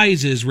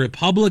despises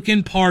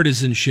Republican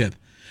partisanship,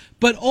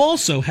 but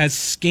also has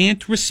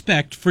scant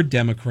respect for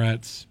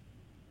Democrats.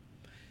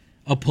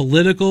 A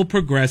political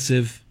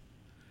progressive.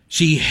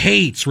 She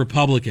hates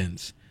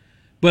Republicans,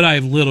 but I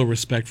have little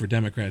respect for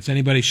Democrats.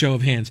 Anybody, show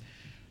of hands.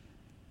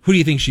 Who do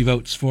you think she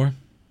votes for?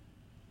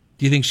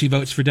 Do you think she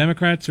votes for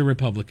Democrats or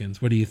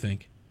Republicans? What do you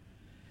think?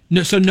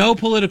 No, so no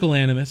political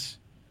animus.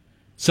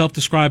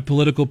 Self-described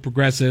political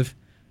progressive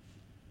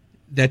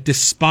that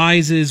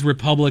despises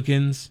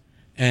Republicans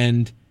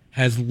and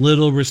has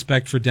little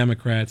respect for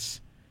Democrats.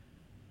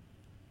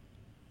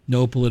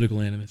 No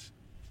political animus.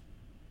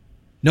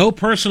 No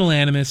personal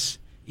animus,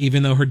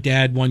 even though her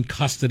dad won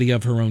custody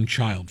of her own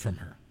child from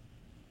her.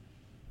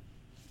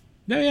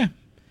 Yeah.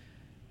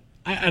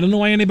 I don't know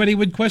why anybody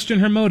would question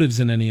her motives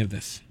in any of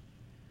this.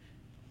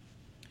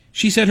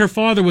 She said her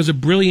father was a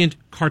brilliant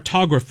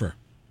cartographer,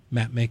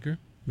 mapmaker,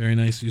 very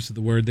nice use of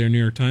the word there, New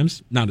York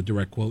Times, not a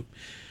direct quote,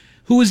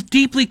 who was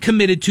deeply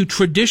committed to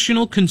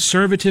traditional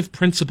conservative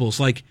principles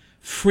like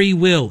free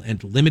will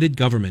and limited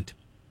government.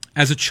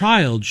 As a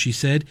child, she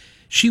said,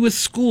 she was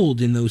schooled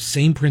in those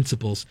same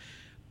principles,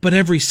 but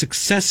every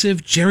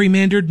successive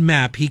gerrymandered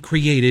map he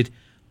created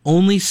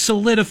only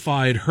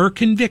solidified her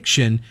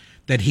conviction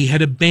that he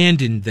had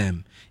abandoned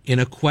them in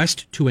a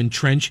quest to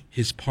entrench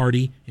his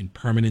party in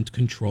permanent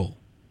control.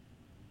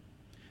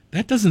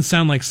 That doesn't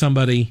sound like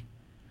somebody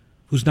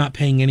who's not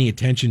paying any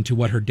attention to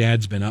what her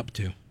dad's been up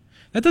to.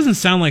 That doesn't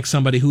sound like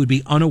somebody who would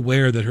be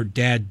unaware that her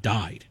dad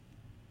died.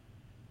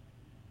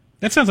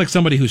 That sounds like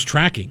somebody who's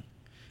tracking.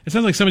 It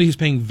sounds like somebody who's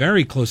paying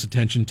very close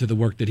attention to the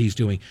work that he's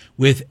doing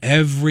with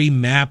every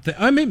map.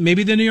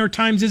 Maybe the New York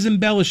Times is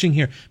embellishing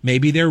here.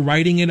 Maybe they're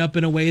writing it up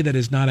in a way that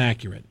is not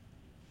accurate.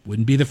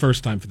 Wouldn't be the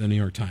first time for the New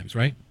York Times,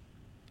 right?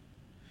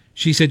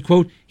 She said,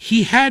 quote,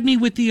 "He had me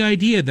with the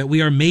idea that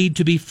we are made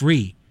to be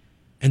free,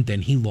 and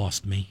then he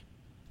lost me."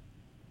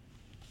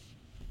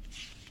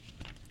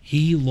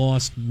 He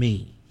lost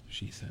me,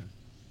 she said.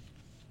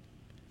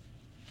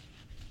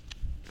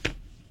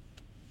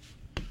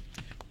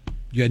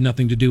 You had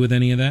nothing to do with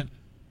any of that?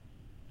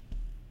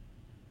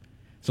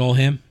 It's all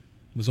him?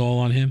 It was all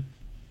on him?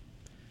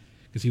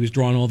 Because he was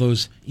drawing all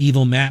those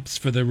evil maps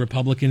for the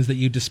Republicans that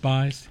you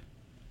despised?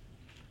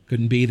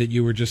 Couldn't be that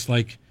you were just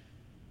like,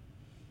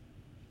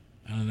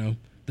 I don't know,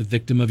 the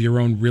victim of your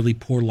own really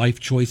poor life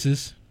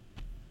choices?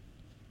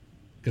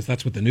 Because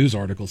that's what the news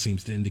article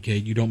seems to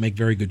indicate. You don't make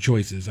very good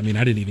choices. I mean,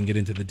 I didn't even get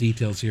into the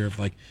details here of,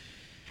 like,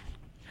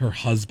 her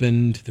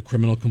husband, the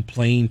criminal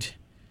complaint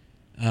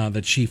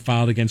that she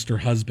filed against her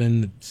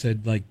husband that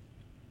said, like,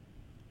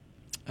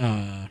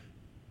 that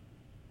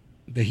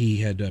he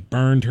had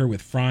burned her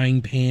with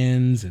frying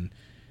pans and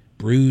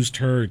bruised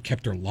her,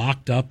 kept her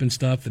locked up and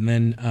stuff, and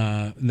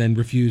then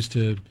refused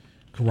to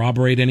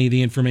corroborate any of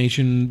the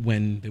information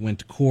when they went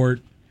to court.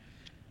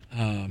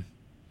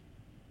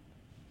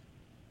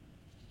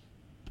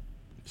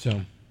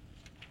 So,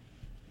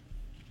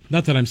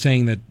 not that I'm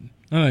saying that,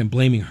 not that I'm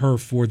blaming her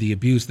for the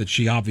abuse that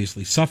she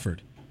obviously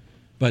suffered,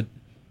 but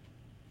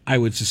I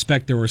would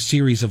suspect there were a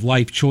series of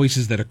life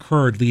choices that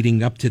occurred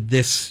leading up to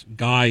this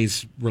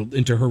guy's,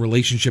 into her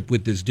relationship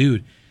with this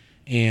dude,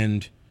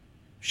 and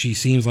she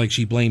seems like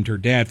she blamed her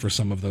dad for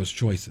some of those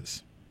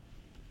choices.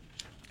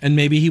 And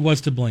maybe he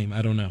was to blame,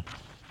 I don't know.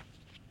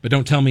 But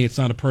don't tell me it's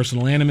not a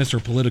personal animus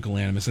or political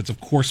animus. That's of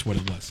course what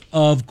it was.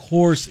 Of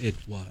course it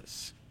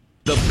was.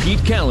 The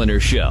Pete Callender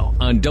Show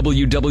on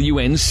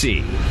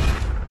WWNC.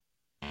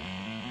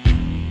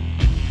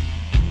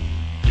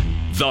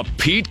 The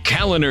Pete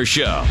Callender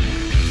Show.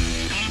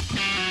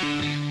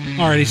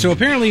 Alrighty, so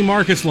apparently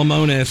Marcus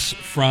Lemonis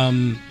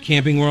from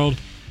Camping World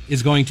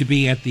is going to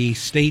be at the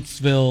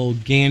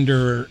Statesville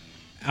Gander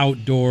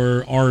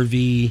outdoor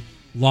RV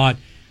lot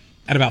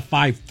at about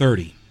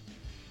 5:30.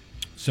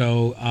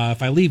 So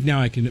if I leave now,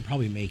 I can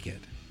probably make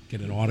it.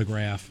 Get an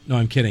autograph. No,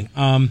 I'm kidding.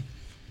 I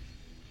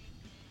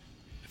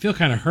feel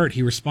kind of hurt.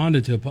 He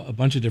responded to a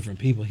bunch of different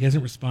people. He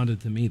hasn't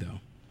responded to me, though.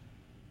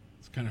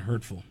 It's kind of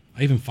hurtful.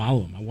 I even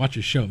follow him. I watch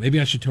his show. Maybe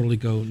I should totally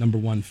go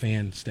 #1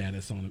 fan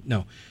status on him.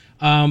 No.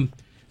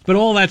 But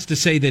all that's to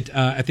say that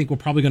I think we're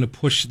probably going to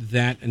push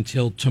that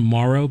until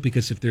tomorrow,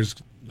 because if there's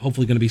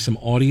hopefully going to be some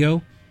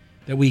audio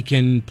that we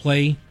can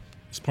play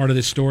as part of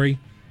this story.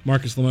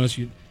 Marcus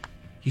Lemonis,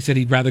 he said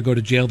he'd rather go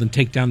to jail than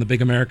take down the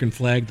big American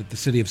flag that the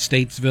city of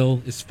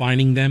Statesville is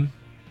fining them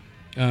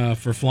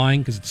for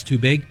flying because it's too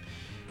big.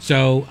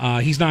 So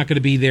he's not going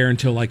to be there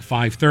until like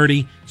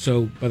 5:30.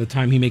 So by the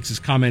time he makes his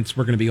comments,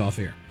 we're going to be off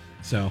air.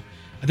 So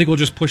I think we'll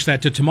just push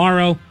that to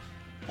tomorrow.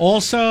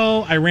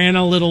 Also, I ran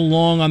a little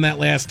long on that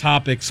last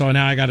topic, so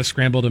now I got to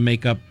scramble to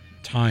make up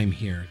time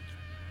here.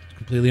 It's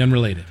completely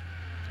unrelated.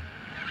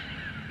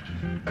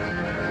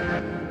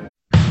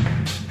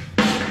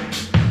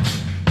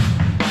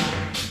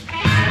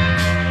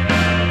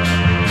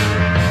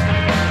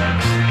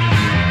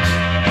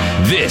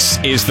 This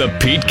is the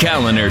Pete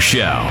Callender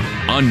Show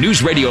on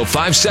News Radio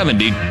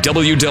 570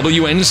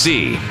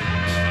 WWNC.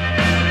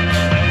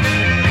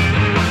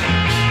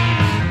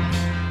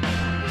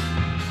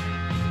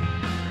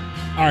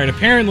 All right,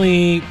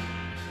 apparently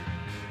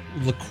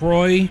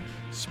LaCroix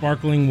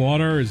sparkling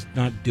water is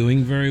not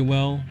doing very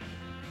well.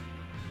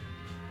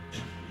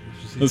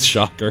 That's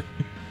shocker.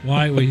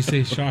 Why? What do you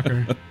say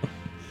shocker?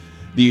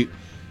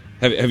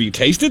 Have you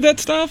tasted that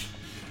stuff?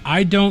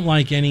 I don't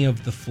like any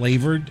of the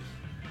flavored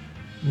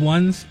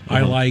ones. Uh-huh.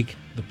 I like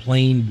the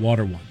plain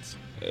water ones.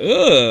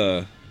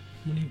 Ugh.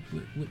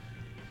 Do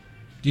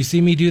you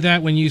see me do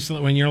that when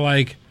you're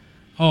like,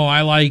 oh,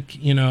 I like,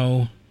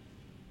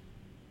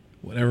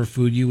 whatever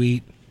food you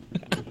eat?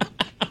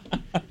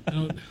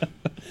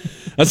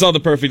 I saw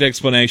the perfect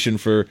explanation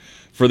for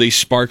these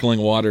sparkling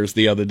waters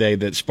the other day,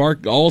 that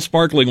all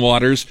sparkling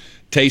waters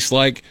taste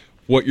like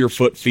what your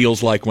foot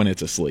feels like when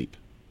it's asleep.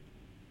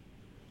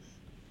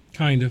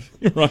 Kind of.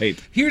 Right.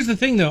 Here's the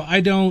thing, though.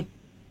 I don't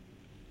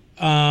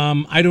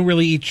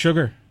really eat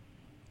sugar.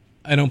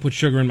 I don't put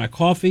sugar in my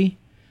coffee.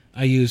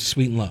 I use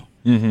sweet and low.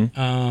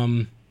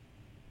 Mm-hmm.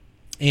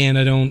 And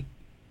I don't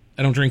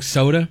drink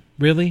soda,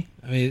 really.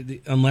 I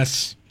mean,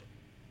 unless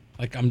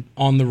like I'm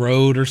on the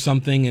road or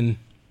something, and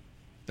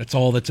that's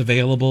all that's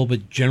available.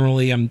 But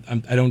generally, I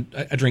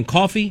drink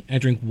coffee and I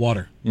drink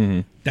water.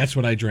 Mm-hmm. That's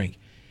what I drink.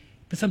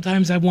 But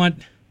sometimes I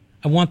want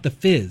the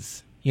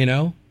fizz.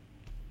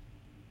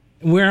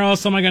 Where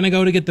else am I going to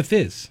go to get the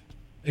fizz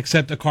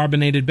except a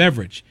carbonated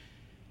beverage?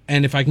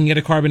 And if I can get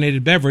a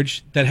carbonated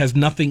beverage that has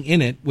nothing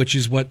in it, which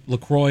is what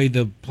LaCroix,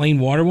 the plain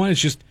water one, is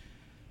just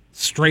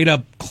straight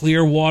up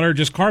clear water,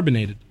 just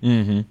carbonated.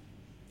 Mm-hmm.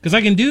 Because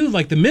I can do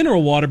like the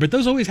mineral water, but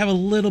those always have a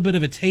little bit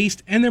of a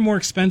taste, and they're more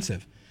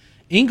expensive.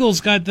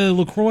 Ingles got the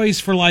LaCroix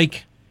for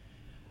like,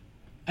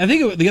 I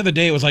think the other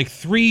day it was like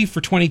 3 for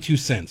 22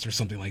 cents or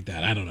something like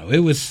that. I don't know. It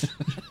was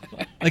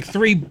like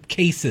 3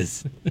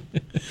 cases.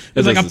 It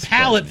was like a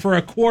pallet for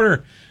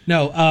 $0.25.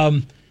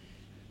 No,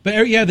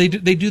 But yeah, they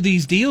do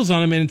these deals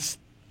on them, and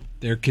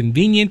they're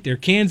convenient. They're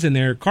cans and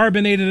they're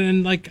carbonated,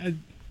 and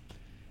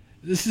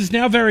this is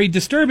now very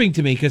disturbing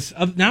to me because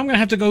now I'm gonna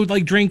have to go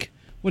drink.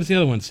 What is the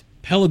other ones?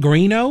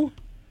 Pellegrino.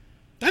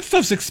 That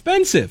stuff's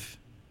expensive.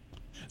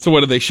 So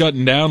what are they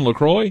shutting down,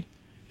 LaCroix?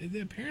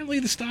 Apparently,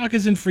 the stock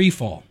is in free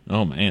fall.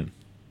 Oh man,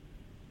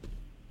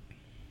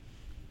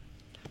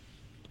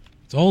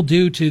 it's all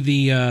due to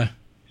the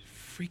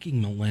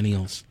freaking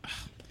millennials. Ugh.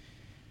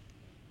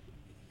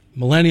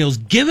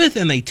 Millennials giveth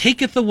and they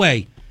taketh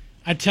away.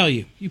 I tell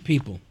you, you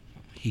people,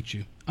 I hate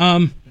you.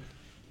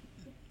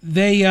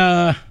 They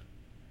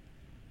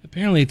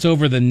apparently it's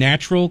over the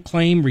natural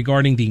claim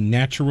regarding the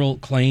natural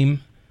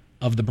claim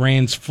of the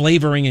brand's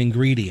flavoring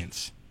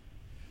ingredients.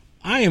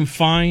 I am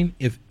fine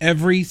if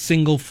every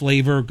single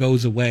flavor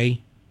goes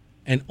away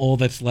and all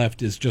that's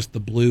left is just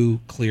the blue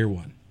clear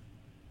one.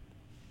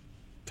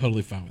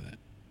 Totally fine with that.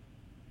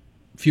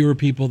 Fewer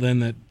people then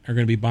that are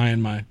going to be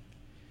buying my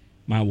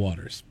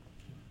waters.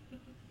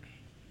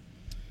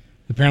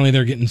 Apparently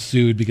they're getting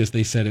sued because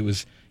they said it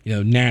was,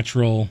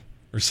 natural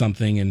or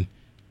something, and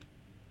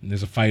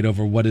there's a fight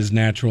over what is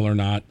natural or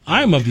not.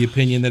 I'm of the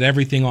opinion that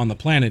everything on the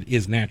planet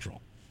is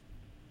natural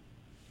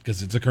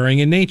because it's occurring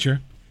in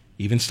nature.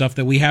 Even stuff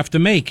that we have to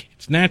make,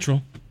 it's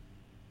natural.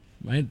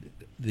 Right?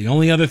 The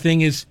only other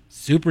thing is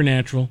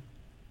supernatural.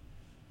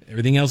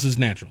 Everything else is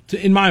natural,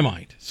 in my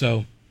mind.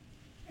 So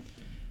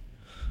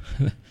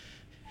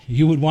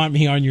you would want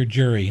me on your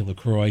jury,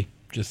 LaCroix.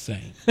 Just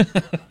saying.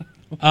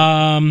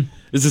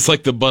 Is this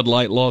like the Bud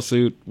Light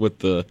lawsuit with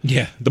the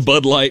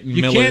Bud Light and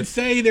Miller? You can't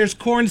say there's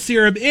corn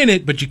syrup in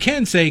it, but you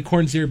can say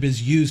corn syrup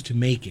is used to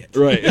make it.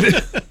 Right.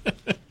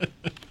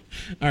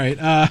 All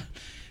right.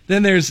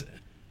 Then there's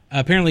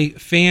apparently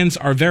fans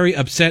are very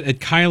upset at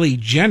Kylie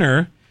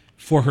Jenner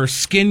for her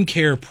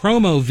skincare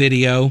promo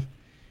video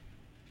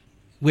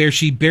where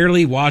she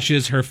barely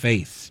washes her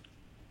face.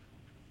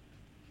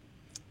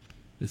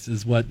 This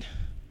is what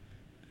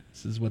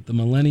the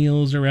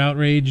millennials are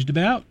outraged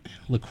about.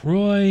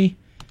 LaCroix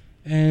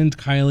and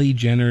Kylie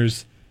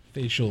Jenner's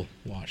facial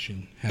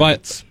washing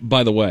habits.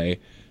 By the way,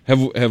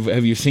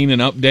 have you seen an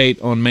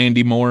update on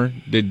Mandy Moore?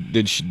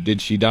 Did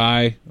she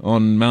die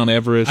on Mount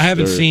Everest? I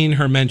haven't seen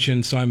her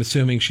mentioned, so I'm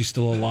assuming she's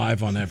still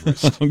alive on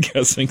Everest. I'm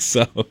guessing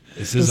so.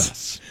 This is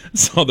us.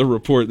 Saw the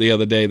report the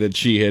other day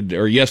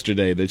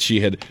yesterday that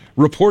she had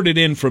reported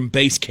in from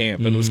base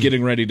camp and was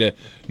getting ready to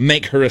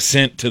make her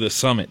ascent to the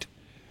summit.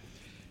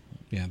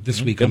 Yeah,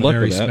 this week on a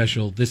very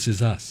special This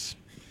Is Us.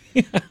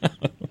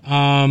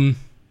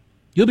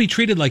 You'll be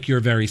treated like you're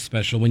very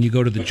special when you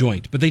go to the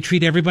joint, but they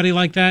treat everybody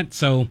like that,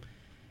 so...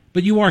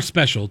 But you are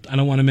special. I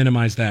don't want to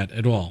minimize that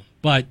at all.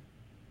 But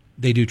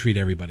they do treat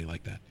everybody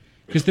like that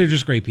because they're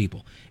just great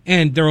people.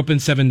 And they're open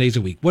 7 days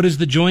a week. What is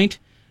The Joint?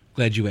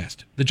 Glad you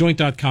asked.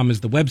 TheJoint.com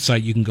is the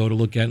website you can go to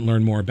look at and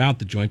learn more about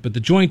The Joint. But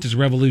The Joint is a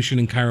revolution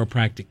in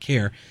chiropractic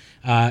care.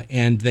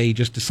 And they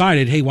just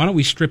decided, hey, why don't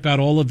we strip out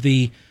all of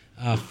the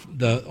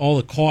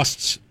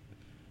costs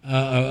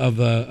of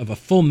a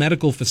full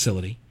medical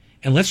facility,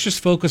 and let's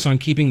just focus on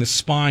keeping the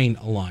spine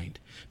aligned.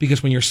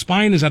 Because when your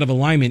spine is out of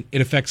alignment,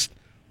 it affects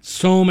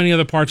so many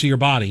other parts of your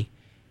body,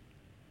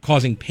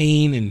 causing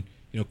pain and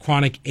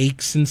chronic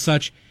aches and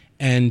such,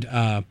 and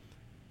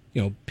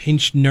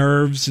pinched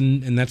nerves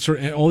and that sort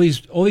of, all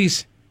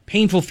these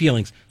painful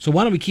feelings. So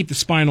why don't we keep the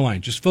spine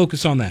aligned? Just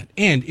focus on that.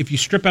 And if you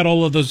strip out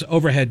all of those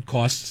overhead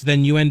costs,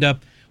 then you end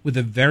up with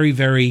a very,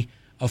 very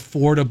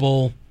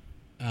affordable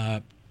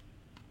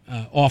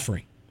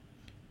offering.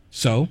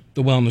 So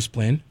the wellness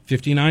plan,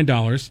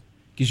 $59,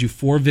 gives you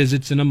 4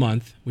 visits in a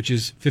month, which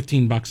is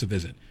 $15 a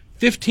visit.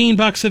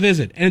 $15 a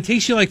visit, and it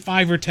takes you like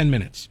 5 or 10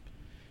 minutes.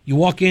 You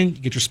walk in,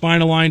 you get your spine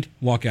aligned,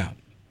 walk out.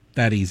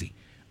 That easy.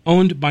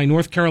 Owned by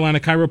North Carolina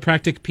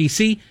Chiropractic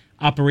PC,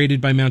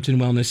 operated by Mountain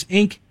Wellness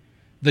Inc.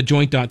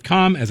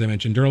 TheJoint.com, as I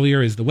mentioned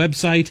earlier, is the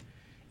website.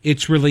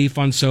 It's relief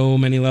on so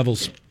many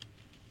levels.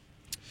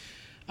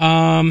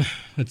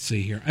 Let's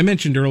see here. I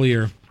mentioned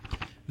earlier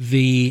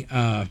the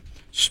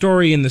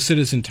story in the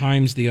Citizen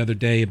Times the other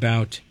day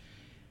about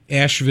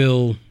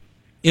Asheville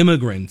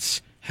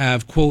immigrants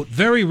have, quote,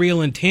 very real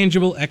and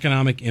tangible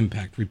economic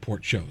impact,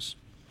 report shows.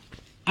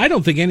 I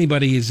don't think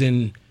anybody is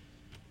in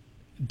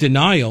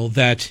denial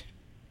that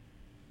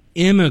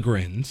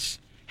immigrants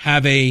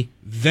have a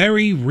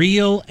very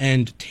real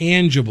and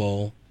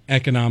tangible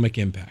economic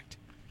impact.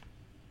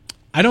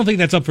 I don't think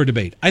that's up for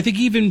debate. I think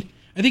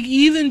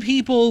even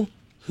people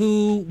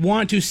who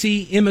want to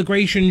see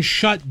immigration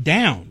shut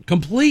down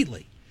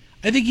completely,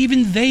 I think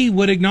even they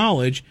would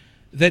acknowledge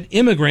that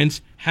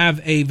immigrants have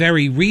a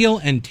very real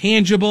and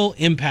tangible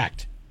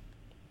impact.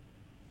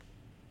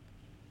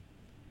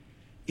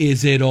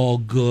 Is it all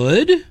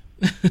good?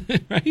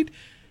 Right?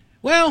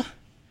 Well,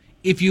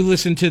 if you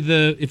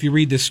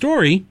read this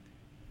story,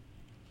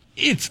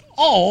 it's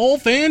all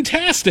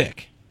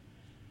fantastic.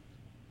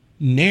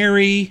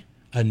 Nary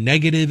a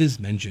negative is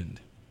mentioned.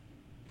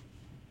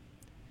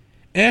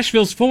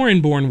 Asheville's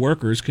foreign-born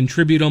workers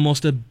contribute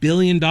almost $1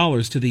 billion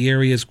to the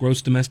area's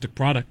gross domestic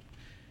product.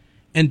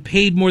 and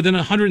paid more than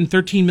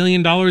 $113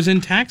 million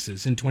in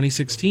taxes in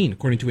 2016,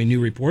 according to a new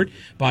report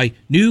by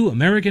New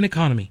American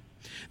Economy.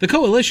 The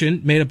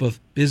coalition, made up of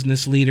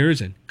business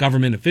leaders and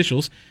government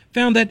officials,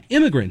 found that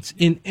immigrants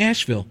in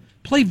Asheville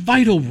play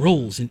vital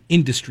roles in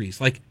industries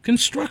like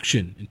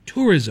construction and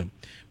tourism,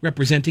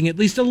 representing at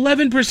least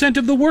 11%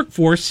 of the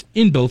workforce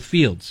in both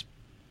fields.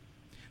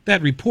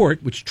 That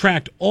report, which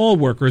tracked all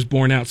workers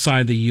born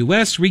outside the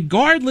U.S.,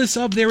 regardless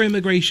of their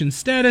immigration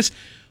status,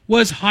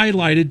 was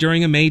highlighted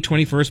during a May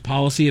 21st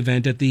policy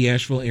event at the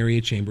Asheville Area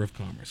Chamber of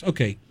Commerce.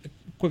 Okay,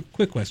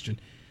 quick question.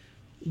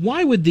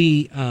 Why would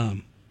the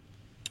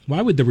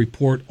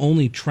report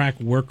only track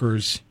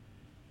workers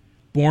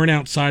born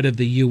outside of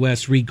the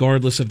U.S.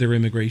 regardless of their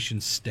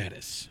immigration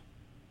status?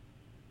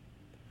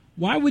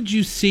 Why would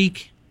you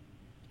seek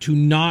to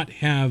not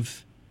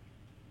have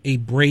a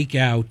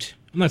breakout?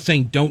 I'm not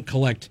saying don't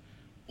collect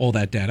all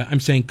that data. I'm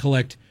saying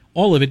collect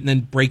all of it and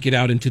then break it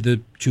out into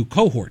the two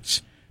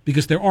cohorts,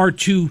 because there are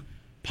two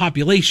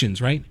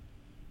populations, right?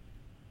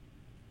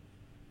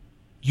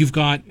 You've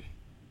got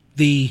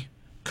the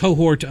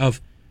cohort of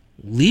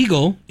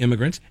legal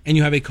immigrants, and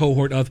you have a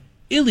cohort of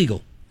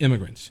illegal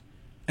immigrants,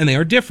 and they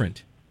are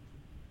different.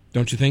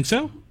 Don't you think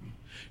so?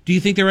 Do you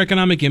think their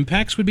economic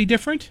impacts would be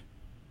different?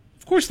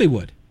 Of course they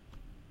would.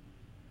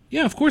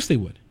 Yeah, of course they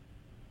would.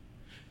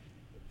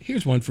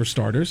 Here's one for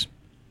starters.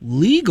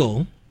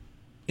 Legal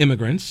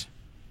immigrants,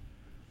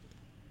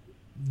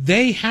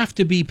 they have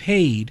to be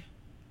paid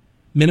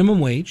minimum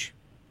wage,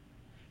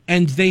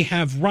 and they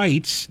have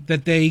rights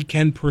that they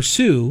can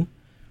pursue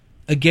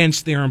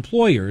against their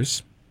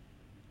employers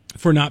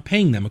for not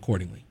paying them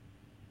accordingly.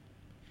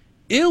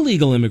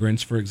 Illegal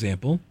immigrants, for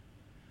example,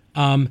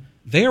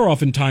 they are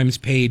oftentimes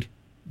paid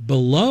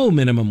below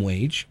minimum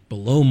wage,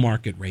 below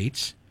market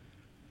rates.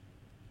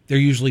 They're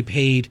usually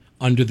paid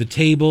under the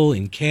table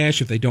in cash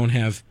if they don't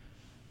have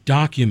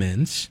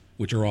documents,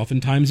 which are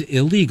oftentimes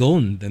illegal,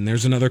 and then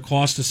there's another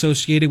cost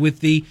associated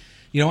with the,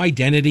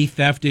 identity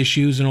theft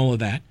issues and all of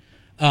that.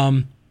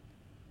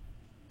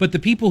 But the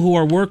people who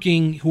are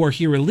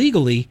here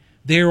illegally,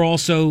 they're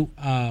also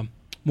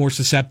more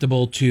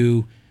susceptible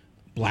to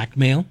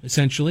blackmail,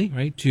 essentially,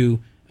 right? To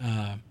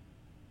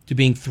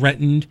being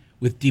threatened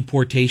with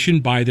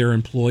deportation by their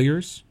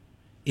employers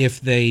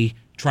if they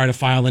try to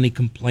file any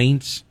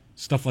complaints,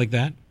 stuff like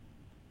that.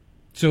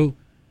 So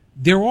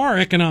there are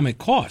economic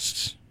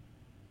costs.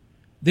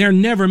 They're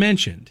never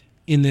mentioned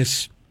in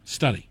this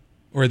study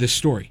or this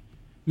story.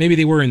 Maybe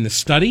they were in the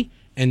study,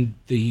 and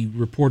the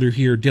reporter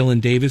here, Dylan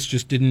Davis,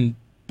 just didn't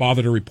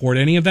bother to report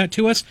any of that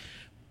to us,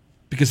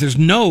 because there's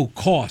no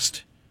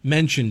cost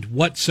mentioned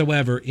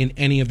whatsoever in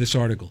any of this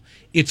article.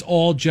 It's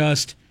all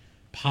just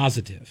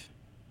positive,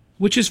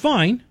 which is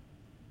fine,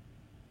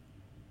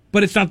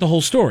 but it's not the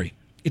whole story.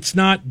 It's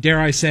not, dare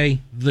I say,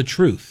 the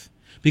truth,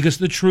 because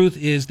the truth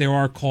is there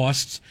are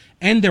costs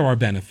and there are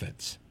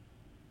benefits.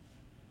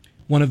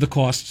 One of the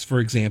costs,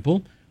 for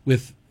example,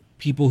 with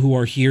people who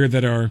are here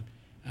that are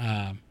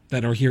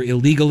here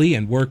illegally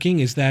and working,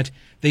 is that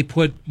they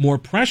put more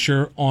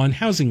pressure on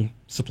housing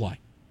supply.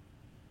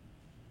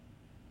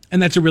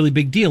 And that's a really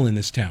big deal in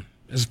this town,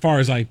 as far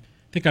as I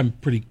think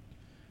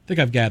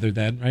I've gathered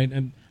that, right?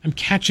 I'm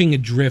catching a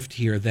drift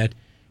here that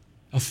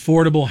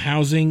affordable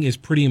housing is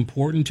pretty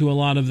important to a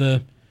lot of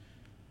the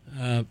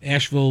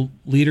Asheville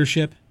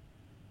leadership.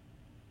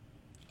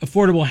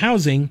 Affordable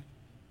housing,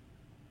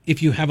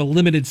 if you have a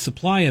limited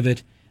supply of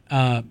it,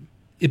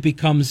 it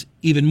becomes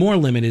even more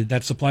limited.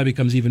 That supply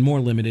becomes even more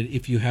limited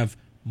if you have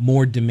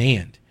more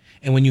demand.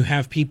 And when you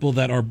have people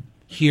that are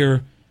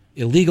here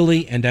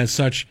illegally and as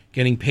such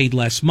getting paid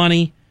less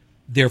money,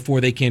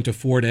 therefore they can't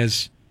afford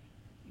as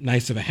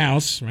nice of a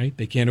house, right?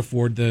 They can't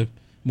afford the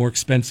more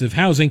expensive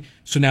housing.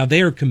 So now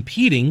they are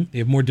competing. They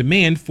have more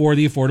demand for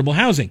the affordable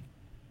housing.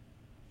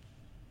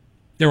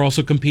 They're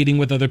also competing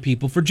with other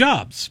people for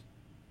jobs.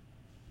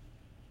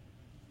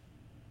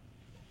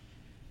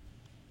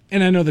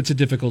 And I know that's a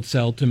difficult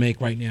sell to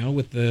make right now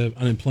with the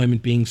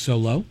unemployment being so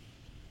low,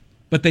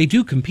 but they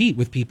do compete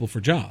with people for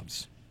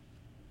jobs.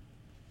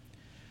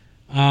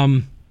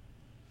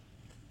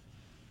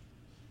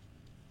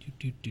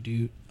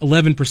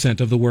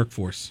 11% of the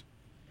workforce.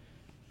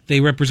 They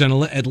represent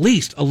at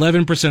least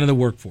 11% of the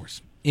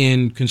workforce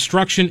in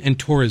construction and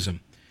tourism.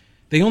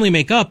 They only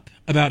make up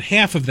about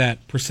half of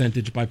that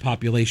percentage by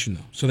population,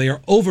 though. So they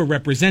are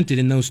overrepresented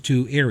in those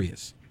two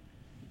areas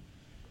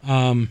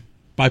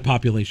by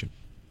population.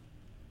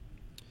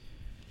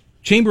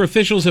 Chamber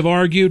officials have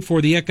argued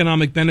for the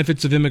economic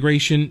benefits of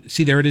immigration.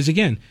 See, there it is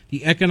again.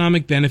 The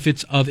economic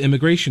benefits of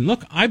immigration.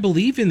 Look, I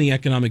believe in the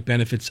economic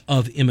benefits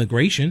of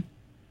immigration.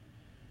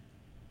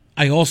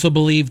 I also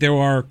believe there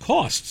are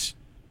costs.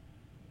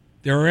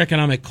 There are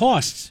economic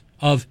costs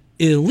of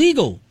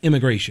illegal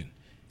immigration.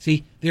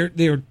 See,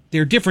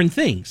 they're different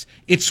things.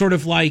 It's sort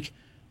of like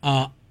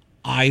I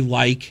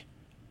like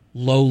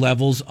low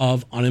levels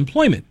of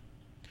unemployment.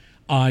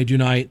 I do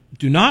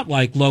not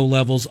like low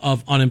levels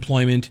of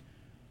unemployment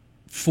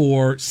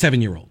for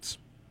 7-year-olds,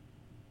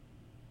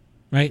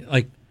 right?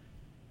 Like,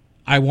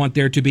 I want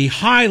there to be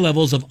high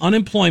levels of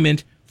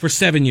unemployment for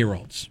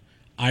 7-year-olds.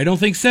 I don't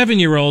think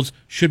 7-year-olds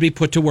should be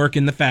put to work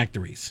in the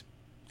factories.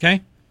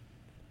 Okay?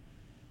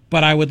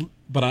 But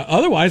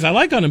otherwise, I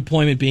like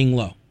unemployment being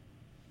low.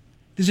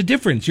 There's a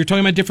difference. You're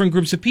talking about different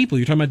groups of people.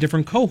 You're talking about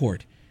different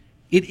cohort.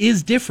 It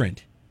is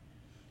different.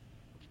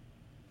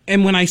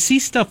 And when I see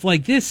stuff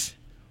like this,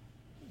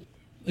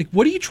 like,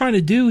 what are you trying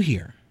to do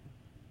here?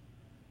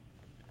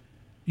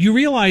 You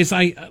realize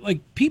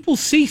people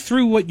see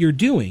through what you're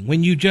doing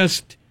when you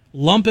just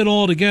lump it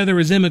all together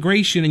as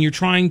immigration and you're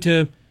trying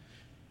to.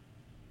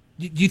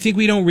 Do you think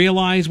we don't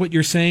realize what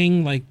you're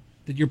saying? Like,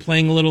 that you're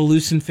playing a little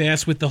loose and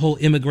fast with the whole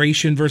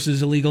immigration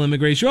versus illegal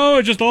immigration. Oh,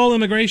 it's just all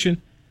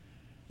immigration.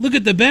 Look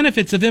at the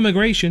benefits of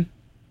immigration.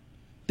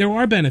 There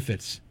are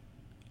benefits.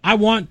 I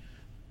want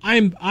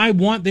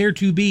there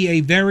to be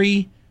a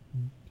very,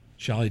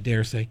 shall I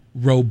dare say,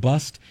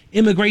 robust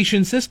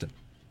immigration system.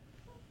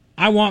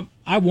 I want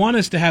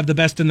us to have the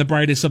best and the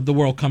brightest of the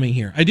world coming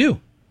here. I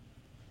do.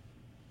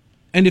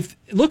 And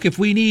if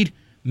we need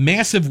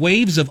massive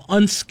waves of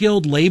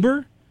unskilled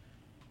labor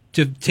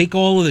to take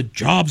all of the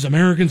jobs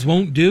Americans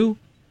won't do,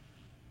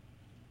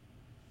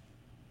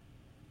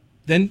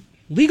 then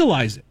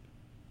legalize it,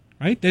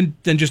 right? Then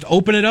just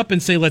open it up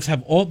and say, let's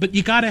have all, but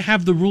you got to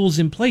have the rules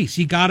in place.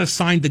 You got to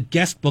sign the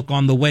guest book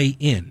on the way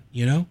in,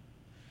 you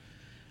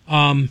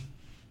know?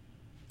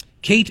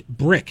 Kate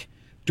Brick,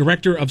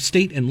 Director of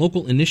State and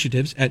Local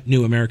Initiatives at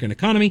New American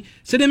Economy,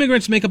 said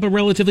immigrants make up a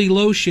relatively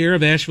low share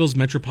of Asheville's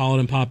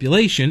metropolitan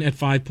population at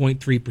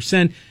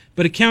 5.3%,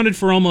 but accounted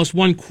for almost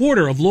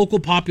 1/4 of local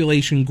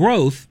population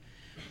growth.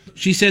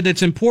 She said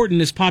that's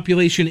important as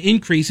population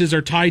increases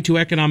are tied to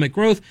economic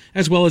growth,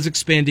 as well as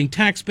expanding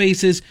tax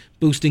bases,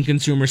 boosting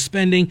consumer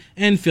spending,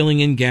 and filling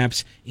in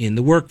gaps in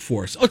the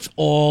workforce. It's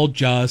all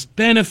just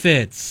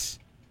benefits.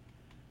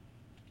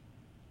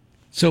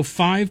 So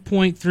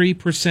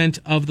 5.3%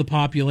 of the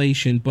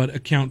population, but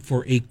account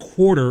for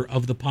 1/4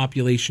 of the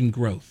population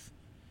growth.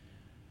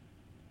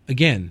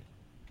 Again,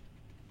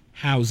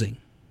 housing.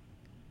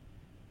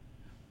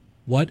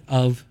 What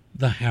of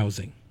the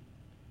housing?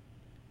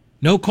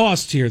 No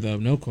costs here, though.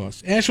 No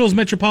costs. Asheville's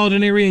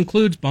metropolitan area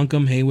includes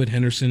Buncombe, Haywood,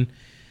 Henderson,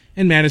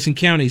 and Madison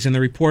counties, and the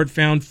report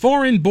found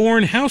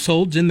foreign-born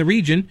households in the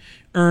region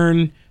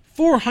earn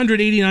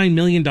 $489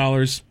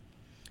 million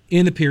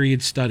in the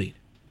period studied.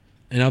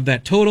 And of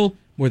that total,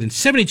 more than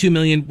 $72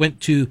 million went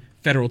to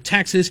federal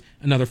taxes,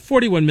 another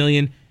 $41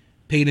 million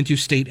paid into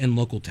state and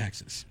local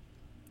taxes.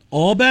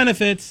 All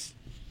benefits,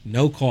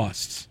 no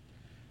costs.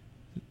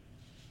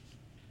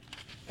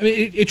 I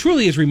mean, it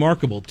truly is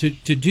remarkable to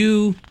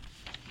do.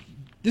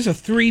 This is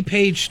a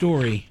 3-page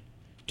story,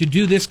 to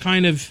do this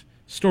kind of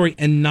story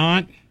and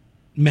not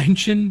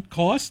mention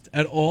cost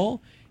at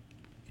all.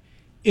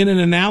 In an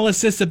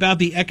analysis about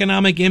the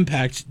economic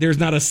impact, there's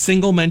not a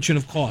single mention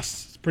of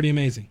costs. It's pretty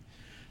amazing.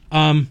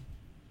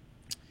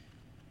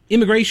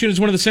 Immigration is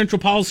one of the central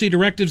policy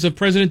directives of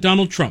President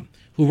Donald Trump,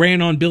 who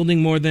ran on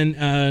building more than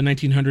a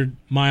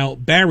 1,900-mile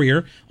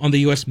barrier on the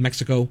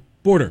U.S.-Mexico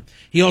border.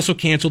 He also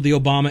canceled the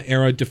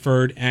Obama-era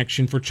Deferred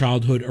Action for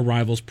Childhood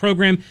Arrivals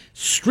program,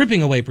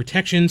 stripping away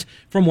protections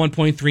from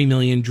 1.3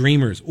 million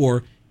Dreamers,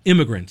 or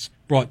immigrants,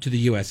 brought to the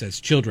U.S. as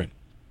children.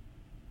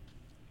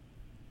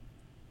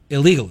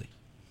 Illegally.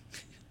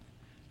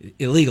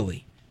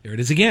 Illegally. There it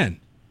is again.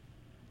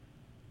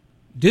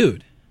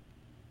 Dude.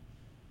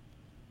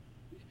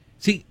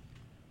 See,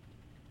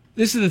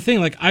 this is the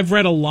thing. Like, I've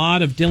read a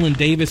lot of Dylan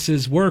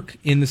Davis's work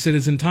in the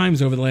Citizen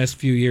Times over the last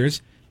few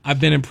years. I've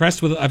been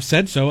impressed with it. I've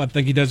said so. I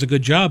think he does a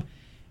good job.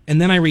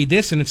 And then I read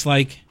this, and it's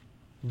like,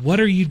 what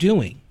are you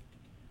doing?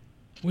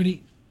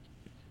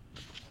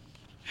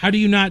 How do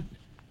you not?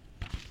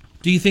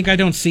 Do you think I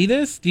don't see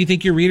this? Do you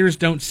think your readers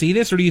don't see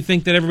this? Or do you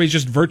think that everybody's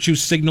just virtue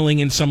signaling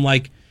in some,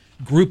 like,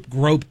 group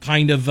grope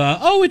kind of,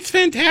 oh, it's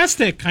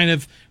fantastic kind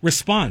of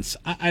response?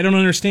 I don't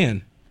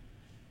understand.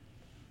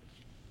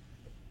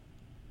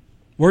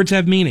 Words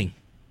have meaning.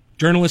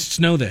 Journalists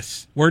know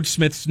this.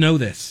 Wordsmiths know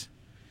this.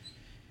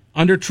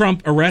 Under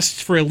Trump,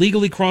 arrests for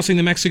illegally crossing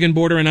the Mexican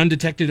border and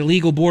undetected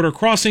illegal border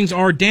crossings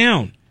are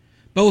down,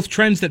 both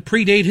trends that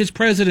predate his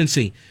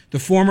presidency. The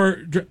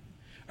former...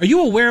 Are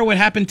you aware of what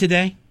happened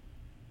today?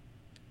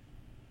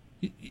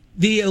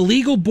 The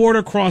illegal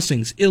border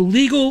crossings,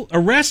 illegal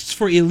arrests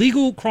for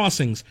illegal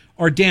crossings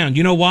are down.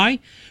 You know why?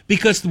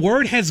 Because the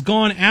word has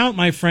gone out,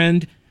 my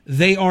friend.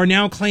 They are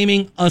now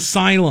claiming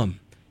asylum.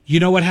 You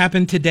know what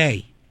happened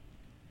today?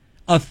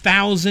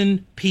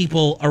 1,000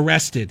 people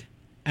arrested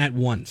at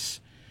once.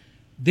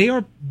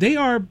 They're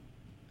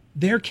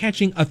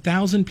catching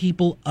 1,000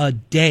 people a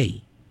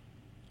day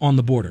on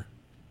the border.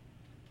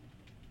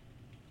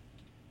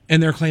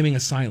 And they're claiming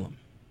asylum.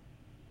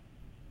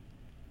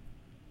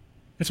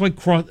 That's why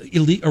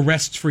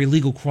arrests for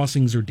illegal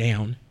crossings are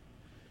down.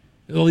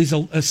 All these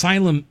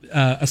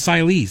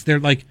asylees,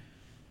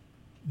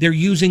 they're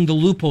using the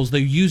loopholes.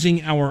 They're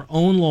using our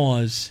own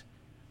laws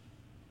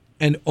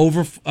and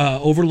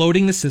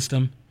overloading the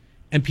system,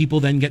 and people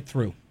then get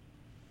through.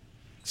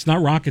 It's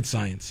not rocket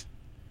science.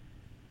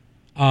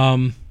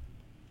 At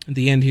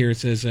the end here it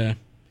says,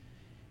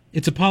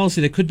 It's a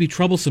policy that could be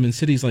troublesome in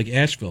cities like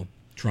Asheville,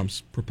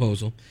 Trump's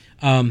proposal,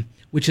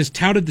 which has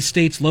touted the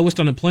state's lowest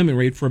unemployment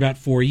rate for about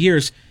 4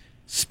 years,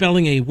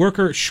 spelling a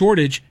worker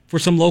shortage for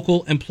some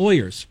local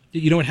employers.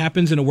 You know what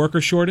happens in a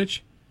worker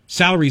shortage?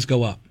 Salaries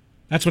go up.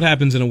 That's what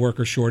happens in a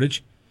worker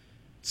shortage.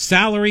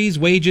 Salaries,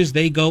 wages,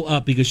 they go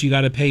up because you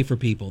got to pay for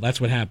people. That's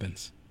what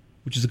happens,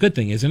 which is a good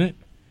thing, isn't it?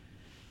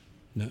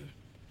 No,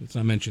 it's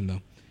not mentioned,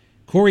 though.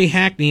 Corey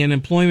Hackney, an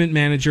employment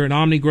manager at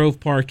Omni Grove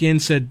Park Inn,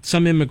 said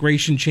some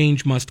immigration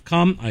change must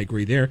come. I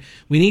agree there.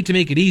 We need to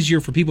make it easier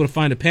for people to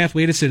find a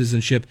pathway to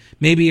citizenship,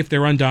 maybe if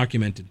they're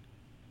undocumented.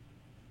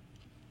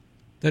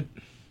 It's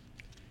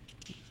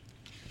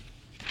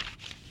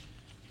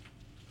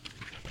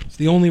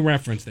the only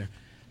reference there.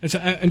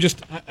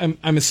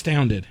 I'm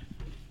astounded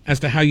as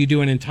to how you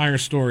do an entire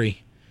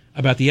story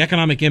about the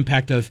economic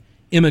impact of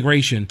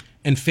immigration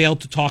and failed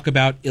to talk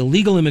about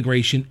illegal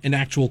immigration and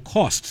actual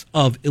costs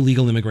of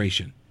illegal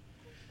immigration.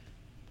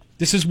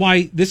 This is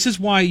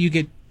why you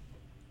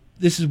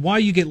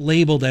get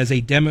labeled as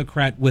a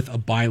Democrat with a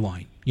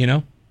byline, you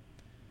know?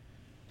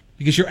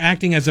 Because you're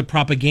acting as a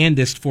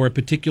propagandist for a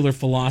particular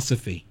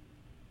philosophy.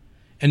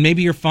 And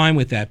maybe you're fine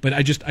with that, but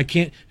I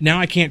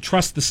can't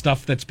trust the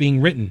stuff that's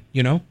being written,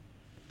 you know?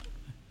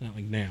 Not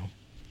like now.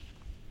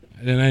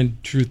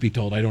 And truth be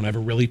told, I don't ever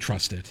really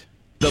trust it.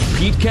 The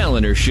Pete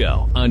Callender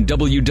Show on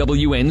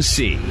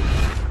WWNC.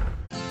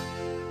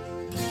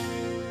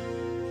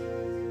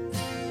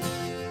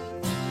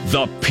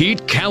 The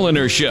Pete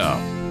Callender Show.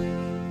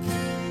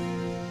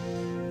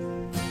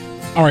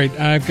 All right,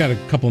 I've got a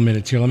couple of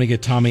minutes here. Let me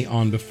get Tommy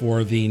on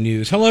before the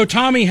news. Hello,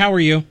 Tommy. How are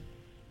you?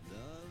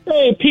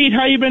 Hey, Pete.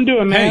 How you been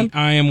doing, man? Hey,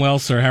 I am well,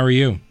 sir. How are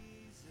you?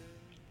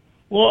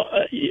 Well,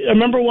 I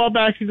remember a while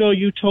back ago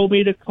you told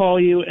me to call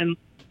you and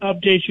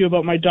update you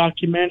about my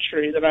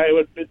documentary that I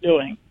would be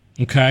doing.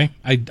 Okay.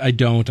 I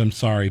don't. I'm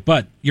sorry.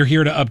 But you're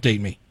here to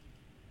update me.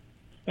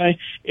 Okay.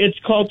 It's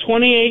called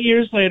 28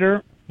 Years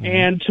Later,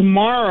 and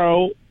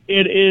tomorrow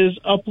it is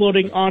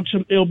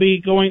it'll be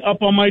going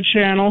up on my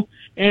channel,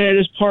 and it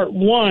is part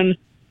 1,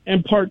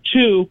 and part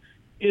 2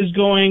 is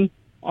going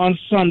on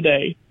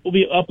Sunday. We'll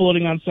be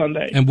uploading on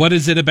Sunday. And what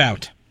is it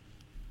about?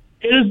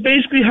 It is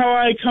basically how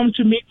I come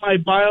to meet my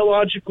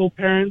biological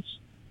parents.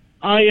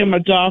 I am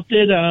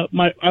adopted. I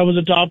was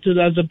adopted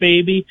as a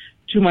baby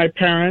to my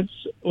parents,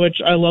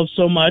 which I love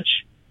so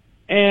much.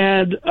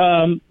 And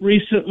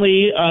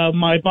recently,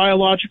 my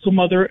biological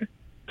mother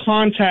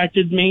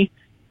contacted me,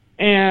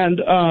 and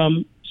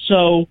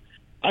so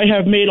I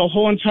have made a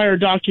whole entire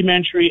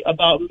documentary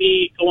about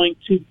me going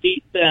to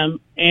meet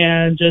them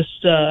and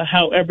just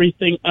how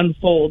everything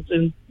unfolds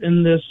in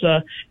this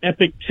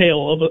epic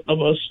tale of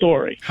a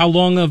story. How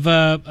long of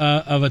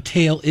a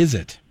tale is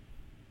it?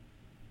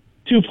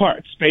 2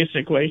 parts,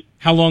 basically.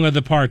 How long are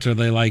the parts? Are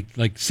they like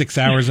 6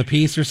 hours a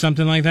piece or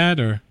something like that,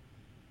 or?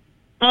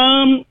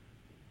 The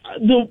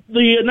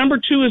number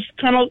 2 is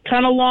kind of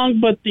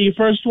long, but the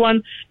first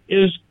one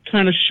is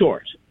kind of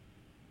short.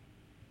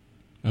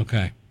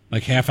 Okay,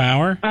 like half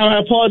hour. I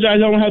apologize. I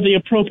don't have the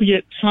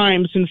appropriate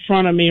times in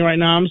front of me right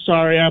now. I'm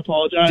sorry. I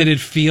apologize. Did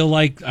it feel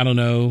like, I don't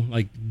know,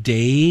 like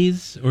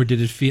days, or did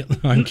it feel?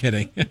 I'm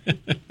kidding.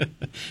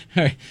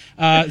 All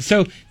right.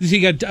 So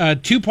you got a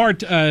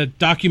 2-part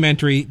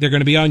documentary. They're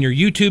going to be on your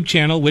YouTube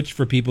channel, which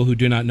for people who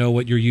do not know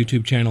what your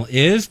YouTube channel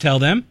is, tell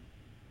them.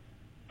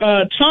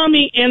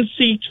 Tommy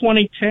NC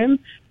 2010,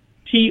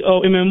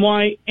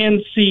 TOMMY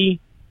NC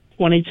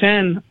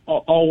 2010,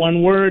 all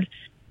one word.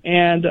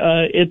 And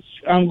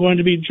I'm going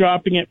to be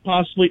dropping it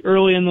possibly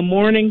early in the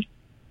morning.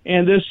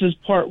 And this is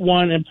part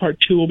 1, and part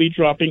 2 will be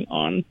dropping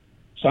on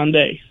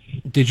Sunday.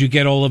 Did you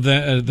get all of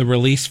the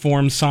release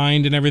forms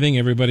signed and everything?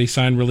 Everybody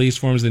signed release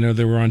forms. They know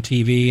they were on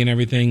TV and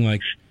everything.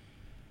 Like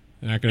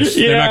they're not going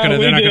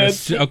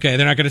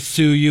to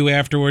sue you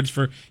afterwards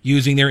for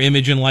using their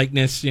image and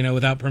likeness,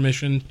 without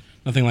permission.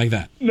 Nothing like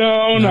that.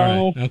 No.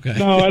 Right. Okay.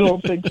 No, I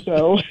don't think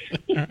so.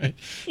 All right.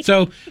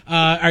 So,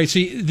 all right.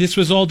 So this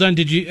was all done.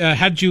 Did you?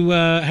 How'd you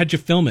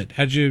film it?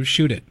 How'd you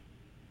shoot it?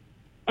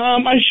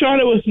 I shot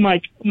it with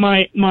my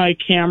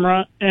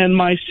camera, and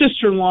my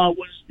sister-in-law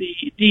was the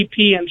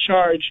DP in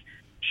charge.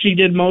 She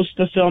did most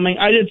of the filming.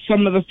 I did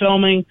some of the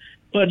filming,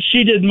 but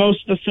she did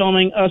most of the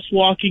filming. Us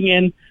walking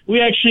in, we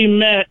actually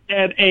met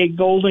at a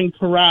Golden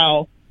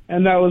Corral.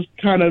 And that was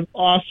kind of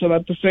awesome.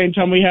 At the same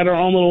time, we had our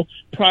own little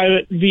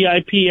private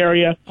VIP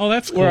area. Oh,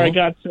 that's cool. Where I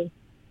got to.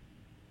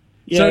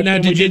 Yeah, so now,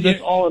 did you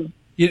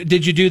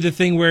do the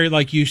thing where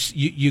like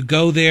you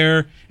go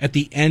there at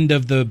the end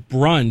of the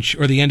brunch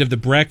or the end of the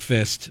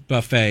breakfast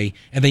buffet,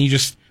 and then you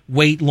just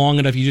wait long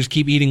enough? You just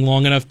keep eating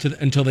long enough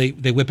until they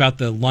whip out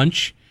the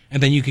lunch,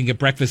 and then you can get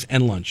breakfast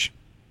and lunch.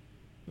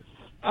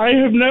 I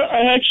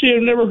actually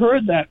have never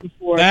heard that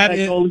before.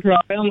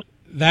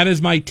 That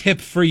is my tip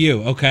for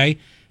you. Okay.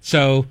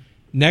 So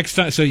next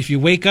time, if you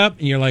wake up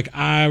and you're like,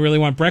 I really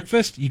want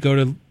breakfast, you go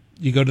to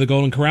the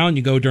Golden Corral and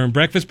you go during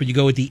breakfast, but you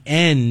go at the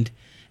end,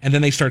 and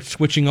then they start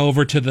switching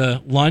over to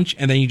the lunch,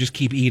 and then you just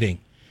keep eating,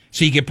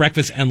 so you get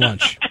breakfast and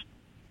lunch.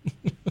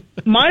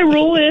 My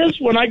rule is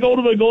when I go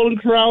to the Golden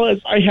Corral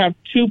is I have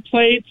 2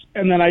 plates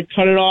and then I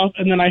cut it off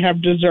and then I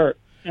have dessert.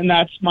 And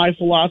that's my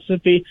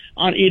philosophy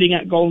on eating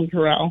at Golden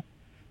Corral.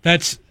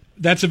 That's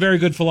a very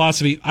good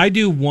philosophy. I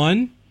do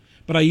 1,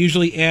 but I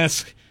usually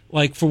ask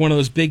like for one of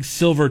those big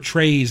silver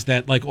trays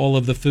that like all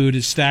of the food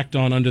is stacked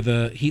on under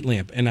the heat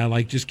lamp, and I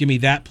like just give me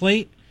that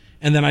plate,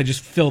 and then I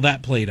just fill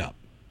that plate up.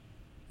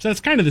 So it's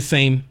kind of the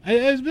same.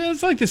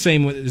 It's like the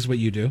same as what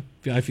you do.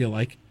 I feel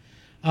like.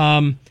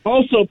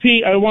 Also,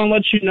 Pete, I want to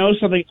let you know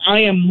something. I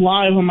am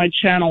live on my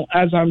channel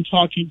as I'm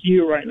talking to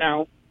you right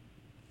now.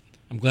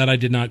 I'm glad I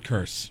did not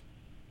curse.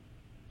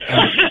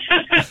 I'm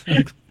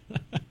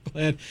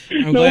glad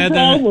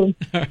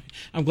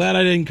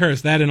I didn't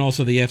curse. That and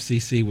also the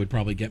FCC would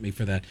probably get me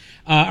for that.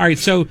 All right,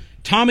 so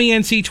Tommy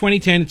NC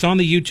 2010. It's on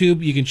the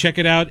YouTube. You can check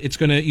it out.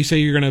 You say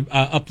you're gonna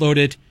upload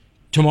it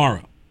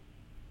tomorrow.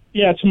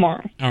 Yeah,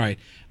 tomorrow. All right,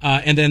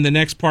 and then the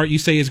next part you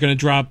say is going to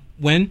drop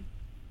when?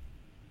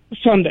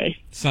 Sunday.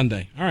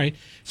 All right.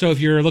 So if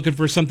you're looking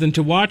for something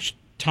to watch,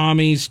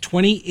 Tommy's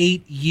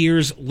 28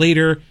 years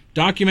later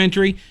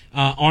documentary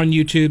on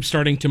YouTube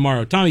starting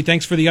tomorrow. Tommy,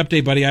 thanks for the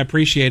update, buddy. I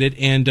appreciate it,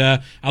 and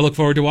I look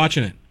forward to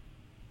watching it.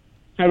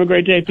 Have a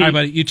great day, Pete. All right,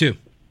 buddy. You too.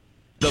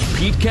 The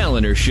Pete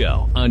Callender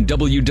Show on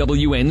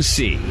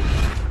WWNC.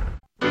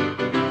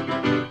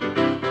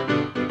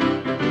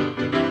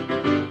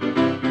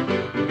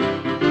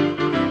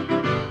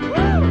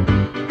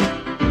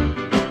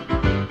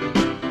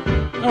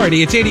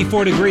 Alrighty, it's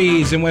 84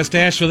 degrees in West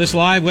Asheville. This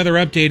live weather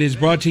update is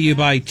brought to you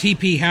by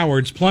T.P.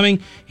 Howard's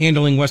Plumbing,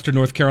 handling Western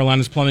North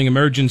Carolina's plumbing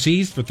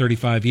emergencies for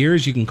 35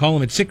 years. You can call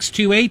them at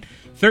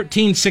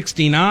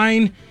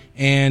 628-1369.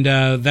 And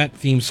that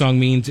theme song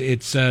means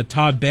it's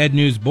Todd Bad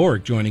News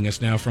Borg joining us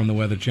now from the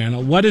Weather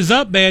Channel. What is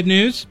up, Bad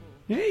News?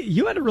 Hey,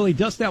 you had to really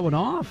dust that one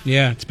off.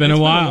 Yeah, it's been a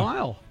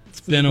while.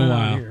 It's been a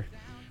while.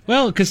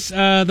 Well, because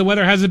the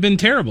weather hasn't been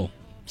terrible.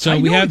 So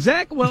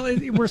exactly. Well,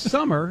 we're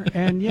summer,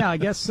 and yeah, I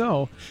guess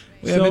so.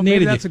 So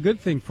maybe that's a good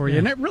thing for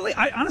you. Yeah. And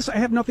honestly, I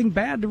have nothing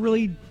bad to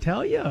really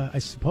tell you, I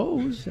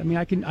suppose. I mean,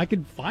 I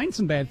could find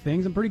some bad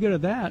things. I'm pretty good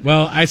at that.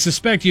 Well, I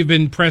suspect you've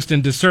been pressed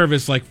into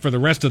service like for the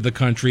rest of the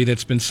country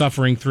that's been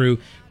suffering through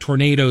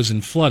tornadoes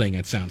and flooding,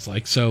 it sounds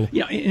like. So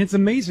yeah, and it's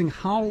amazing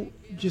how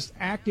just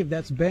active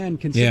that's been,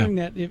 considering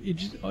that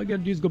all you got to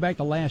do is go back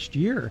to last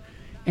year.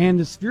 And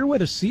the severe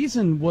weather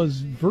season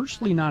was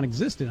virtually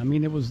non-existent. I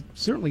mean, it was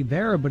certainly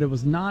there, but it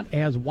was not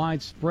as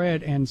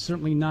widespread and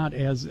certainly not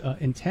as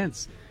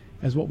intense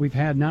as what we've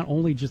had not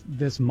only just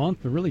this month,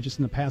 but really just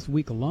in the past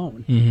week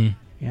alone. Mm-hmm.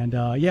 And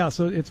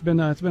so it's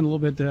been a little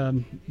bit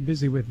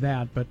busy with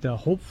that, but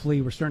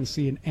hopefully we're starting to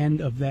see an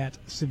end of that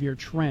severe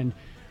trend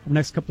over the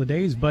next couple of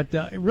days. But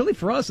really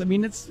for us, I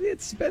mean, it's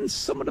been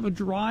somewhat of a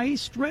dry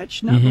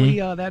stretch, not really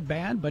that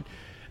bad, but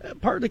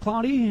partly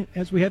cloudy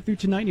as we head through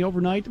tonight and the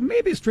overnight.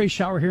 Maybe a stray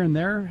shower here and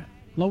there.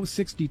 Low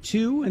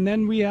 62, and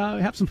then we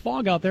have some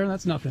fog out there, and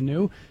that's nothing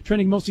new.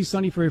 Trending mostly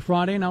sunny for a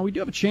Friday. Now, we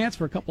do have a chance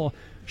for a couple of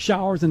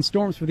showers and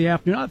storms for the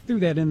afternoon. I threw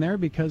that in there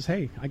because,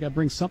 hey, I got to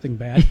bring something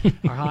bad.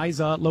 Our highs,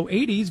 low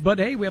 80s, but,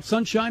 hey, we have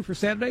sunshine for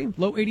Saturday,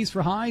 low 80s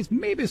for highs,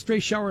 maybe a stray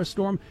shower or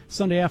storm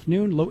Sunday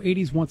afternoon, low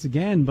 80s once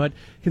again. But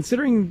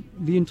considering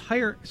the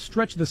entire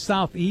stretch of the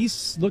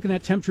southeast, looking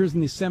at temperatures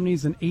in the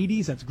 70s and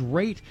 80s, that's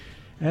great.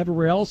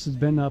 Everywhere else has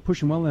been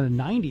pushing well in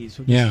the 90s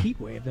with this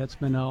heat wave that's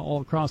been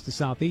all across the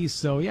southeast.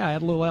 So, yeah,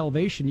 at a little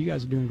elevation, you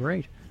guys are doing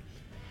great.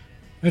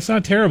 That's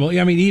not terrible.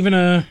 Yeah, I mean,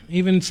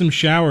 even some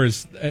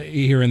showers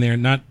here and there,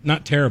 not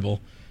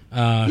terrible.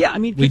 Yeah, I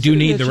mean, we do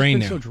need the rain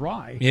now. So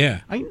dry.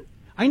 Yeah,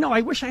 I know.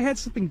 I wish I had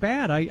something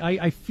bad.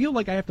 I feel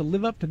like I have to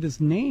live up to this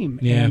name.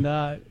 Yeah. And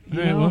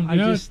you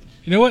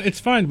know what? It's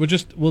fine. We'll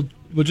just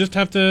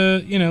have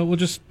to we'll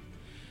just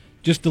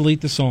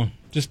delete the song.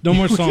 Just no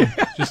more song.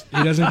 Just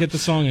he doesn't get the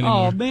song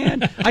anymore. Oh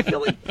man, I feel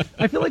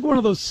like one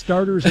of those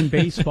starters in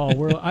baseball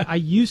where I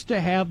used to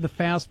have the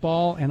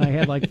fastball and I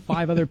had like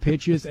 5 other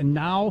pitches, and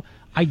now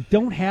I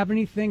don't have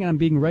anything and I'm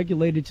being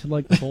regulated to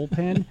like the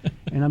bullpen,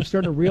 and I'm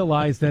starting to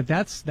realize that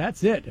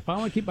that's it. If I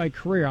want to keep my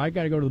career, I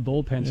got to go to the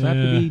bullpen. So I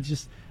have to be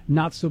just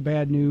not so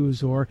bad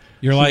news or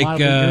you're like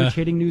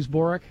irritating news,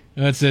 Boric.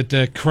 That's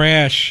it.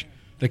 Crash.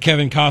 The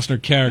Kevin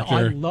Costner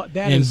character in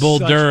Bull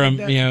Durham.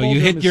 You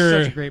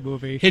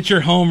hit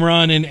your home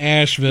run in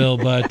Asheville,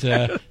 but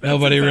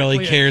nobody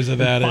really cares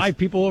about it. 5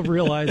 people have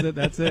realized it.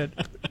 That's it.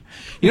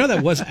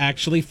 That was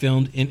actually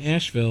filmed in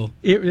Asheville.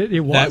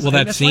 It was.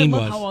 That scene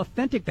was. How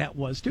authentic that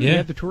was too. Yeah. You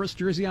had the tourist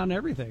jersey on and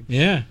everything.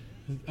 Yeah.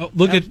 Oh,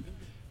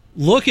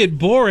 look at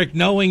Boric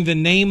knowing the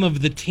name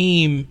of the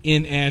team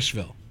in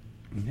Asheville.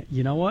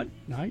 You know what?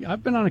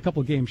 I've been on a couple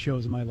of game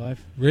shows in my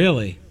life.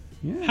 Really?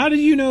 Yeah. How did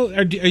you know?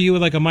 Are you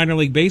like a minor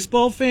league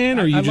baseball fan,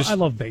 or I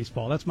love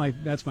baseball. That's my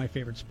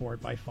favorite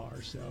sport by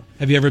far. So,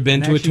 have you ever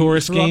been to a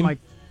tourist game?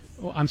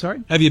 I'm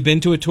sorry. Have you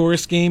been to a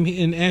tourist game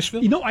in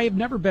Asheville? I have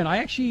never been. I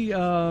actually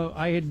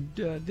I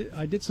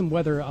did some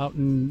weather out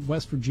in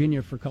West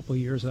Virginia for a couple of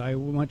years. I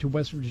went to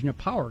West Virginia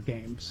Power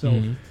game.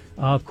 So,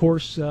 of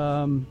course,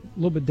 a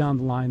little bit down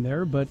the line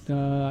there, but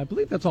I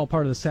believe that's all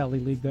part of the Sally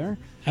League there.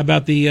 How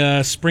about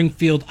the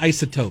Springfield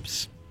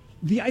Isotopes?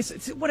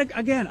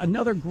 Again,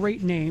 another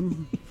great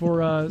name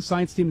for a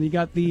science team. You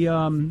got the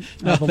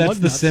that's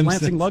the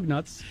Simpsons. Lansing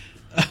Lugnuts.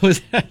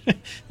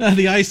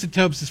 The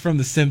isotopes is from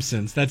the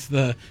Simpsons. That's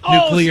the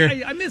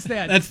nuclear. I missed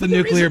that. That's the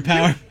nuclear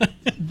power.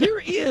 There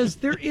is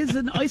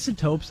an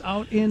isotopes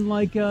out in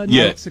New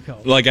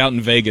Mexico, like out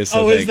in Vegas.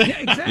 Oh, I is think. that?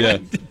 Yeah,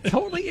 exactly. Yeah.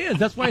 Totally is.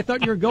 That's why I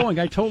thought you were going.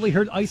 I totally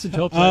heard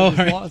isotopes.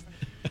 Right. Lost.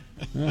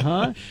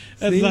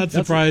 That's not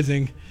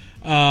surprising.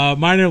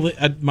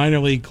 Minor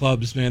league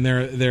clubs, man,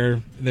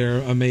 they're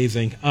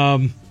amazing.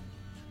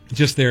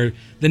 Just the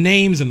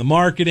names and the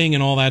marketing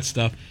and all that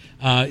stuff.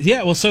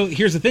 Well, so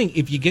here's the thing: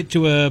 if you get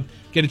a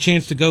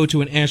chance to go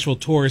to an Asheville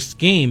Tourist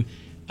game,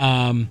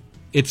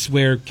 it's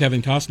where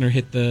Kevin Costner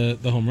hit the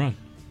home run.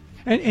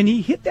 And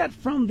he hit that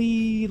from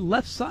the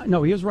left side.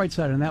 No, he was right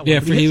side on that one.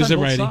 Yeah, he was a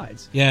righty.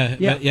 Sides.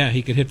 Yeah,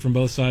 he could hit from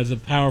both sides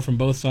of power from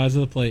both sides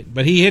of the plate.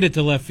 But he hit it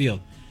to left field,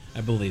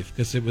 I believe,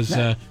 because it was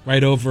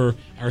right over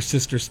our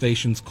sister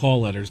station's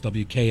call letters,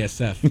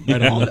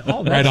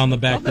 WKSF, right on the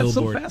back billboard. That's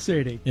so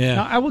fascinating. Yeah.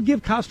 Now, I will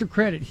give Costner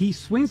credit. He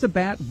swings the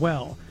bat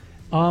well.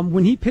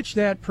 When he pitched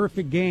that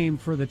perfect game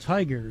for the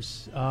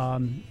Tigers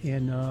For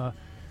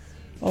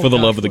the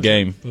love of the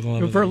game.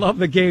 For love of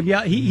the game,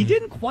 yeah. He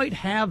didn't quite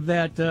have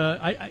that.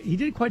 He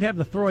didn't quite have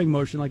the throwing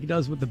motion like he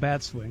does with the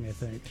bat swing, I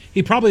think.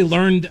 He probably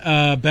learned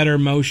better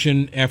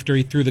motion after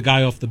he threw the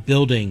guy off the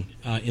building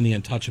in the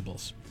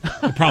Untouchables.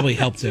 It probably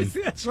helped him.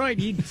 That's right.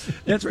 He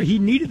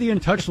needed the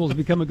Untouchables to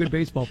become a good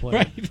baseball player.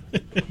 Right.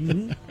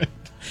 Mm-hmm.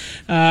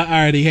 All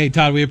righty. Hey,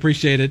 Todd, we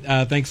appreciate it.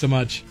 Thanks so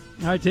much.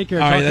 All right, take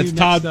care. All right, that's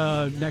Todd.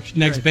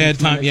 Next bad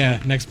time.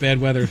 Next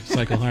bad weather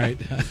cycle. All right.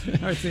 All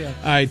right, see ya.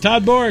 All right,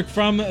 Todd Borick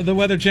from the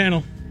Weather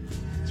Channel.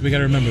 So we got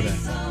to remember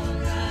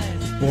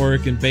that.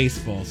 Borick and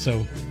baseball.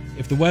 So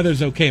if the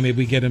weather's okay, maybe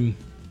we get him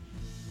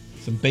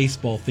some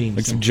baseball themes.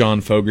 Like some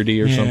John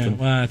Fogerty or something.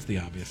 Well, that's the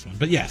obvious one.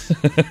 But yes.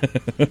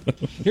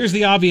 Here's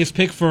the obvious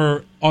pick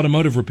for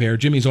automotive repair,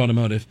 Jimmy's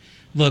Automotive.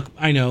 Look,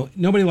 I know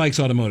nobody likes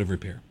automotive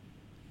repair.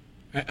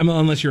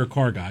 Unless you're a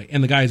car guy,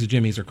 and the guys at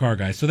Jimmy's are car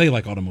guys, so they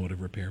like automotive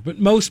repair. But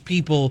most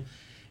people,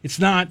 it's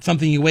not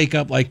something you wake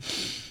up like,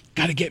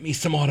 got to get me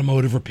some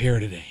automotive repair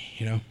today,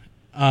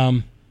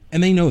 And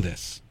they know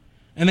this.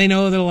 And they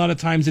know that a lot of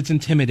times it's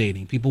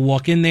intimidating. People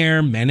walk in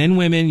there, men and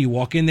women, you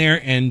walk in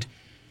there, and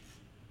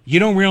you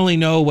don't really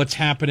know what's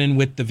happening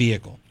with the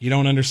vehicle. You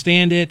don't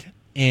understand it,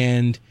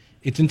 and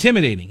it's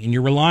intimidating. And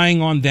you're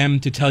relying on them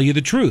to tell you the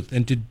truth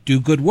and to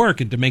do good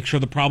work and to make sure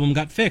the problem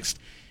got fixed.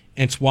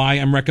 It's why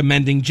I'm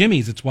recommending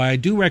Jimmy's. It's why I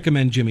do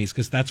recommend Jimmy's,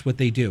 because that's what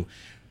they do.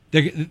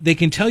 They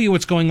can tell you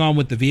what's going on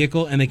with the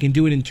vehicle, and they can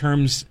do it in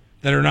terms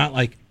that are not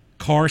like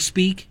car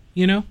speak,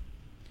 Make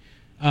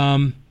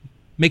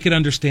it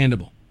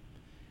understandable.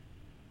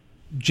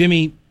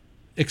 Jimmy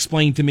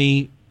explained to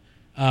me,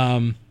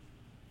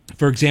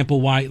 for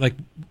example, why,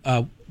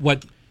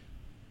 what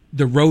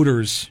the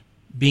rotors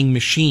being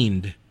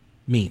machined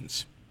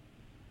means.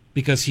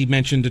 Because he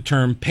mentioned the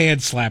term pad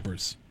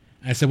slappers.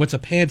 I said, what's a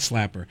pad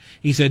slapper?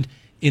 He said,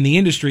 in the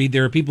industry,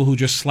 there are people who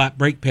just slap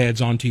brake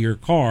pads onto your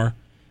car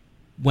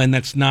when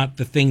that's not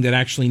the thing that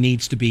actually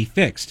needs to be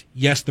fixed.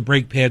 Yes, the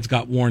brake pads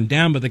got worn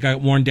down, but they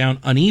got worn down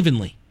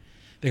unevenly.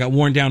 They got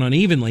worn down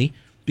unevenly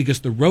because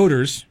the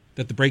rotors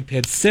that the brake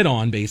pads sit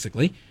on,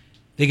 basically,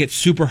 they get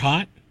super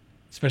hot,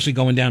 especially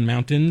going down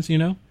mountains,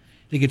 They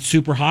get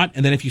super hot,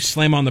 and then if you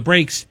slam on the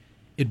brakes,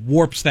 it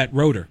warps that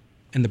rotor.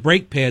 And the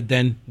brake pad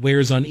then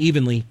wears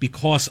unevenly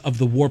because of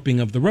the warping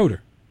of the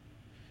rotor.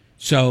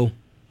 So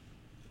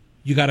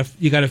you gotta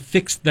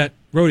fix that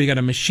rotor. You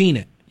gotta machine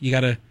it. You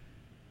gotta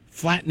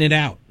flatten it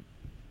out.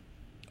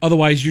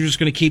 Otherwise, you're just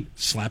gonna keep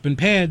slapping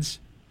pads,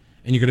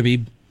 and you're gonna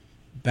be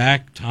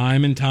back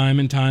time and time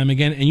and time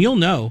again. And you'll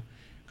know,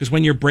 because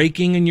when you're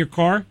braking in your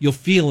car, you'll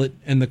feel it,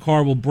 and the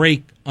car will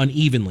brake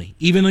unevenly.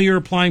 Even though you're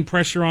applying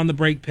pressure on the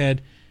brake pad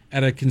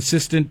at a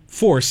consistent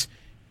force,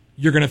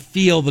 you're gonna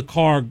feel the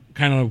car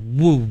kind of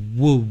woo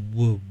woo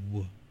woo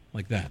woo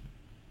like that.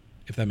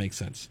 If that makes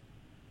sense.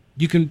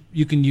 You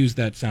can use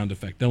that sound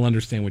effect. They'll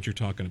understand what you're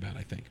talking about,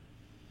 I think.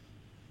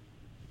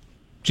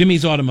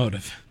 Jimmy's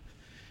Automotive.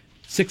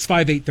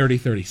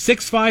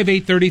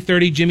 658-3030.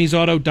 658-3030,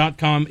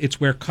 jimmysauto.com. It's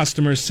where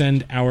customers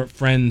send our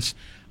friends.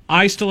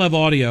 I still have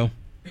audio.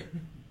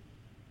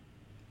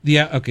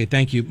 Yeah, okay,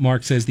 thank you.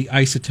 Mark says the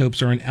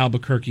isotopes are in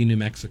Albuquerque, New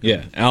Mexico.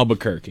 Yeah,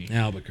 Albuquerque.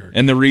 Albuquerque.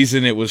 And the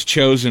reason it was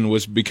chosen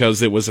was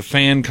because it was a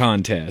fan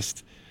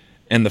contest,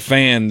 and the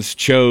fans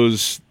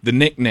chose the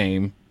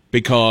nickname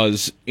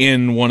because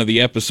in one of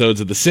the episodes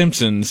of The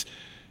Simpsons,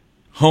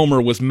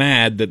 Homer was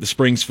mad that the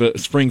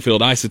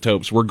Springfield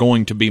Isotopes were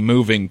going to be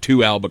moving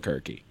to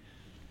Albuquerque.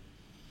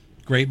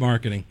 Great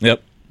marketing.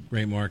 Yep.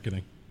 Great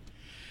marketing.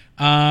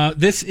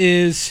 This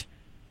is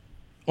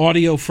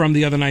audio from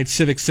the other night,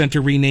 Civic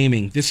Center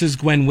renaming. This is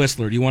Gwen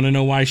Whistler. Do you want to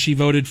know why she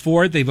voted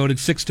for it? They voted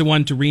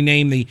 6-1 to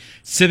rename the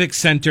Civic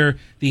Center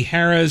the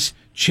Harrah's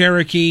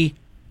Cherokee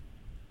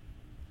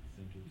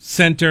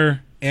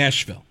Center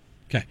Asheville.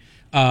 Okay.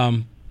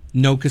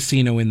 No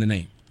casino in the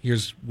name.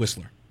 Here's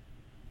Whistler.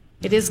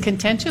 It is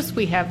contentious.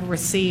 We have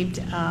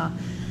received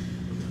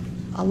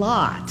a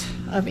lot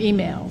of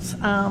emails.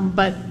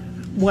 But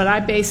what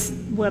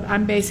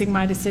I'm basing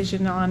my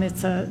decision on,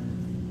 it's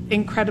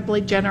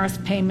incredibly generous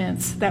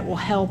payments that will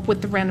help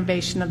with the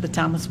renovation of the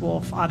Thomas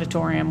Wolfe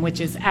Auditorium,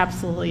 which is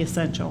absolutely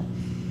essential.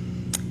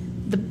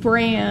 The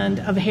brand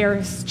of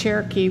Harris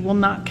Cherokee will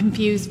not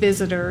confuse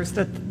visitors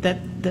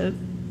that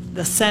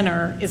the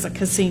center is a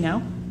casino,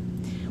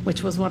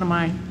 which was one of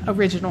my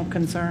original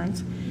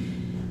concerns.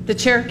 The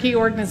Cherokee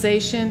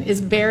organization is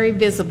very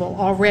visible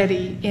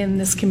already in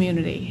this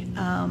community.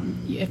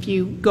 If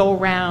you go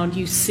around,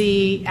 you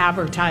see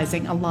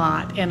advertising a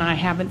lot, and I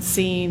haven't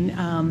seen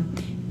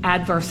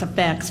adverse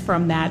effects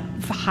from that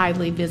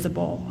highly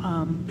visible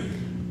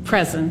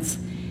presence.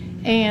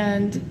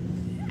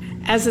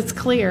 And as it's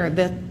clear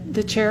that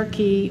the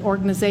Cherokee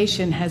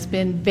organization has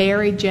been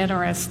very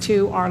generous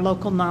to our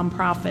local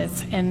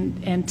nonprofits,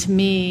 and to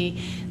me,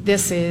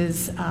 this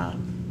is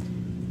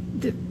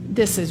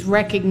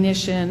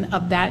recognition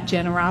of that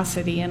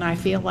generosity, and I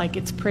feel like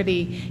it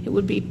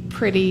would be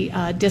pretty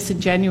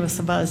disingenuous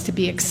of us to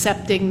be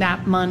accepting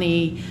that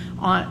money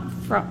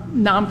from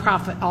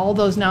nonprofit, all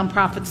those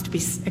nonprofits to be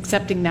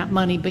accepting that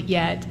money, but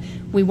yet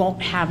we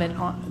won't have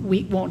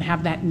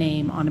that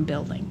name on a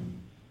building.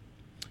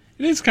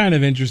 It is kind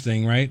of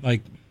interesting, right?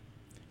 Like,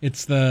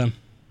 it's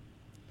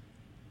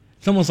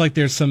almost like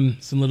there's some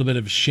little bit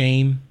of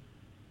shame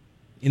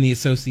in the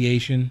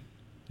association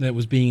that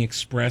was being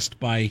expressed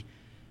by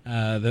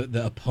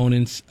the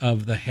opponents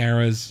of the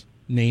Harrah's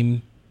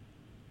name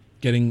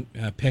getting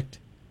picked,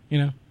 you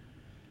know?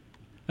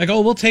 Like,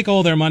 oh, we'll take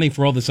all their money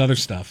for all this other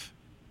stuff.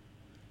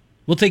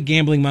 We'll take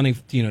gambling money,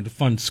 to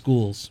fund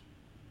schools.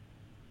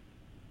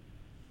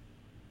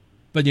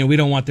 But, we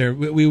don't want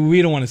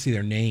we don't want to see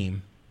their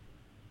name.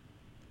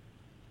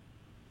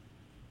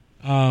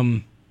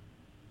 And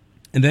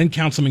then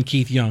Councilman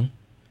Keith Young,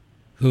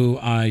 who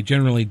I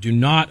generally do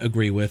not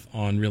agree with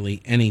on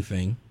really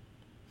anything.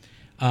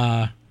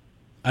 I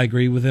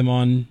agree with him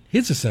on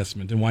his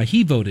assessment and why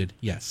he voted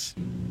yes.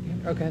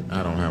 Okay.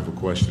 I don't have a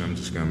question. I'm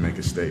just going to make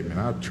a statement.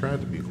 I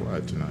tried to be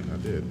quiet tonight. I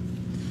did.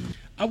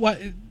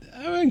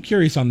 I'm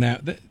curious on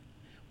that.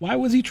 Why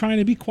was he trying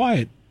to be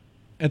quiet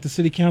at the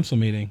city council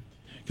meeting?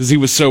 Because he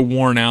was so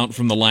worn out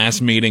from the last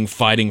meeting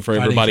fighting for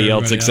everybody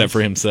else except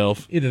for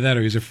himself. Either that or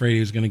he was afraid he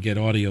was going to get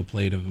audio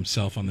played of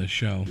himself on this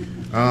show.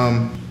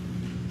 I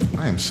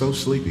am so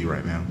sleepy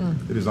right now.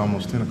 It is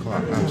almost 10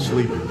 o'clock. I'm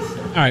sleepy.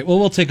 All right, well,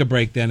 we'll take a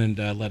break then and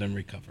let him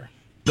recover.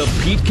 The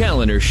Pete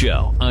Callender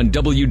Show on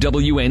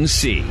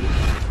WWNC.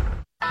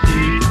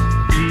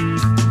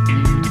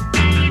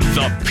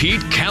 The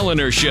Pete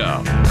Callender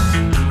Show.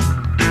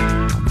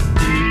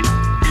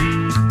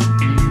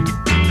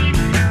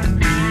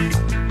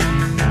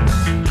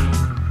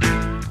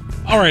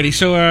 Alrighty,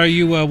 so are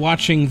you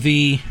watching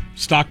the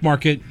stock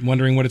market,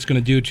 wondering what it's going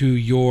to do to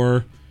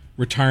your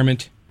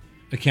retirement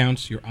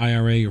accounts, your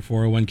IRA, your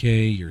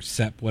 401k, your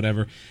SEP,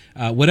 whatever?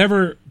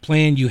 Whatever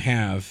plan you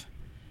have,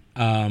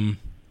 how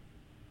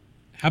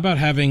about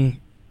having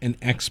an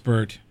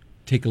expert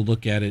take a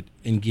look at it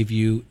and give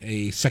you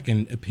a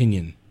second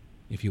opinion,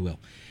 if you will?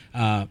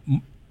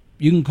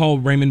 You can call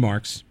Raymond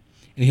Marks,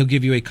 and he'll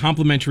give you a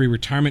complimentary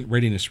retirement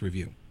readiness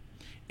review.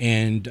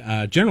 And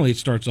generally it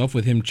starts off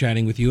with him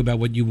chatting with you about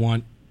what you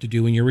want to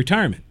do in your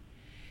retirement.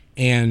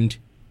 And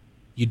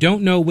you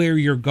don't know where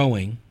you're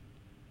going.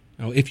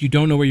 If you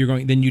don't know where you're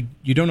going, then you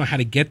don't know how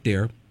to get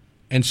there.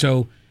 And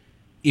so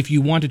if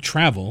you want to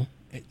travel,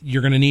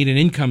 you're going to need an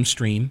income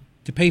stream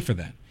to pay for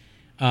that.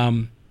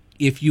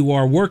 If you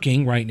are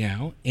working right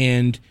now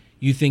and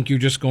you think you're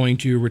just going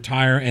to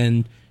retire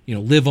and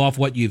live off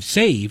what you've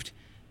saved,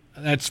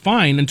 that's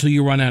fine until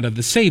you run out of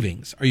the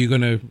savings. Are you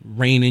going to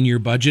rein in your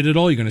budget at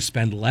all? You're going to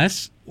spend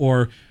less?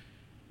 Or,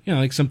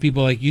 like some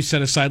people, like you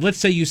set aside, let's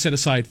say you set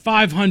aside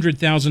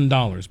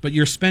 $500,000, but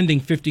you're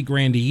spending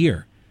 $50,000 a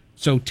year.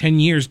 So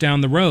 10 years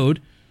down the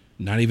road,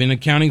 not even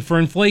accounting for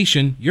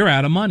inflation, you're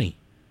out of money.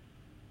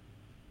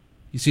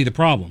 You see the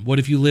problem. What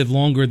if you live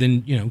longer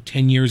than,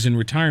 10 years in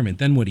retirement?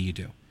 Then what do you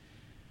do?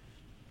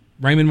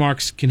 Raymond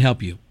Marks can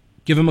help you.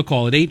 Give him a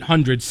call at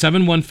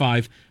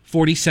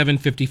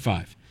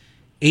 800-715-4755.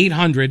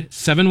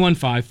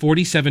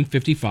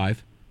 800-715-4755.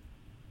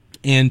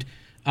 And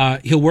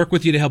he'll work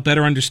with you to help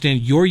better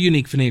understand your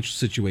unique financial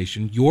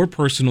situation, your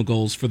personal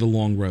goals for the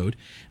long road.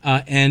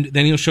 And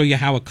then he'll show you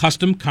how a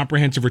custom,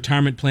 comprehensive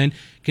retirement plan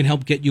can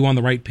help get you on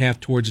the right path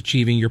towards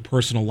achieving your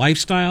personal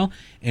lifestyle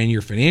and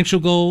your financial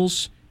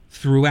goals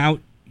throughout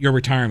your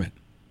retirement.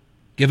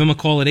 Give him a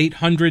call at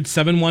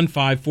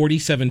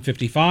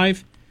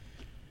 800-715-4755.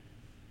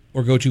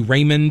 Or go to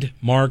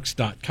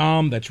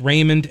RaymondMarks.com. That's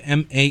Raymond,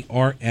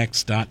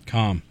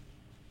 MARX.com.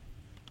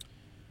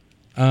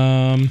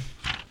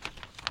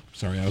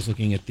 Sorry, I was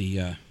looking at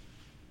the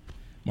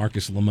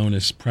Marcus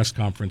Lemonis press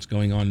conference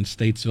going on in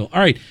Statesville. All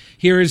right,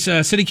 here is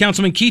City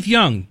Councilman Keith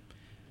Young.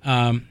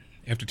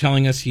 After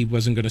telling us he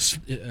wasn't going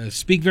to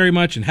speak very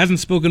much and hasn't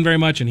spoken very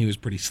much and he was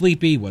pretty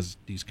sleepy,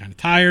 he's kind of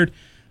tired.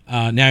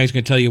 Now he's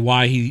going to tell you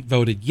why he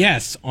voted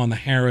yes on the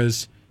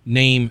Harrah's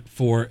name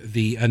for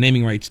the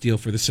naming rights deal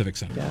for the Civic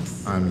Center.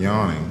 Yes. I'm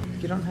yawning.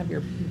 You don't have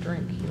your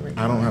drink.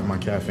 I don't have my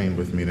caffeine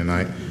with me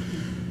tonight.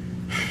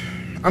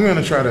 I'm going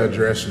to try to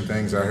address some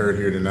things I heard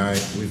here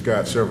tonight. We've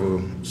got several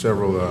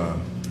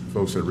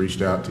folks that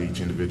reached out to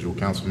each individual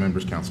council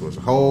members, council as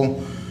a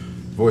whole,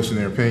 voicing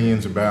their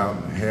opinions about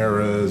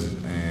Harrah's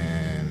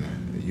and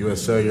the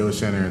U.S. Cellular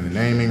Center and the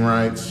naming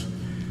rights.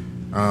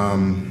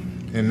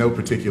 In no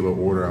particular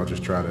order, I'll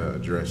just try to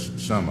address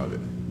some of it.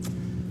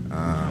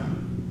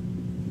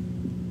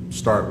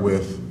 Start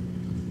with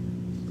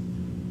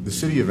the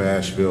city of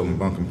Asheville and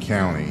Buncombe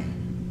County.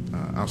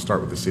 I'll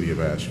start with the city of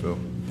Asheville.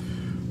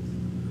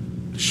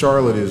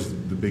 Charlotte is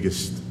the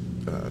biggest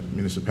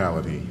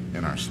municipality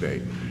in our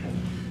state.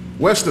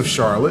 West of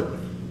Charlotte,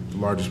 the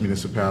largest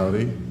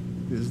municipality,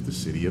 is the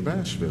city of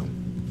Asheville.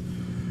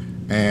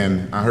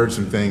 And I heard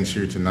some things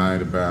here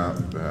tonight about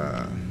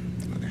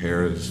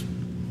Harrah's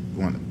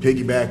wanting to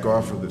piggyback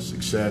off of the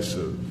success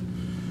of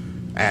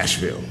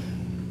Asheville.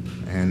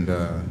 And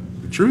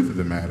the truth of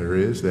the matter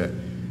is that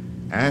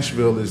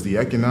Asheville is the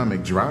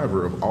economic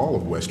driver of all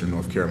of Western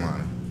North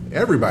Carolina.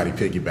 Everybody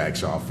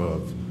piggybacks off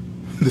of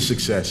the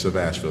success of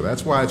Asheville.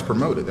 That's why it's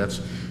promoted.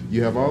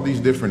 You have all these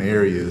different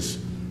areas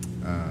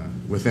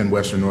within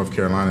Western North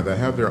Carolina that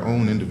have their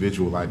own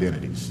individual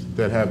identities,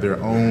 that have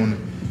their own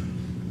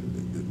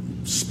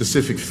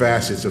specific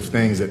facets of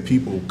things that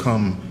people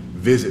come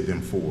visit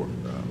them for,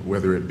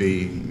 whether it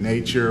be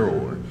nature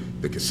or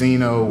the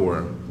casino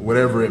or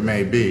whatever it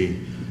may be.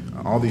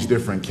 All these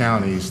different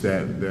counties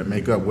that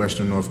make up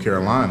Western North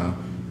Carolina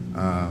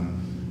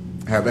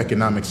have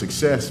economic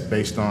success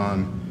based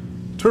on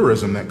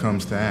tourism that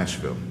comes to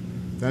Asheville.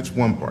 That's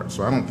one part.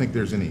 So I don't think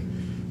there's any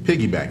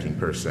piggybacking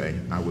per se.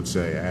 I would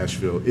say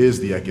Asheville is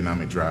the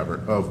economic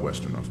driver of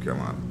Western North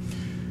Carolina.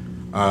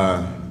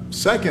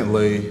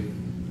 Secondly,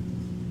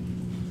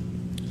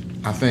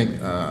 I think,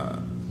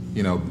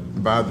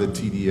 by the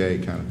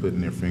TDA kind of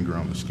putting their finger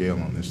on the scale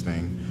on this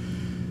thing,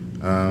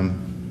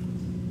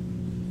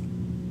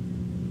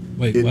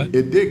 Wait, what?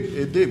 It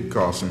did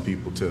cause some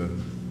people to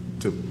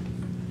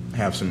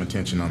have some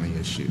attention on the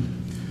issue,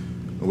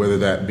 whether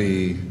that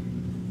be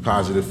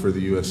positive for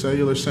the U.S.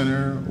 Cellular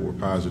Center or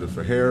positive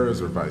for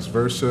Harrah's or vice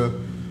versa.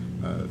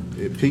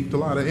 It piqued a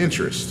lot of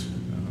interest.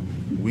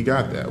 We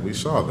got that. We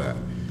saw that.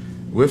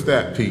 With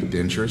that piqued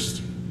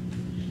interest,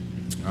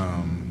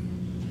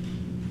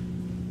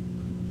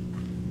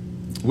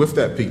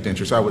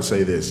 I would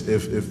say this: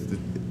 if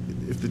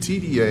the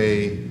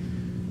TDA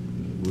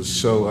was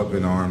so up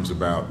in arms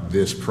about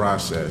this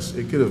process,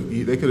 they could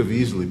have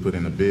easily put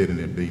in a bid and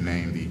it be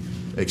named the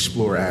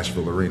Explore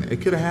Asheville Arena. It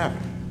could have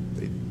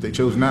happened. They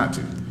chose not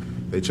to.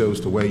 They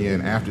chose to weigh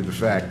in after the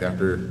fact,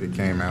 after it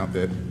came out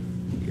that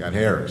we got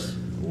Harrah's.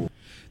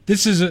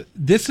 This is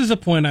a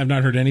point I've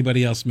not heard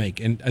anybody else make,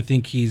 and I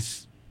think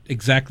he's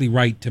exactly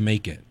right to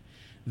make it,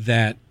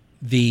 that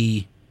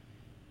the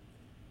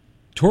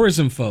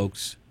tourism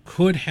folks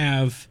could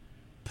have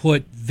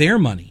put their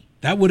money.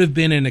 That would have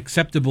been an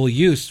acceptable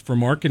use for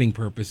marketing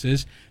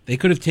purposes. They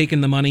could have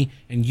taken the money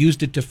and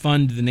used it to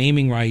fund the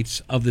naming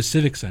rights of the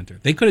Civic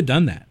Center. They could have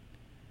done that.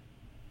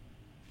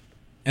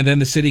 And then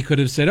the city could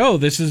have said, oh,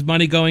 this is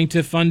money going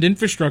to fund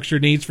infrastructure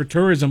needs for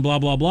tourism, blah,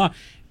 blah, blah.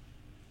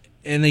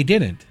 And they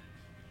didn't.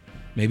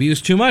 Maybe it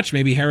was too much.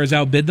 Maybe Harrah's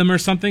outbid them or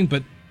something,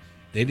 but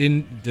they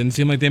didn't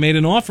seem like they made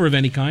an offer of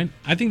any kind.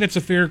 I think that's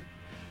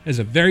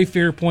a very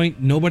fair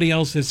point. Nobody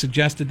else has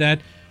suggested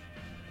that.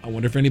 I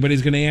wonder if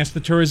anybody's going to ask the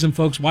tourism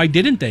folks, why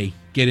didn't they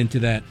get into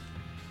that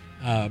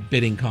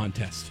bidding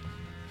contest?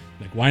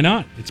 Like, why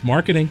not? It's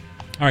marketing.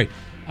 All right.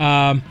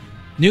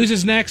 News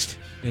is next.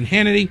 And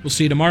Hannity, we'll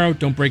see you tomorrow.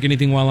 Don't break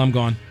anything while I'm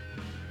gone.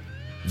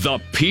 The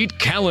Pete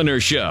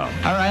Callender Show.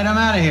 All right, I'm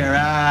out of here.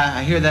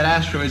 I hear that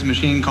asteroids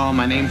machine calling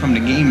my name from the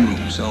game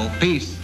room, so peace.